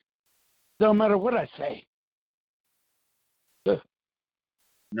 Don't matter what I say. No,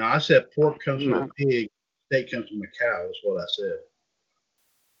 I said pork comes from a pig. Steak comes from a cow. That's what I said.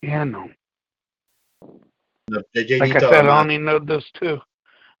 Yeah, no. No, like I said, I only know those 2.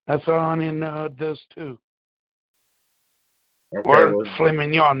 That's all I only know those 2. Okay, or filet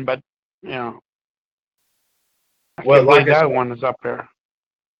mignon, but you know. Well, like that one is up there.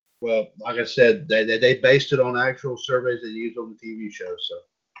 Well, like I said, they based it on actual surveys they used on the TV show. So,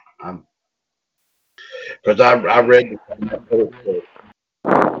 because I read.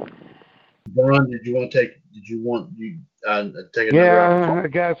 Ron, did you want to take? Did you want take another? Yeah, I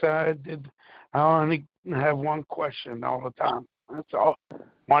guess I did. I only have one question all the time. That's all.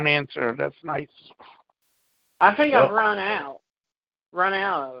 One answer. That's nice. I think I've run out. Run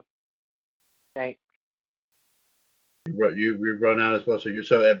out of. Okay. You've run out as well.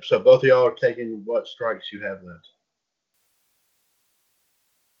 So both of y'all are taking what strikes you have left.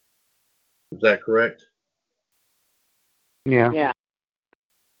 Is that correct? Yeah. Yeah.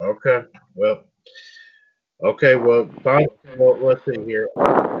 Okay. Well, fine. Well, let's see here.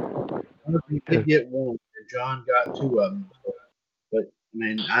 You did get one, and John got 2 of them. But I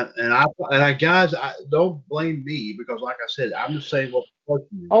mean, guys, don't blame me because, like I said, I'm just saying what the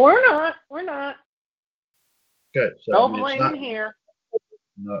question is. Oh, we're not. Okay. So no blame here.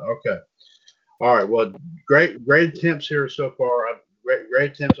 No. Okay. All right. Well, great attempts here so far.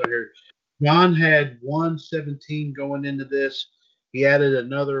 Great attempts on here. John had 117 going into this. He added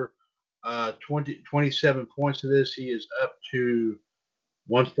another 27 points to this. He is up to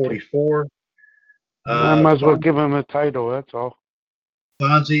 144. I might as well give him a title. That's all.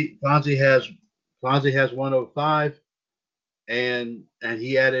 Fonzie has 105, and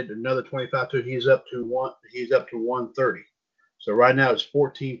he added another 25 to it. He's up to 130. So right now it's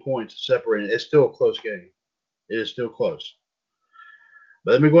 14 points separated. It's still a close game. It is still close.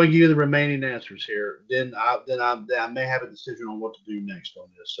 But let me go and give you the remaining answers here. Then I may have a decision on what to do next on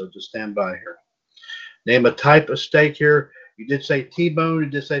this. So just stand by here. Name a type of steak here. You did say T-bone. You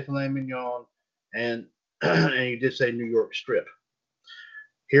did say filet mignon, and you did say New York strip.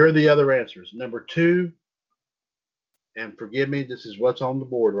 Here are the other answers. Number 2, and forgive me, this is what's on the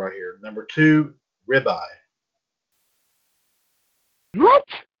board right here. Number 2, ribeye. What?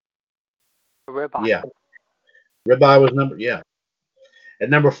 Ribeye. Yeah. Ribeye was yeah.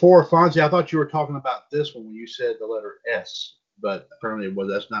 And number 4, Fonzie, I thought you were talking about this one when you said the letter S, but apparently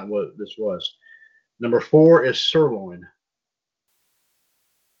that's not what this was. Number 4 is sirloin.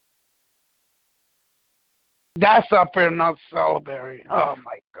 That's up here, not Celeberry. Oh,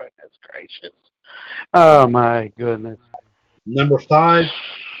 my goodness gracious. Oh, my goodness. Number 5,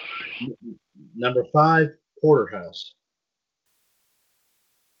 porterhouse.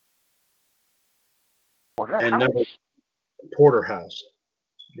 And porterhouse.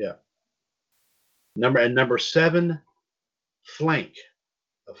 Yeah. Number 7, flank.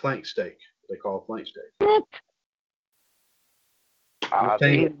 A flank steak. They call it flank steak.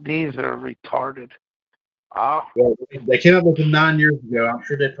 These are retarded. Well, they came up with them 9 years ago. I'm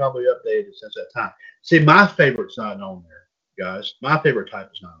sure they probably updated it since that time. See, my favorite's not on there, guys. My favorite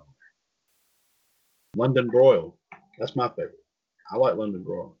type is not on there. London broil. That's my favorite. I like London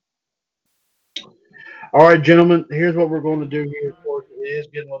broil. All right, gentlemen, here's what we're going to do here. Of course, it is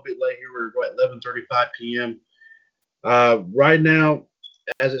getting a little bit late here. We're at 11:35 p.m. Right now,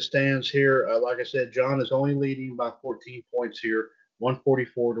 as it stands here, like I said, John is only leading by 14 points here,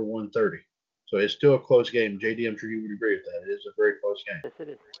 144 to 130. So it's still a close game. JD, I'm sure you would agree with that. It is a very close game. Yes, it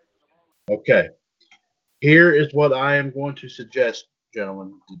is. Okay. Here is what I am going to suggest,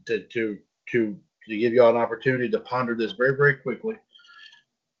 gentlemen, to give you all an opportunity to ponder this very, very quickly.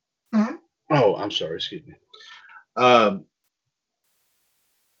 Mhm. Oh, I'm sorry. Excuse me. I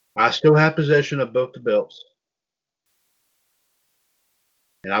still have possession of both the belts,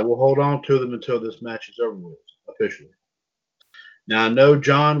 and I will hold on to them until this match is over with, officially. Now, I know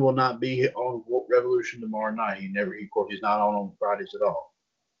John will not be on Revolution tomorrow night. He's not on Fridays at all.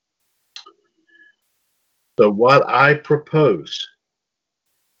 So what I propose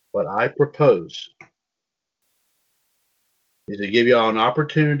is to give you all an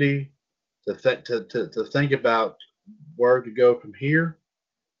opportunity to think about where to go from here.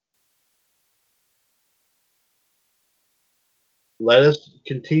 Let us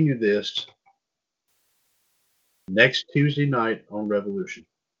continue this next Tuesday night on Revolution.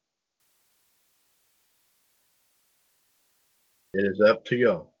 It is up to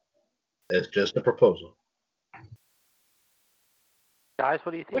y'all. It's just a proposal. Guys,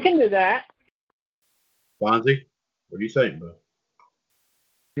 what do you think? We can do that. Fonzie, what do you think, bro?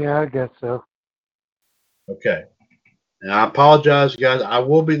 Yeah, I guess so. Okay. And I apologize, guys. I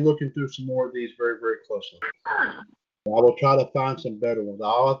will be looking through some more of these very, very closely. I will try to find some better ones.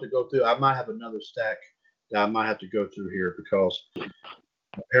 I'll have to go through. I might have another stack that I might have to go through here because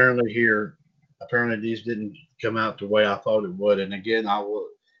apparently these didn't come out the way I thought it would. And again, I will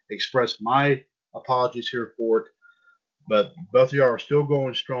express my apologies here for it. But both of y'all are still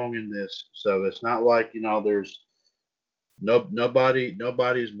going strong in this. So it's not like, there's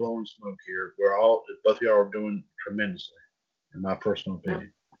nobody's blowing smoke here. Both of y'all are doing tremendously, in my personal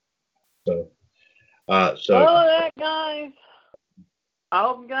opinion. So Follow that, guys. I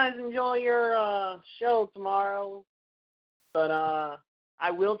hope you guys enjoy your show tomorrow. But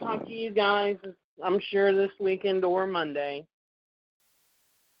I will talk to you guys, I'm sure, this weekend or Monday.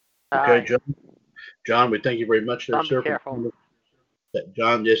 Okay, John, we thank you very much, there, sir. Be careful.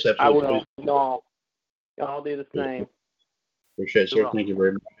 John, yes, absolutely. I will. No, y'all do the same. Appreciate it, sir. Thank you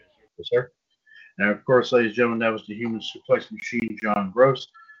very much, yes, sir. And of course, ladies and gentlemen, that was the Human Suplex Machine, John Gross.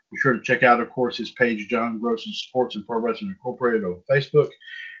 Be sure to check out, of course, his page, John Gross's Sports and Pro Wrestling Incorporated, on Facebook.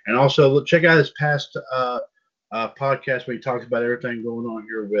 And also check out his past podcast where he talks about everything going on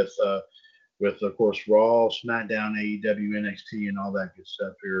here with of course, Raw, SmackDown, AEW, NXT, and all that good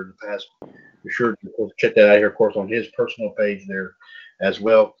stuff here in the past. Be sure to check that out here, of course, on his personal page there as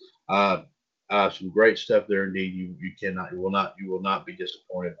well. Some great stuff there indeed. You will not be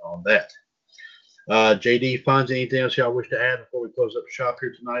disappointed on that. JD, finds anything else y'all wish to add before we close up shop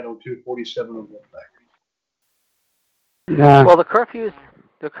here tonight on 247 of Wolfpac? Yeah. Well, the curfew's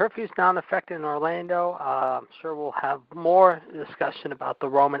now in effect in Orlando. I'm sure we'll have more discussion about the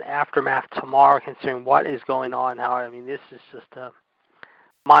Roman aftermath tomorrow, considering what is going on. However, I mean, this is just a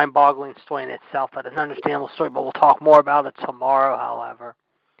mind-boggling story in itself, but an understandable story. But we'll talk more about it tomorrow. However,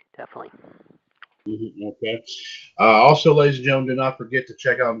 definitely. Okay. Also, ladies and gentlemen, do not forget to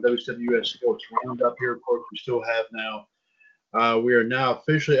check out WWS Sports Roundup here. Of course, we still have now. We are now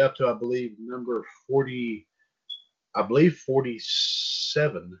officially up to, I believe, number 40. I believe 46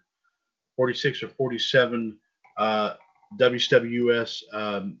 or 47 WWS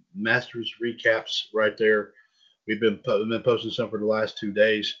Masters recaps right there. We've been posting some for the last 2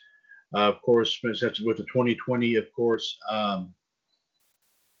 days. Of course, since with the 2020, of course, the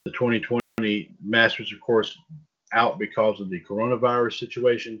 2020 Masters, of course, out because of the coronavirus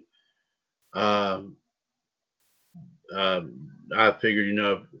situation. I figured,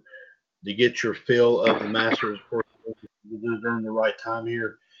 to get your fill of the Masters, of course, during the right time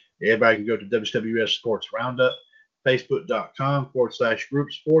here, everybody can go to WWS Sports Roundup,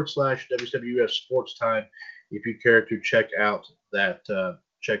 Facebook.com/groups/WWS Sports Time if you care to check out those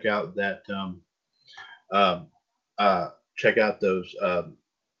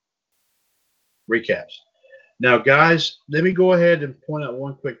recaps. Now, guys, let me go ahead and point out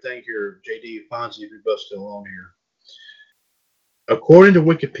one quick thing here, JD, Fonzie, if you're both still on here. According to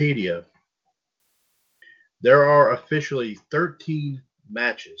Wikipedia, there are officially 13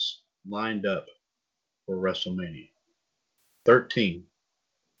 matches lined up for WrestleMania. 13.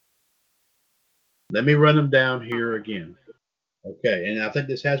 Let me run them down here again. Okay, and I think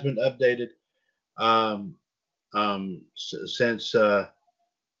this has been updated since, of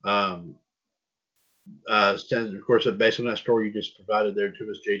course, based on that story you just provided there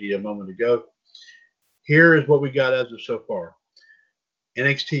to us, JD, a moment ago. Here is what we got as of so far.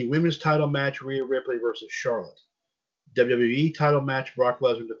 NXT Women's Title match, Rhea Ripley versus Charlotte. WWE Title match, Brock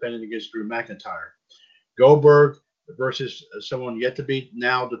Lesnar defending against Drew McIntyre. Goldberg versus someone yet to be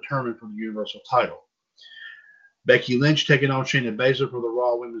now determined for the Universal title. Becky Lynch taking on Shayna Baszler for the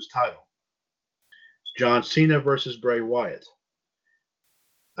Raw Women's title. John Cena versus Bray Wyatt.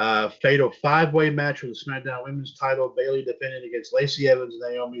 Fatal 5-way match for the SmackDown Women's title. Bayley defending against Lacey Evans,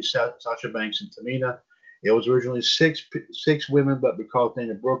 Naomi, Sasha Banks, and Tamina. It was originally six women, but because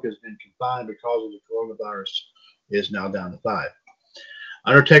Dana Brooke has been confined because of the coronavirus, it is now down to 5.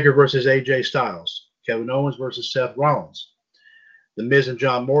 Undertaker versus AJ Styles. Kevin Owens versus Seth Rollins. The Miz and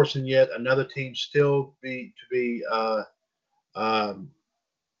John Morrison, yet another team still to be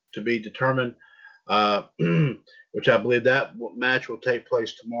determined. Which I believe that match will take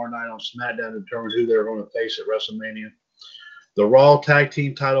place tomorrow night on SmackDown to determine who they're going to face at WrestleMania. The Raw Tag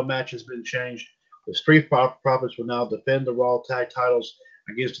Team title match has been changed. The Street Profits will now defend the Raw Tag titles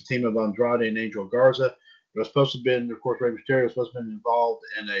against the team of Andrade and Angel Garza. It was supposed to have been, of course, Rey Mysterio was supposed to have been involved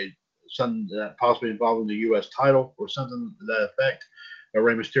in something that possibly involving the U.S. title or something to that effect. But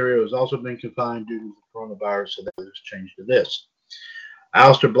Rey Mysterio has also been confined due to the coronavirus, so that was changed to this.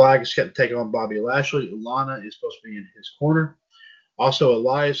 Aleister Black is going to take on Bobby Lashley. Lana is supposed to be in his corner. Also,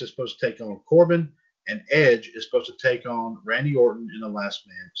 Elias is supposed to take on Corbin, and Edge is supposed to take on Randy Orton in a last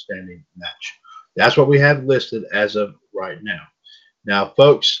man standing match. That's what we have listed as of right now. Now,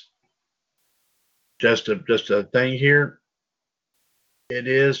 folks, just a thing here. It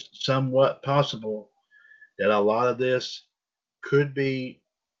is somewhat possible that a lot of this could be,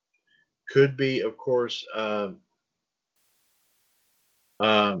 of course,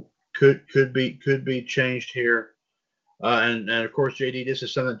 could be changed here. And of course, JD, this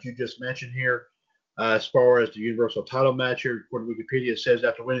is something that you just mentioned here. As far as the Universal title match here, according to Wikipedia, it says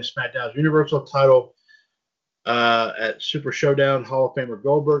after winning SmackDown's Universal title at Super Showdown, Hall of Famer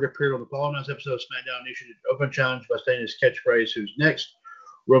Goldberg appeared on the following night's episode of SmackDown, issued an open challenge by stating his catchphrase, "Who's next?"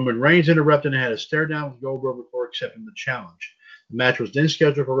 Roman Reigns interrupted and had a stare down with Goldberg before accepting the challenge. The match was then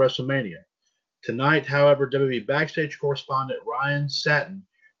scheduled for WrestleMania. Tonight, however, WWE backstage correspondent Ryan Satin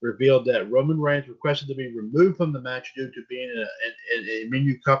revealed that Roman Reigns requested to be removed from the match due to being in an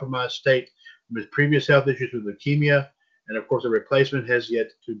immunocompromised state from his previous health issues with leukemia, and of course, a replacement has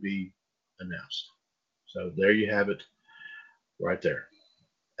yet to be announced. So there you have it, right there.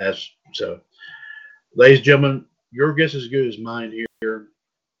 Ladies and gentlemen, your guess is as good as mine here.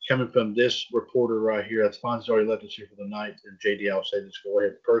 Coming from this reporter right here, that's Fonzie's already left us here for the night, and JD, I'll say this, go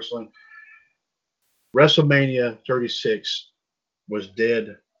ahead personally. WrestleMania 36 was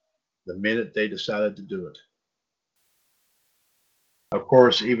dead the minute they decided to do it. Of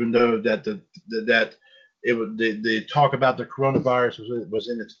course, even though that the talk about the coronavirus was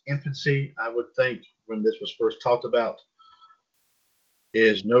in its infancy, I would think when this was first talked about,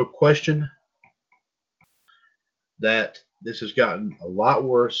 is no question that this has gotten a lot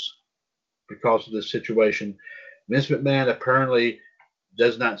worse because of this situation. Vince McMahon apparently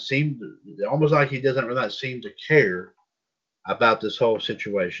does not seem to, almost like he doesn't really seem to care about this whole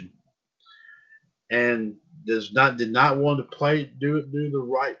situation, and did not want to do the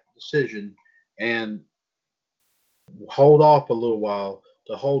right decision and hold off a little while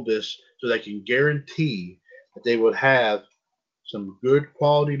to hold this so they can guarantee that they would have some good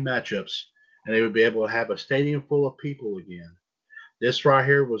quality matchups and they would be able to have a stadium full of people again. This right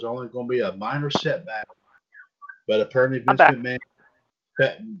here was only going to be a minor setback, but apparently Vince McMahon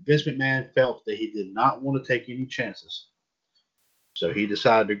Vince McMahon felt that he did not want to take any chances. So he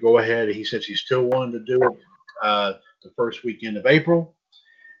decided to go ahead. He says he still wanted to do it the first weekend of April.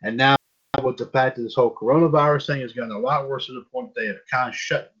 And now with the fact that this whole coronavirus thing has gotten a lot worse to the point they have kind of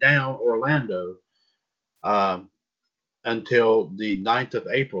shut down Orlando until the 9th of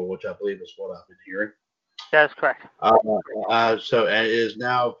April, which I believe is what I've been hearing. That's correct. So it is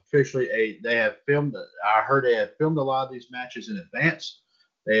now officially they have filmed. I heard they have filmed a lot of these matches in advance.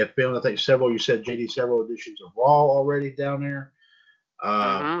 They have filmed, I think, several. You said, JD, several editions of Raw already down there.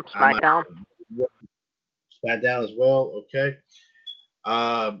 SmackDown. SmackDown as well. Okay.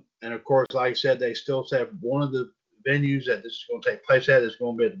 And of course, like I said, they still have one of the venues that this is going to take place at is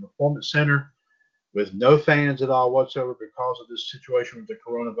going to be at the Performance Center with no fans at all whatsoever because of this situation with the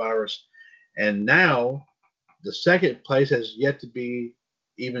coronavirus. And now the second place has yet to be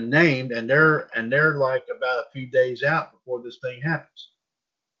even named, and they're like about a few days out before this thing happens.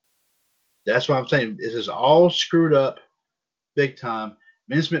 That's what I'm saying. This is all screwed up big time.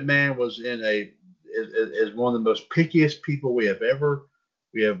 Vince McMahon was is one of the most pickiest people we have ever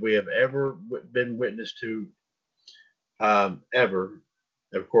been witness to ever,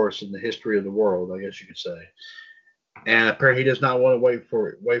 of course, in the history of the world, I guess you could say. And apparently he does not want to wait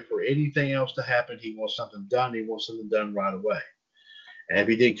for anything else to happen. He wants something done. He wants something done right away. And if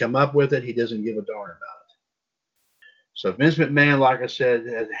he didn't come up with it, he doesn't give a darn about it. So Vince McMahon, like I said,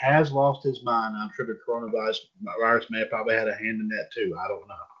 has lost his mind. I'm sure the coronavirus may have probably had a hand in that too. I don't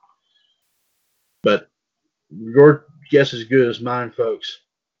know. But your guess is as good as mine, folks.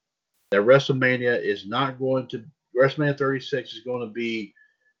 That WrestleMania 36 is going to be,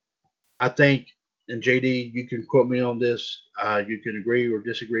 I think, and JD, you can quote me on this. You can agree or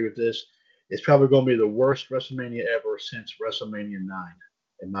disagree with this. It's probably going to be the worst WrestleMania ever since WrestleMania 9,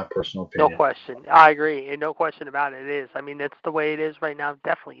 in my personal opinion. No question. I agree. And no question about it. It is. I mean, that's the way it is right now.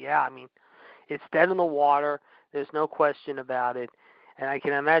 Definitely, yeah. I mean, it's dead in the water. There's no question about it. And I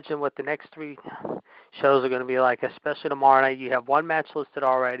can imagine what the next 3 shows are going to be like, especially tomorrow night. You have one match listed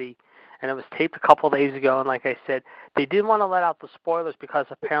already, and it was taped a couple of days ago. And like I said, they didn't want to let out the spoilers because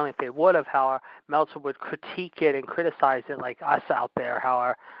apparently if they would have, however, Meltzer would critique it and criticize it like us out there,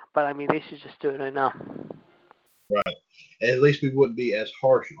 however. But, I mean, they should just do it right now. Right. And at least we wouldn't be as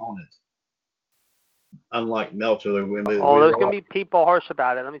harsh on it. Unlike Meltzer. There's going to be people harsh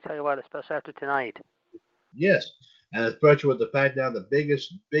about it. Let me tell you what, especially after tonight. Yes. And especially with the fact now the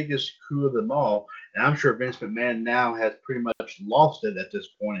biggest coup of them all, and I'm sure Vince McMahon now has pretty much lost it at this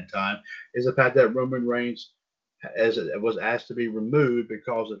point in time, is the fact that Roman Reigns was asked to be removed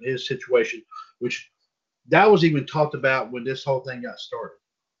because of his situation, which that was even talked about when this whole thing got started.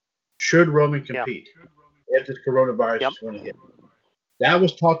 Should Roman compete if this coronavirus is going to hit? That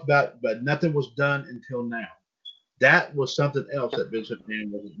was talked about, but nothing was done until now. That was something else that Vince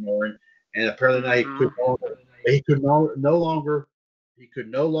McMahon was ignoring, and apparently now he could no longer,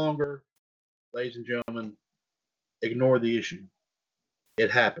 ladies and gentlemen, ignore the issue. It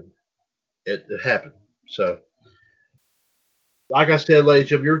happened. It happened. So, like I said, ladies and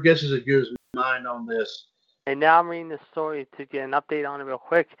gentlemen, your guess is as good as mine on this. And now I'm reading the story to get an update on it real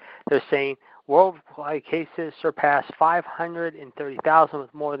quick. They're saying worldwide cases surpass 530,000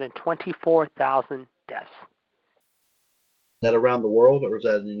 with more than 24,000 deaths. Is that around the world, or is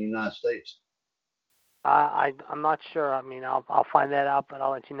that in the United States? I'm not sure. I mean, I'll find that out, but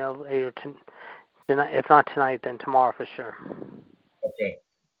I'll let you know later. If not tonight, then tomorrow for sure.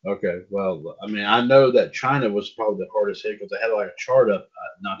 Okay. Well, I mean, I know that China was probably the hardest hit because they had like a chart up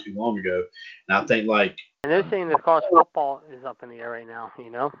not too long ago, and I think like. And they're saying that college football is up in the air right now.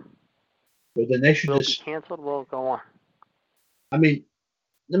 You know. Well, then they should will be canceled. Will go on. I mean,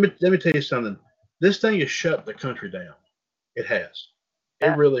 let me tell you something. This thing has shut the country down. It has.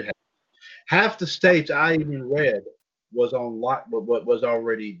 It really has. Half the states I even read was on lock, but was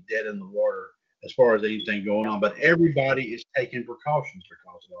already dead in the water as far as anything going on. But everybody is taking precautions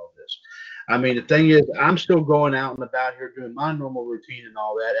because of all this. I mean, the thing is, I'm still going out and about here doing my normal routine and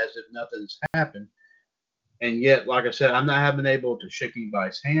all that as if nothing's happened. And yet, like I said, I'm not having able to shake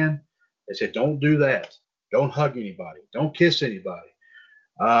anybody's hand. They said, don't do that. Don't hug anybody. Don't kiss anybody.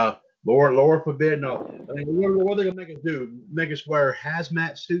 Lord forbid, no. I mean, what are they going to make us do? Make us wear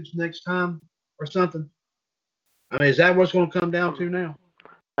hazmat suits next time or something? I mean, is that what's going to come down to now?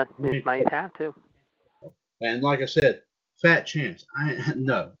 It might have to. And like I said, fat chance.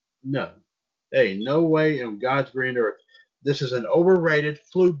 No. Hey, no way on God's green earth. This is an overrated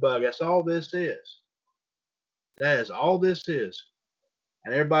flu bug. That's all this is. That is all this is.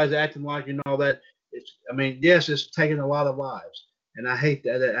 And everybody's acting like that. Yes, it's taking a lot of lives. And I hate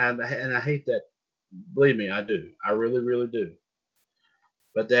that. And I hate that. Believe me, I do. I really, really do.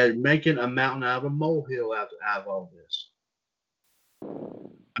 But they're making a mountain out of a molehill out of all this.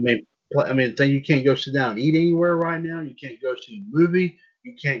 The thing, you can't go sit down and eat anywhere right now. You can't go see a movie.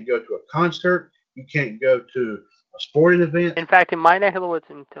 You can't go to a concert. You can't go to a sporting event. In fact, in my neck of the woods,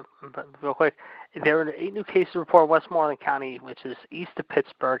 real quick, there are 8 new cases reported in Westmoreland County, which is east of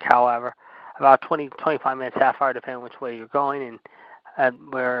Pittsburgh, however, about 20-25 minutes half hour, depending on which way you're going, and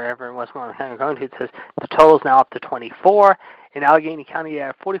wherever in Westmoreland County you're going to. It says the total is now up to 24. In Allegheny County, there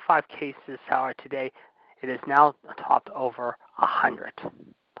are 45 cases, however, today. It is now topped over 100.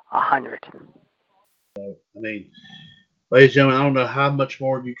 100. So, ladies and gentlemen, I don't know how much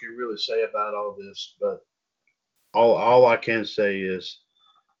more you can really say about all this, but all I can say is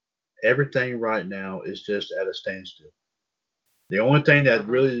everything right now is just at a standstill. The only thing that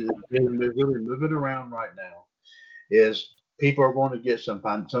really moving around right now is people are going to get some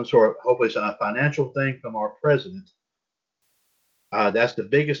sort of, hopefully, some financial thing from our president. That's the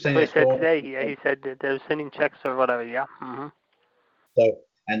biggest thing that's going on. Today, yeah, he said that they're sending checks or whatever, yeah. Mm-hmm. So,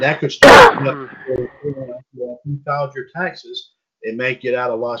 and that could start if you filed your taxes. It may get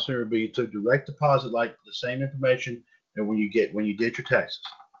out a lot sooner, but you took direct deposit, like the same information that when you did your taxes.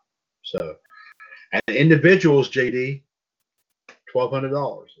 So, and individuals, JD,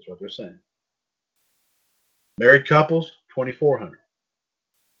 $1,200 is what they're saying. Married couples, $2,400.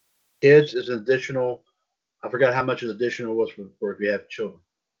 Kids is an additional. I forgot how much an additional was for if you have children.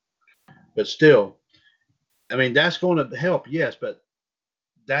 But still, that's going to help, yes. But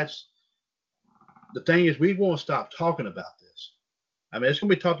that's the thing is, we won't stop talking about this. It's going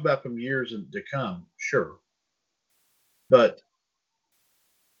to be talked about from years to come, sure. But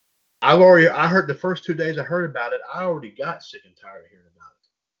I heard the first 2 days I heard about it, I already got sick and tired of hearing about it.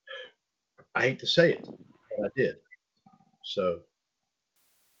 I hate to say it, but I did. So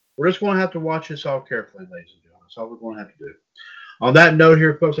we're just going to have to watch this all carefully, ladies and gentlemen. That's all we're going to have to do. On that note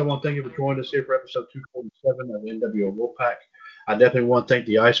here, folks, I want to thank you for joining us here for episode 247 of the NWO Wolfpac. I definitely want to thank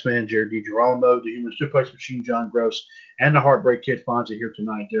the Iceman, Jared DiGirolamo, the Human Suplex Machine, John Gross, and the Heartbreak Kid, Fonzie, here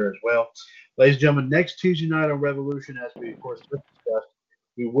tonight there as well. Ladies and gentlemen, next Tuesday night on Revolution, as we, of course, discussed,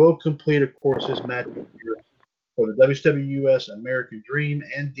 we will complete, of course, this match here for the WWS American Dream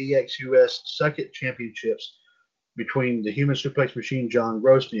and DXUS Second Championships between the Human Suplex Machine, John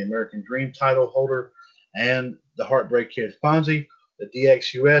Gross, the American Dream title holder, and the Heartbreak Kid, Fonzie, the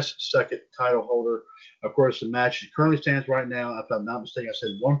DXUS second title holder. Of course, the match currently stands right now, if I'm not mistaken, I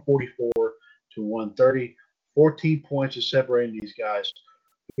said 144 to 130. 14 points is separating these guys.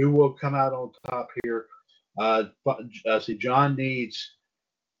 Who will come out on top here? John needs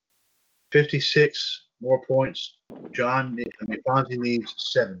 56 more points. Fonzie needs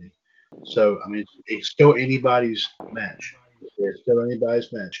 70. So, it's still anybody's match. It's still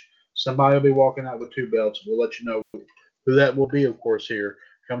anybody's match. Somebody will be walking out with 2 belts. We'll let you know who that will be, of course, here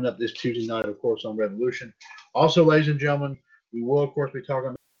coming up this Tuesday night, of course, on Revolution. Also, ladies and gentlemen, we will, of course, be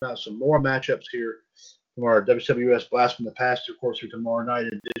talking about some more matchups here from our WWS Blast from the Past, of course, here tomorrow night,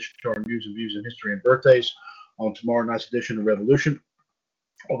 in addition to our news and views and history and birthdays on tomorrow night's edition of Revolution.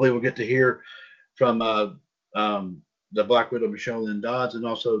 Hopefully, we'll get to hear from the Black Widow, Michelle Lynn Dodds, and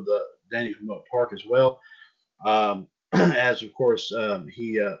also the Danny from Oak Park as well. As of course, like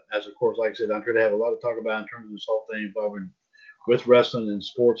I said, I'm sure they have a lot to talk about in terms of this whole thing involving with wrestling and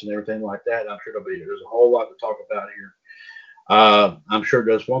sports and everything like that. I'm sure there's a whole lot to talk about here. I'm sure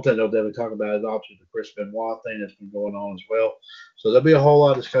there's one thing they'll definitely talk about is obviously the Chris Benoit thing that's been going on as well. So there'll be a whole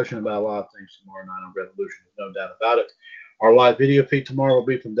lot of discussion about a lot of things tomorrow night on Revolution. There's no doubt about it. Our live video feed tomorrow will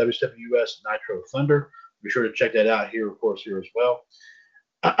be from WWS Nitro Thunder. Be sure to check that out here, of course, here as well.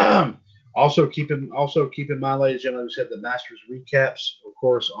 Also keep in mind, ladies and gentlemen, we said the Masters recaps, of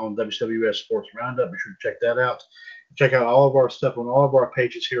course, on WWS Sports Roundup. Be sure to check that out. Check out all of our stuff on all of our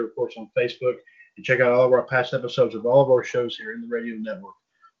pages here, of course, on Facebook. And check out all of our past episodes of all of our shows here in the radio network,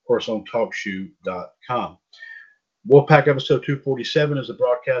 of course, on TalkShoe.com. Wolfpac episode 247 is a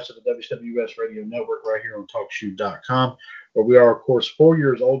broadcast of the WWS radio network right here on TalkShoe.com, where we are, of course, 4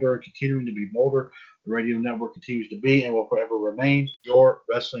 years older and continuing to be bolder. The radio network continues to be and will forever remain your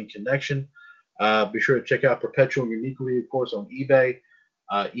wrestling connection. Be sure to check out Perpetual Uniquely, of course, on eBay,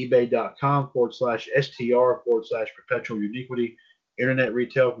 ebay.com/STR/Perpetual Uniquity, internet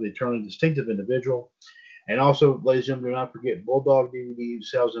retail for the eternally distinctive individual. And also, ladies and gentlemen, do not forget Bulldog DVD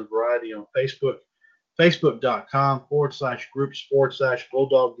sales and variety on Facebook,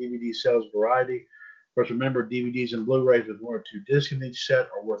 facebook.com/groups/Bulldog DVD sales variety. Of course, remember, DVDs and Blu-rays with 1 or 2 discs in each set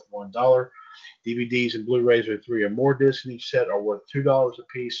are worth $1. DVDs and Blu-rays with 3 or more discs in each set are worth $2 a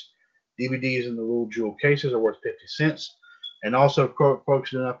piece. DVDs in the little jewel cases are worth 50 cents. And also,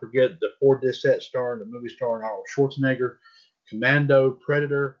 folks, do not forget the 4-disc set starring the movie starring Arnold Schwarzenegger Commando,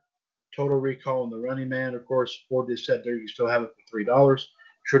 Predator, Total Recall, and The Running Man. Of course, for this set there, you still have it for $3. Be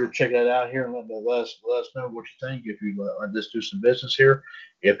sure to check that out here and let us know what you think if you let's do some business here.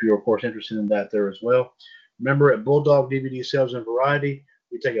 If you're, of course, interested in that there as well. Remember, at Bulldog DVD Sales and Variety,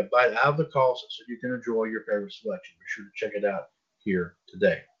 we take a bite out of the cost so you can enjoy your favorite selection. Be sure to check it out here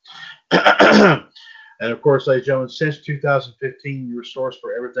today. And of course, ladies and gentlemen, since 2015, your source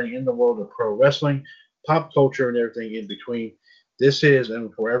for everything in the world of pro wrestling, pop culture, and everything in between. This is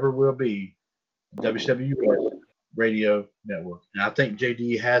and forever will be WWS Radio Network. And I think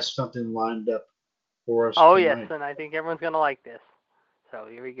JD has something lined up for us. Oh, tonight. yes, and I think everyone's going to like this. So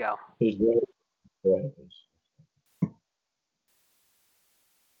here we go. Please go ahead, please.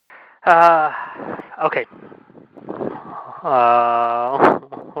 Okay.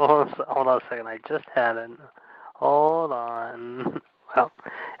 Hold on a second. I just had it. Hold on. Well,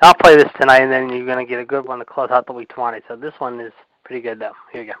 I'll play this tonight, and then you're going to get a good one to close out the week tomorrow. So this one is pretty good, though.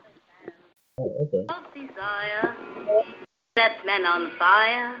 Here you go. Oh, okay. Desire set men on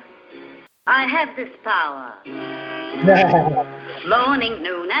fire. I have this power. Morning,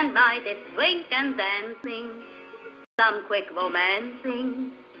 noon, and night, it's drink and dancing. Some quick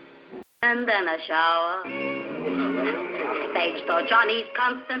romancing. And then a shower. Stage door Johnnies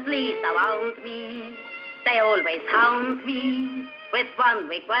constantly surround me. They always hound me with one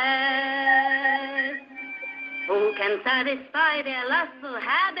request. Who can satisfy their lustful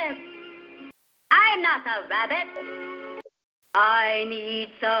habits? I'm not a rabbit. I need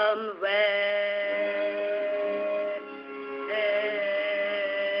some rest.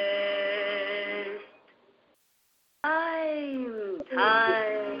 I'm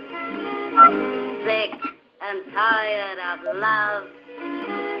tired, sick and tired of love.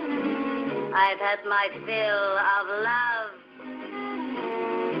 I've had my fill of love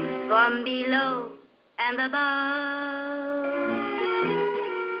from below and above.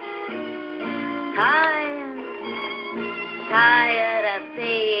 Tired of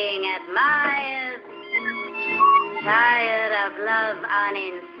being admired. Tired of love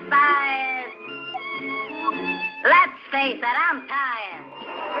uninspired. Let's face it, I'm tired.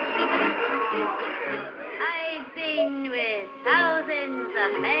 I've been with thousands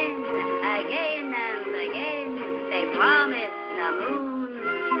of men again and again. They promise the moon.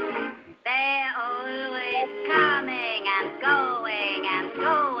 They're always coming and going and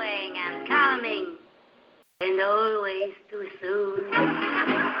going and coming. And always too soon.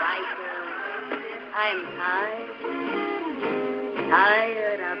 Right now, I'm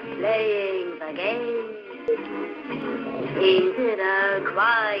tired of playing the game. Ain't it a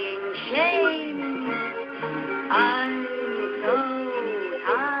crying shame? I'm so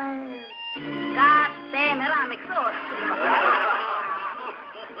tired. God damn it, I'm exhausted.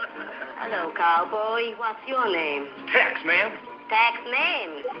 Hello, cowboy. What's your name? Tex, ma'am. Tax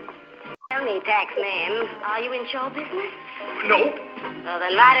name? Tell me, tax name. Are you in show business? Nope. Well,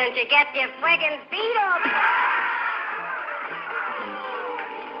 then why don't you get your friggin' feet up?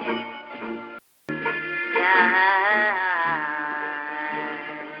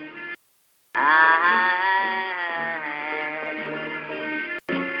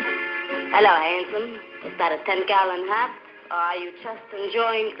 Hello, handsome. Is that a 10-gallon hat, or are you just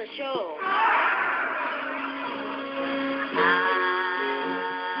enjoying the show?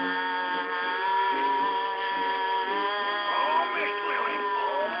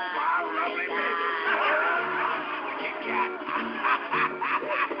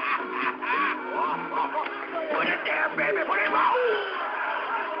 Put it there, baby. Put it on.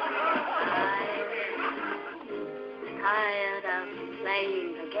 Tired of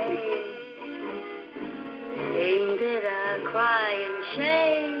playing the game. Ain't it a crying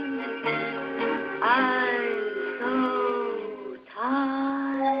shame? I'm so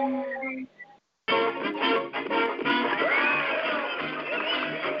tired.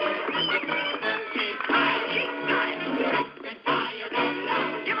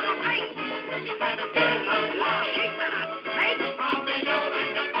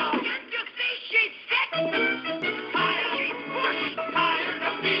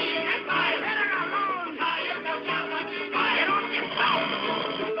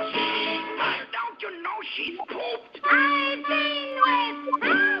 She's pooped. I've been with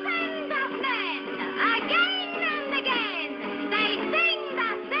thousands of men, again and again. They sing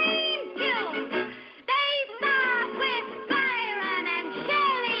the same tune. They start with Byron and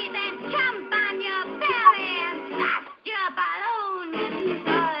Shelley, then jump on your belly and pop your balloon.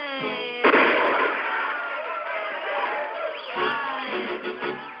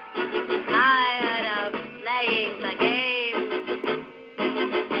 Tired of playing the game.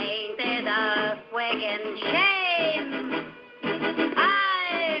 Ain't it a friggin' shame?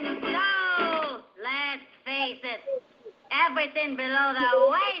 everything below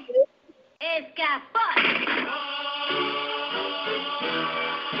the waist is kaput.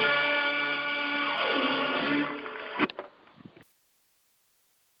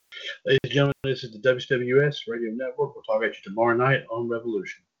 Ladies and gentlemen, this is the WWS Radio Network. We'll talk at you tomorrow night on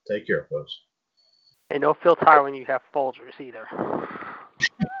Revolution. Take care, folks. And don't feel tired when you have Folgers either.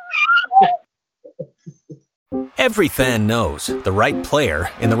 Every fan knows the right player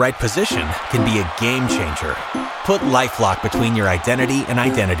in the right position can be a game changer. Put LifeLock between your identity and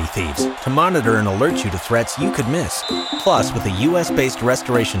identity thieves to monitor and alert you to threats you could miss. Plus, with a U.S.-based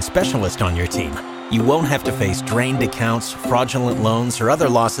restoration specialist on your team, you won't have to face drained accounts, fraudulent loans, or other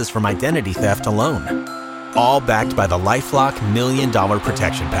losses from identity theft alone. All backed by the LifeLock $1 Million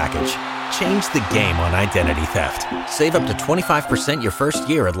Protection Package. Change the game on identity theft. Save up to 25% your first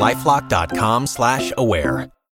year at LifeLock.com/aware.